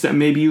some books that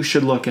maybe you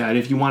should look at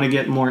if you want to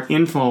get more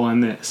info on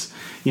this,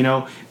 you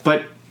know.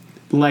 But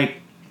like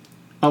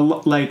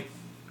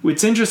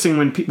it's interesting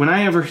when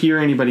I ever hear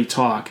anybody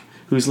talk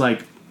who's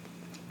like,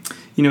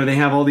 you know, they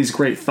have all these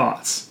great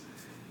thoughts.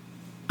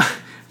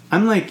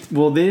 I'm like,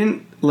 well, they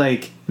didn't,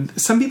 like,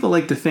 some people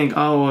like to think,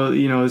 oh, well,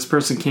 you know, this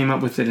person came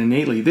up with it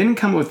innately. They didn't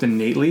come up with it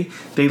innately.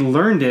 They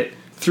learned it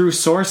through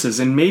sources,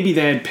 and maybe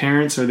they had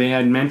parents or they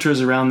had mentors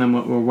around them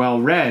that were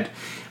well read.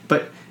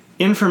 But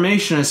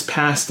information is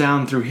passed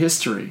down through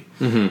history.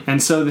 Mm-hmm.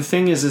 And so the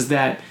thing is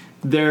that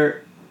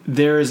there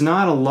is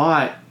not a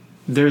lot,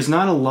 there's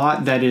not a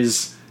lot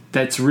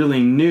that's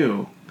really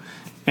new.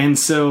 And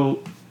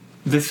so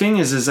the thing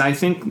is I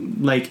think,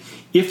 like,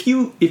 if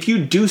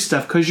you do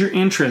stuff because you're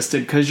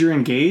interested, because you're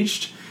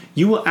engaged,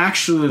 you will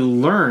actually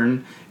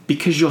learn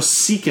because you'll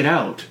seek it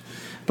out.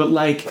 But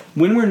like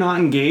when we're not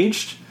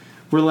engaged,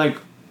 we're like,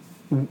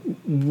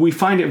 we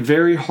find it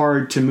very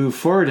hard to move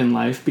forward in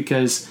life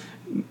because,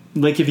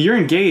 like, if you're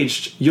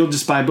engaged, you'll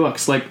just buy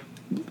books. Like,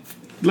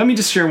 let me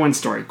just share one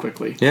story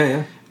quickly.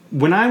 Yeah.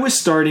 When I was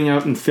starting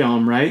out in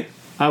film, right,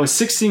 I was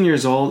 16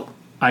 years old.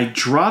 I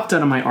dropped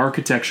out of my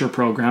architecture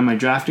program, my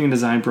drafting and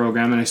design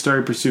program, and I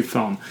started to pursue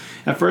film.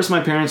 At first, my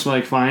parents were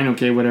like, fine,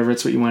 okay, whatever,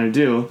 it's what you want to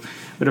do.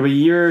 But about a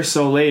year or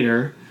so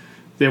later,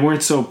 they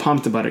weren't so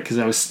pumped about it because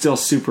I was still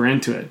super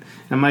into it.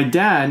 And my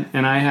dad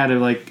and I had to,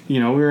 like, you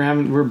know, we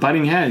were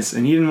butting heads,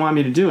 and he didn't want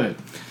me to do it.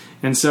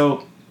 And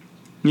so,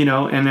 you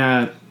know,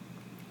 and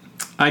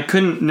I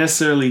couldn't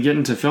necessarily get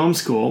into film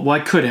school. Well, I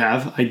could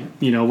have. I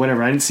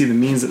didn't see the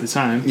means at the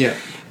time. Yeah.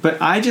 But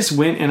I just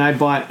went and I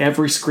bought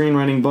every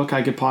screenwriting book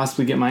I could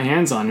possibly get my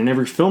hands on and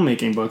every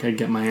filmmaking book I could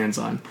get my hands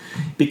on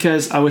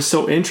because I was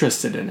so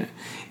interested in it.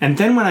 And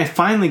then when I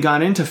finally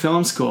got into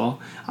film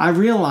school, I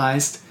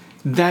realized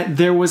that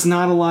there was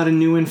not a lot of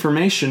new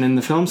information in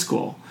the film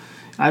school.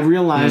 I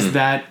realized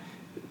that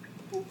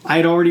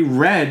I'd already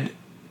read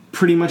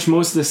pretty much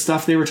most of the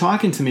stuff they were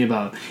talking to me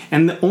about.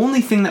 And the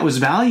only thing that was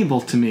valuable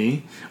to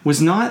me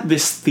was not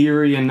this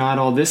theory and not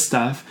all this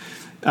stuff,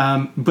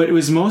 but it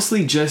was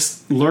mostly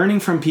just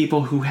learning from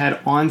people who had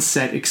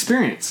on-set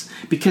experience.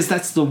 Because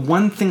that's the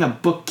one thing a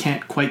book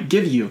can't quite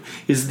give you,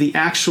 is the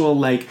actual,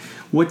 like,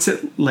 what's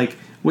it like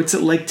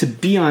to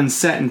be on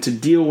set and to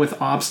deal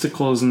with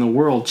obstacles in the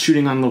world,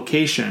 shooting on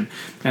location,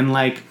 and,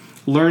 like,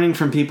 learning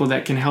from people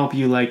that can help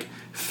you, like,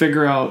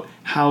 figure out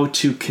how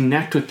to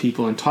connect with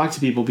people and talk to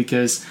people,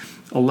 because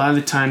a lot of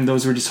the time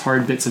those were just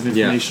hard bits of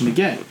information to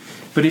get.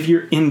 But if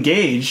you're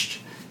engaged,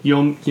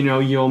 you'll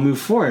move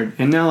forward.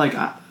 And now, like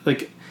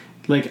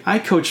I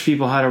coach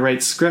people how to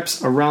write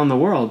scripts around the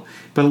world,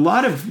 but a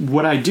lot of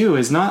what I do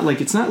is not like,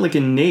 it's not like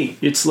innate.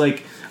 It's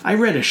like I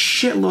read a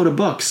shitload of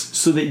books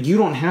so that you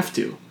don't have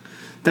to.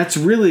 That's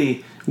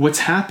really what's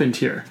happened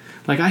here.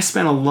 Like, I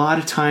spent a lot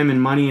of time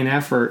and money and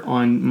effort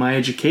on my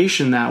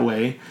education that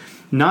way,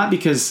 not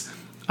because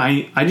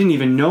I didn't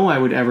even know I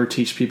would ever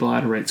teach people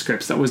how to write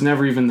scripts. That was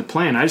never even the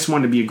plan. I just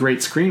wanted to be a great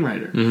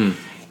screenwriter. Mm-hmm.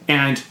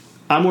 And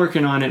I'm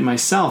working on it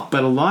myself,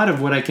 but a lot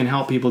of what I can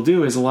help people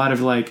do is a lot of,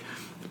 like,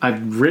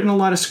 I've written a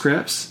lot of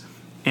scripts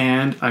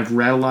and I've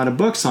read a lot of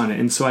books on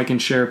it. And so I can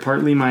share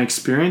partly my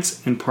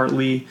experience and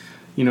partly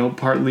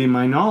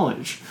my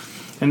knowledge.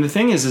 And the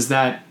thing is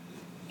that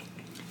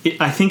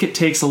I think it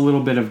takes a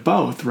little bit of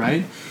both,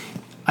 right?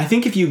 I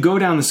think if you go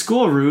down the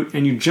school route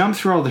and you jump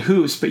through all the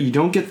hoops, but you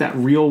don't get that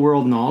real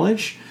world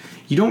knowledge,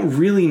 you don't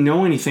really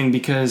know anything,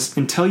 because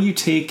until you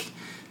take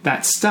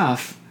that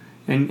stuff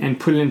and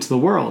put it into the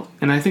world.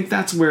 And I think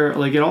that's where,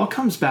 like, it all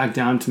comes back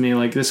down to me,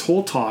 like, this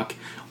whole talk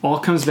all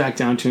comes back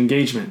down to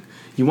engagement.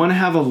 You want to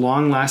have a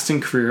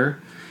long-lasting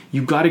career,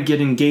 you got to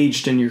get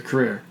engaged in your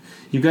career.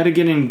 You got to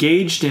get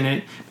engaged in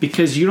it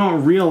because you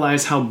don't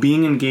realize how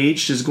being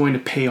engaged is going to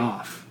pay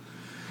off.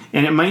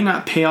 And it might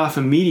not pay off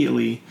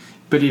immediately,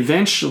 but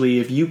eventually,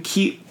 if you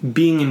keep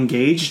being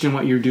engaged in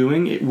what you're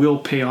doing, it will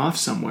pay off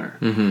somewhere.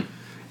 Mm-hmm.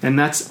 And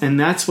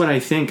that's what I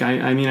think.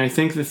 I mean, I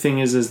think the thing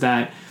is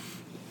that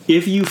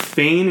if you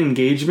feign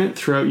engagement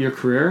throughout your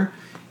career,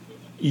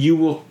 you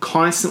will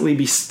constantly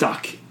be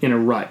stuck in a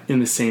rut in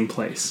the same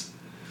place.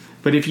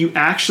 But if you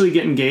actually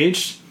get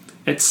engaged,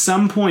 at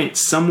some point,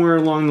 somewhere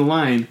along the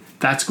line,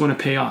 that's going to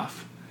pay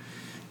off.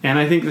 And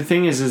I think the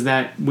thing is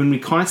that when we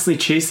constantly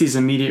chase these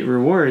immediate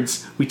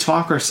rewards, we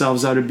talk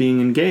ourselves out of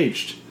being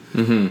engaged.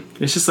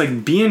 Mm-hmm. It's just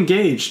like, be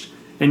engaged.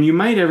 And you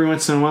might every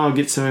once in a while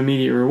get some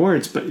immediate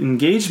rewards, but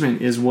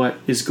engagement is what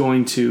is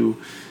going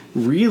to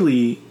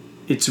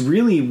it's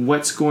really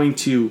what's going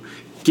to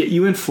get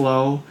you in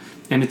flow,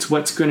 and it's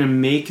what's going to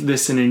make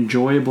this an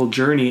enjoyable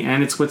journey,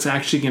 and it's what's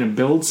actually going to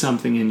build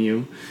something in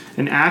you,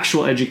 an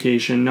actual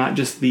education, not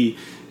just the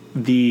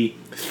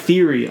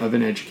theory of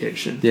an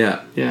education.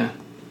 Yeah. Yeah.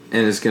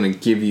 And it's going to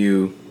give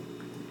you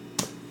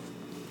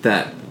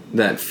that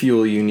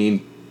fuel you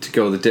need to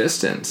go the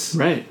distance.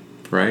 Right.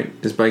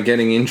 Right? Just by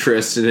getting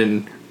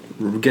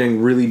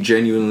really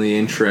genuinely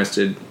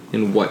interested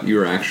in what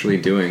you're actually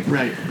doing.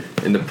 Right.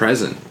 In the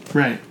present.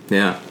 Right.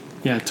 Yeah.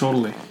 Yeah,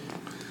 totally.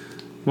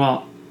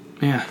 Well,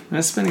 yeah,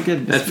 that's been a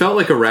good... That felt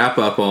like a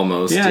wrap-up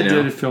almost. Yeah, it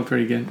did. It felt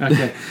pretty good.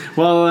 Okay.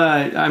 Well,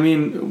 I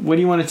mean, what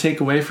do you want to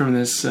take away from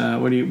this?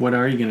 What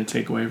are you going to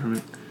take away from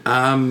it?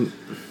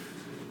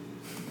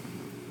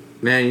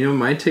 Man,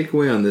 my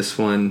takeaway on this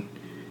one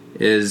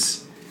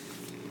is...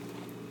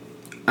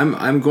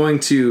 I'm going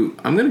to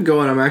go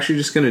and I'm actually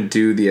just going to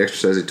do the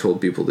exercise I told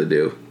people to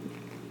do.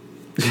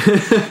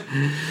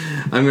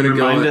 I'm going to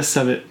remind us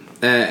of it.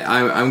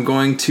 I'm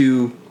going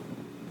to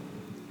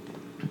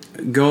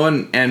go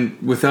and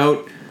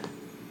without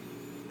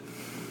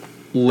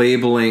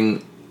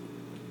labeling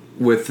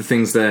with the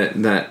things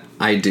that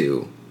I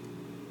do,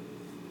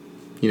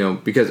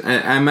 because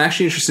I'm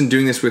actually interested in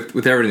doing this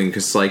with everything,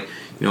 because I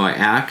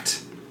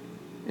act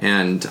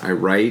and I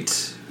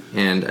write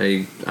and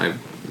I'm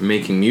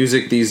making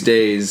music these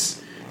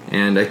days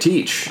and I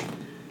teach,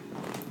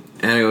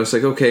 and I was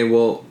like, okay,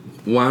 well,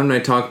 why don't I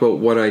talk about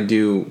what I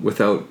do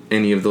without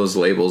any of those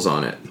labels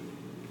on it,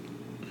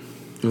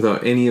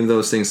 without any of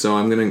those things? So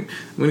I'm gonna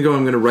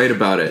write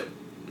about it.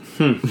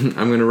 I'm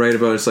gonna write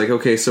about it. It's like,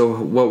 okay, so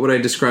what would I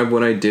describe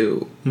what I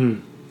do?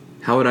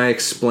 How would I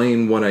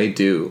explain what I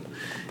do?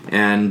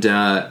 And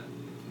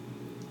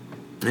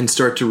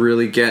start to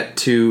really get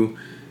to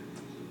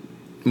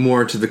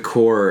more to the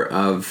core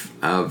of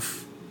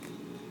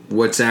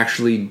what's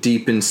actually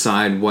deep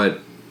inside, what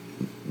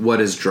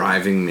is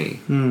driving me,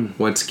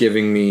 what's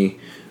giving me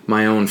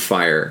my own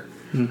fire,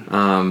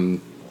 and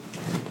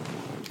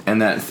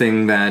that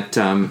thing that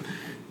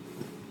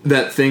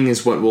thing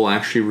is what will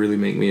actually really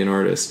make me an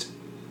artist.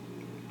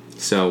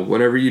 So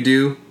whatever you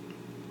do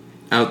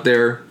out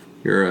there,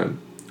 you're an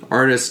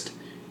artist,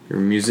 you're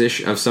a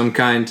musician of some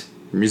kind,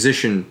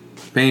 musician,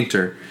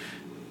 painter,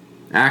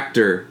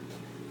 actor,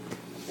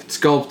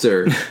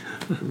 sculptor,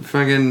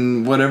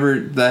 fucking whatever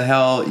the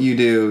hell you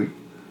do,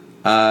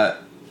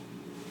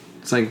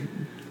 it's like,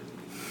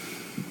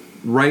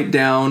 write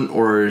down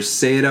or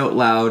say it out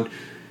loud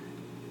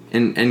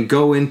and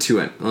go into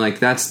it. Like,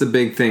 that's the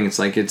big thing. It's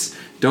like,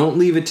 don't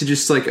leave it to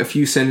just like a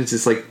few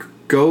sentences. Like,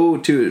 go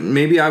to,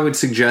 maybe I would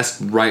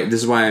suggest this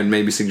is why I'd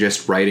maybe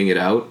suggest writing it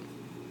out,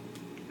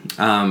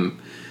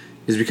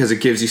 is because it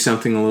gives you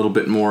something a little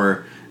bit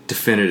more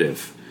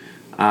definitive.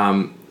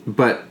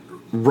 But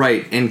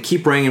write and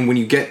keep writing, and when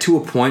you get to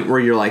a point where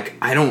you're like,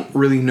 I don't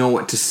really know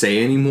what to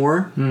say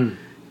anymore,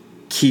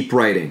 keep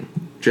writing.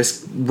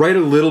 Just write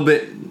a little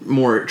bit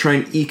more. Try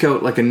and eke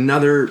out like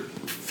another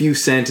few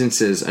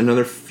sentences,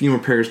 another few more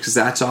paragraphs, because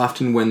that's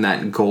often when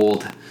that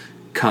gold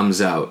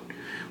comes out,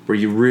 where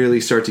you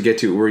really start to get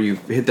to where you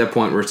hit that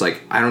point where it's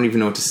like, I don't even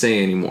know what to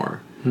say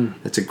anymore.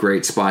 That's a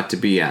great spot to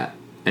be at.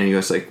 And you're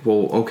just like,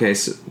 well, okay,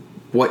 so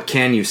what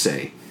can you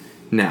say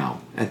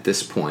now at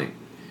this point?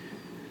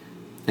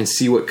 And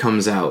see what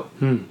comes out,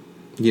 and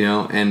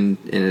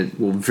it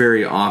will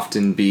very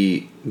often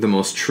be the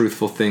most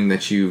truthful thing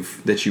that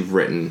you've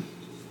written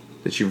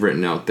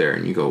out there,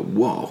 and you go,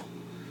 whoa,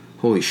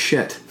 holy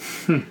shit,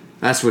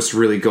 that's what's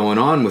really going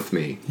on with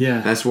me.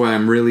 Yeah, that's why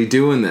I'm really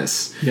doing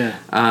this. Yeah.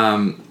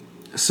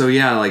 So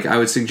yeah, like, I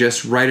would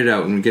suggest write it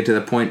out and get to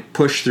that point,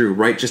 push through,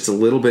 write just a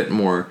little bit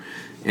more,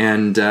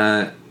 and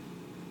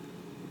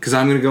because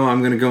I'm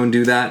gonna go and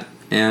do that,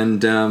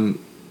 and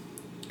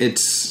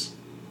it's.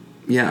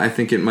 Yeah, I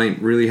think it might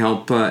really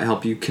help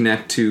you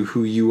connect to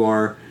who you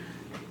are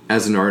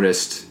as an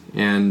artist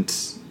and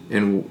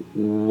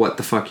what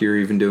the fuck you're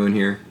even doing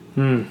here.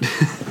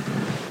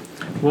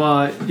 Well,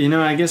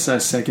 I guess I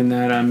second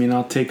that. I mean,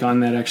 I'll take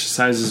on that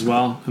exercise as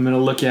well. I'm going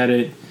to look at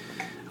it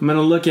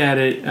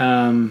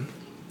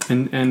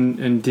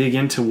and dig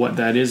into what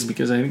that is,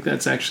 because I think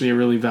that's actually a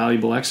really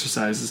valuable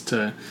exercise, is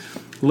to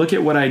look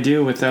at what I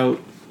do without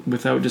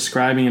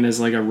describing it as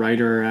like a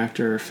writer or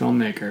actor or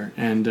filmmaker.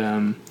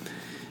 And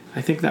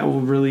I think that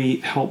will really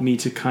help me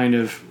to kind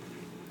of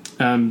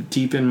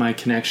deepen my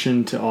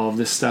connection to all of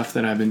this stuff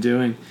that I've been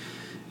doing.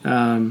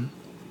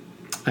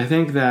 I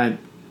think that,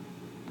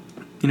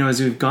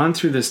 as we've gone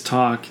through this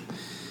talk,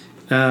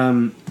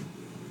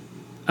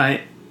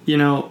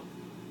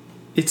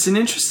 it's an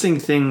interesting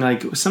thing,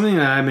 like something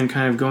that I've been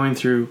kind of going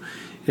through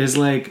is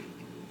like,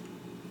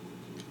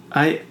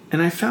 I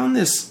found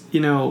this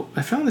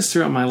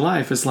throughout my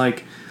life, is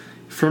like,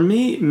 for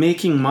me,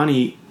 making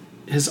money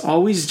has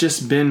always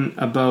just been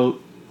about,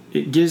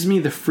 it gives me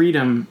the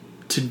freedom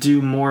to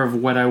do more of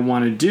what I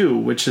want to do,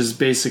 which is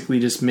basically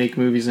just make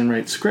movies and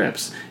write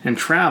scripts and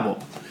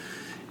travel.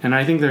 And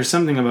I think there's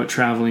something about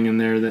traveling in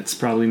there that's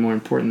probably more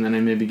important than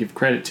I maybe give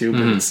credit to,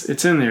 but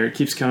it's in there. It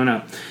keeps coming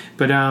up.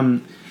 But, I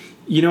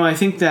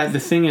think that the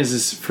thing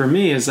is for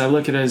me, is I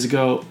look at it as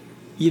go,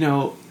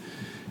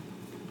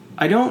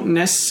 I don't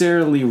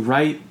necessarily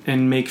write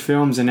and make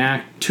films and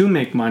act to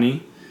make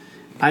money.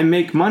 I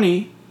make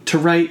money to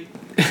write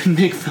and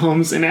make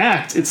films and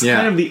act. It's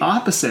kind of the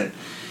opposite.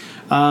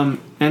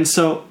 And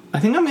so I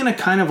think I'm going to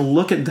kind of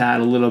look at that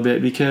a little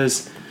bit,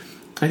 because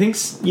I think,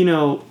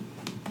 the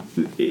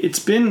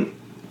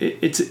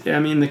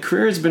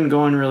career has been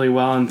going really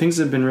well and things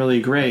have been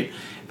really great,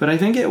 but I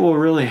think it will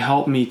really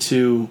help me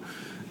to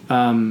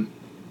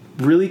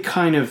really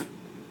kind of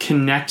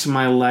connect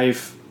my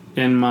life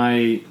and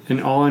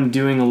all I'm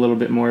doing a little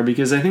bit more,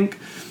 because I think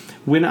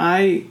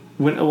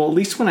at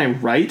least when I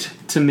write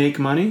to make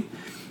money,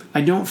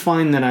 I don't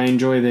find that I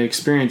enjoy the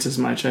experience as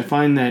much. I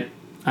find that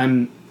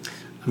I'm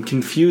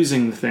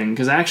confusing the thing,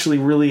 because I actually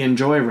really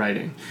enjoy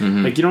writing.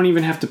 Like, you don't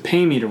even have to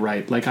pay me to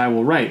write. Like, I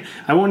will write.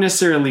 I won't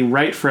necessarily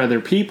write for other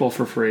people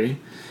for free,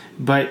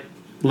 but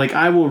like,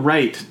 I will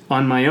write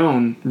on my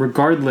own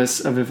regardless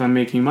of if I'm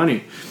making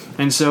money.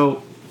 And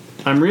so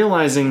I'm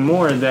realizing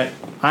more that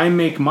I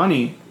make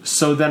money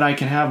so that I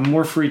can have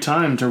more free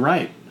time to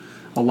write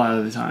a lot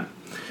of the time.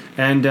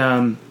 And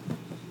I'm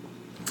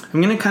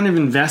going to kind of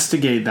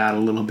investigate that a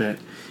little bit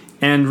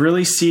and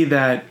really see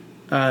that,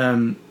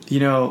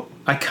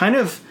 I kind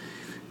of,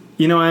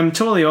 I'm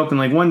totally open.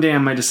 Like, one day I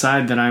might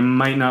decide that I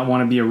might not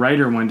want to be a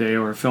writer one day,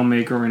 or a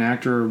filmmaker or an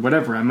actor or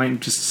whatever. I might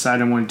just decide I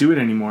don't want to do it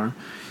anymore.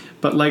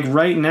 But like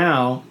right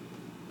now,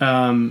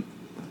 a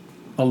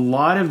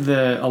lot of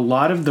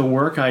the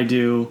work I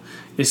do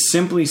is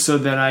simply so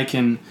that I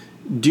can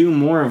do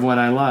more of what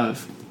I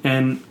love.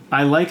 And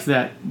I like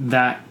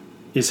that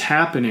is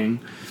happening.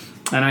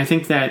 And I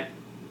think that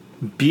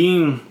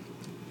being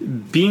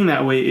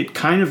that way, it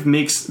kind of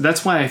makes,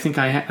 that's why I think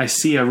I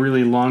see a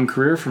really long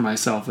career for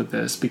myself with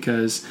this,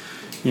 because,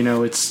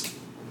 it's,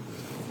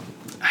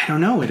 I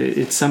don't know,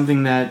 it's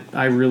something that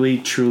I really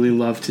truly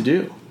love to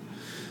do.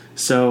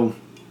 So,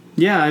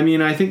 yeah,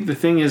 I think the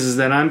thing is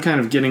that I'm kind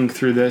of getting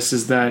through this,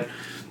 is that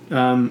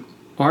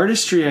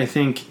artistry, I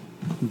think,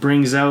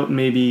 brings out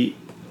maybe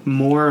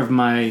more of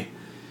my,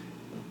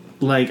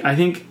 like, I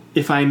think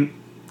it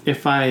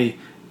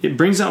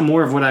brings out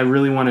more of what I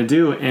really want to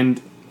do,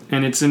 and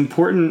it's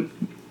important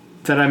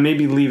that I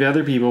maybe leave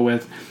other people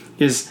with,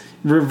 is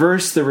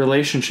reverse the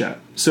relationship.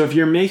 So if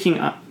you're making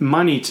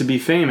money to be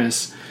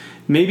famous,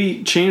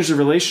 maybe change the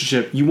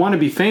relationship. You want to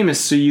be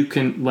famous so you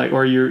can, like,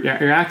 or you're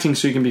acting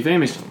so you can be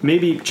famous.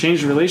 Maybe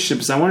change the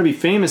relationship. So I want to be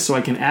famous so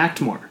I can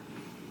act more.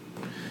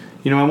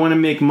 I want to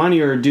make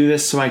money or do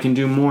this so I can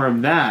do more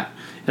of that.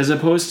 As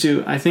opposed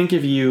to, I think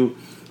if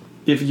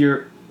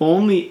you're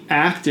only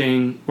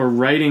acting or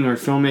writing or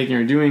filmmaking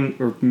or doing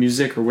or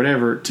music or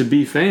whatever to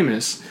be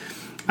famous,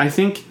 I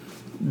think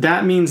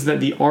that means that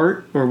the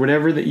art or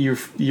whatever that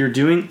you're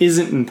doing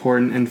isn't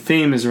important, and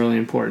fame is really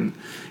important.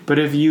 But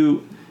if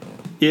you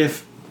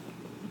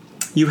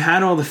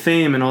had all the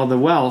fame and all the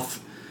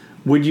wealth,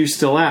 would you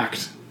still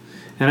act?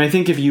 And I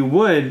think if you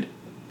would,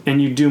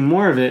 and you do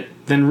more of it,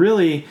 then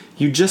really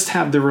you just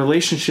have the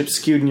relationship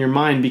skewed in your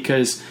mind,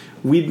 because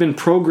we've been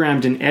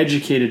programmed and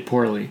educated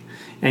poorly.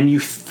 And you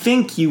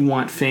think you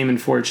want fame and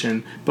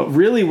fortune, but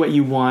really what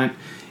you want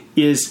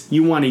is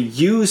you want to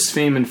use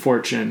fame and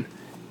fortune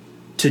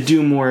to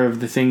do more of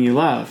the thing you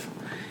love.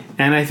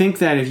 And I think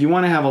that if you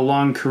want to have a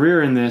long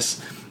career in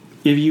this,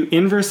 if you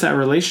inverse that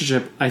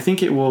relationship, I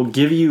think it will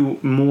give you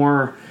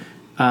more,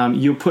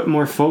 you'll put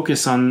more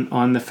focus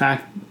on the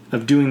fact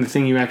of doing the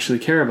thing you actually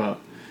care about.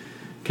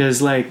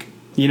 Because, like,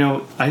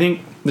 I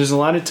think there's a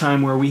lot of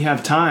time where we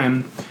have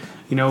time,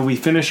 we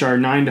finish our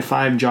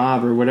 9-to-5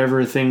 job or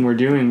whatever thing we're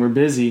doing, we're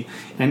busy.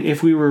 And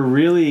if we were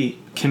really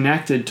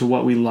connected to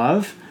what we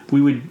love, we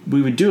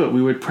would do it.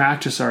 We would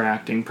practice our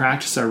acting,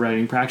 practice our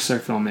writing, practice our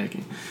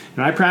filmmaking.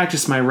 And I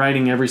practice my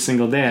writing every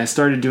single day. I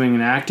started doing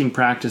an acting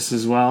practice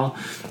as well,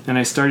 and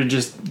I started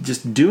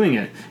just doing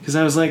it, because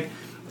I was like,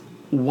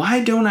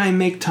 why don't I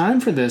make time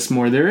for this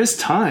more? There is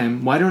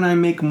time. Why don't I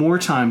make more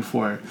time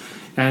for it?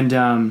 And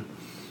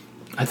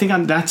I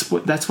think that's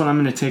what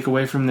I'm going to take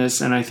away from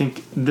this. And I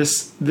think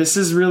this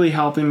is really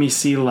helping me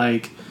see,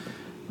 like,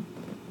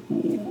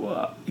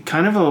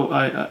 kind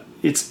of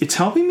it's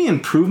helping me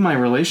improve my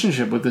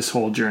relationship with this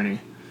whole journey,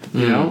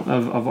 you know,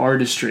 of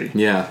artistry.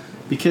 Yeah.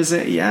 Because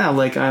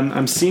like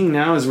I'm seeing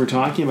now as we're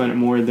talking about it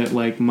more that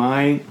like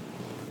my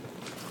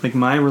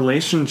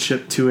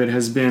relationship to it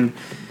has been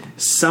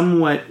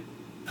somewhat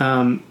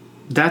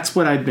that's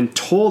what I've been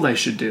told I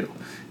should do,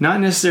 not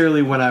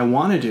necessarily what I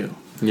want to do.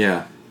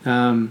 Yeah.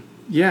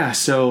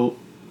 So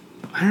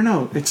I don't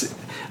know.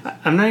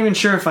 I'm not even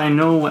sure if I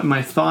know what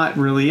my thought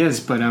really is,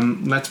 but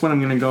that's what I'm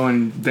going to go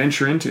and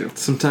venture into.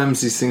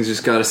 Sometimes these things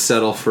just got to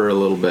settle for a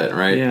little bit,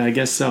 right? Yeah, I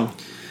guess so.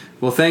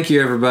 Well, thank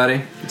you,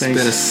 everybody. It's been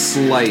a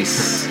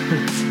slice.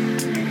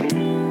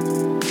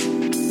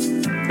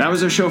 That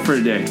was our show for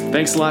today.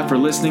 Thanks a lot for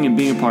listening and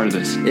being a part of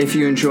this. If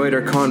you enjoyed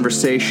our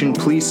conversation,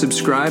 please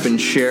subscribe and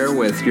share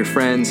with your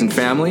friends and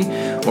family,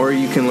 or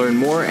you can learn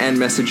more and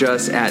message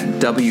us at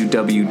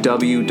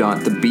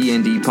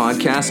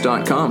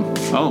www.thebndpodcast.com.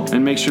 Oh,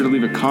 and make sure to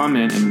leave a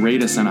comment and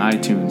rate us on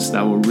iTunes.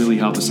 That will really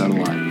help us out a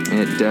lot.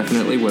 It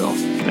definitely will.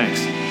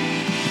 Thanks.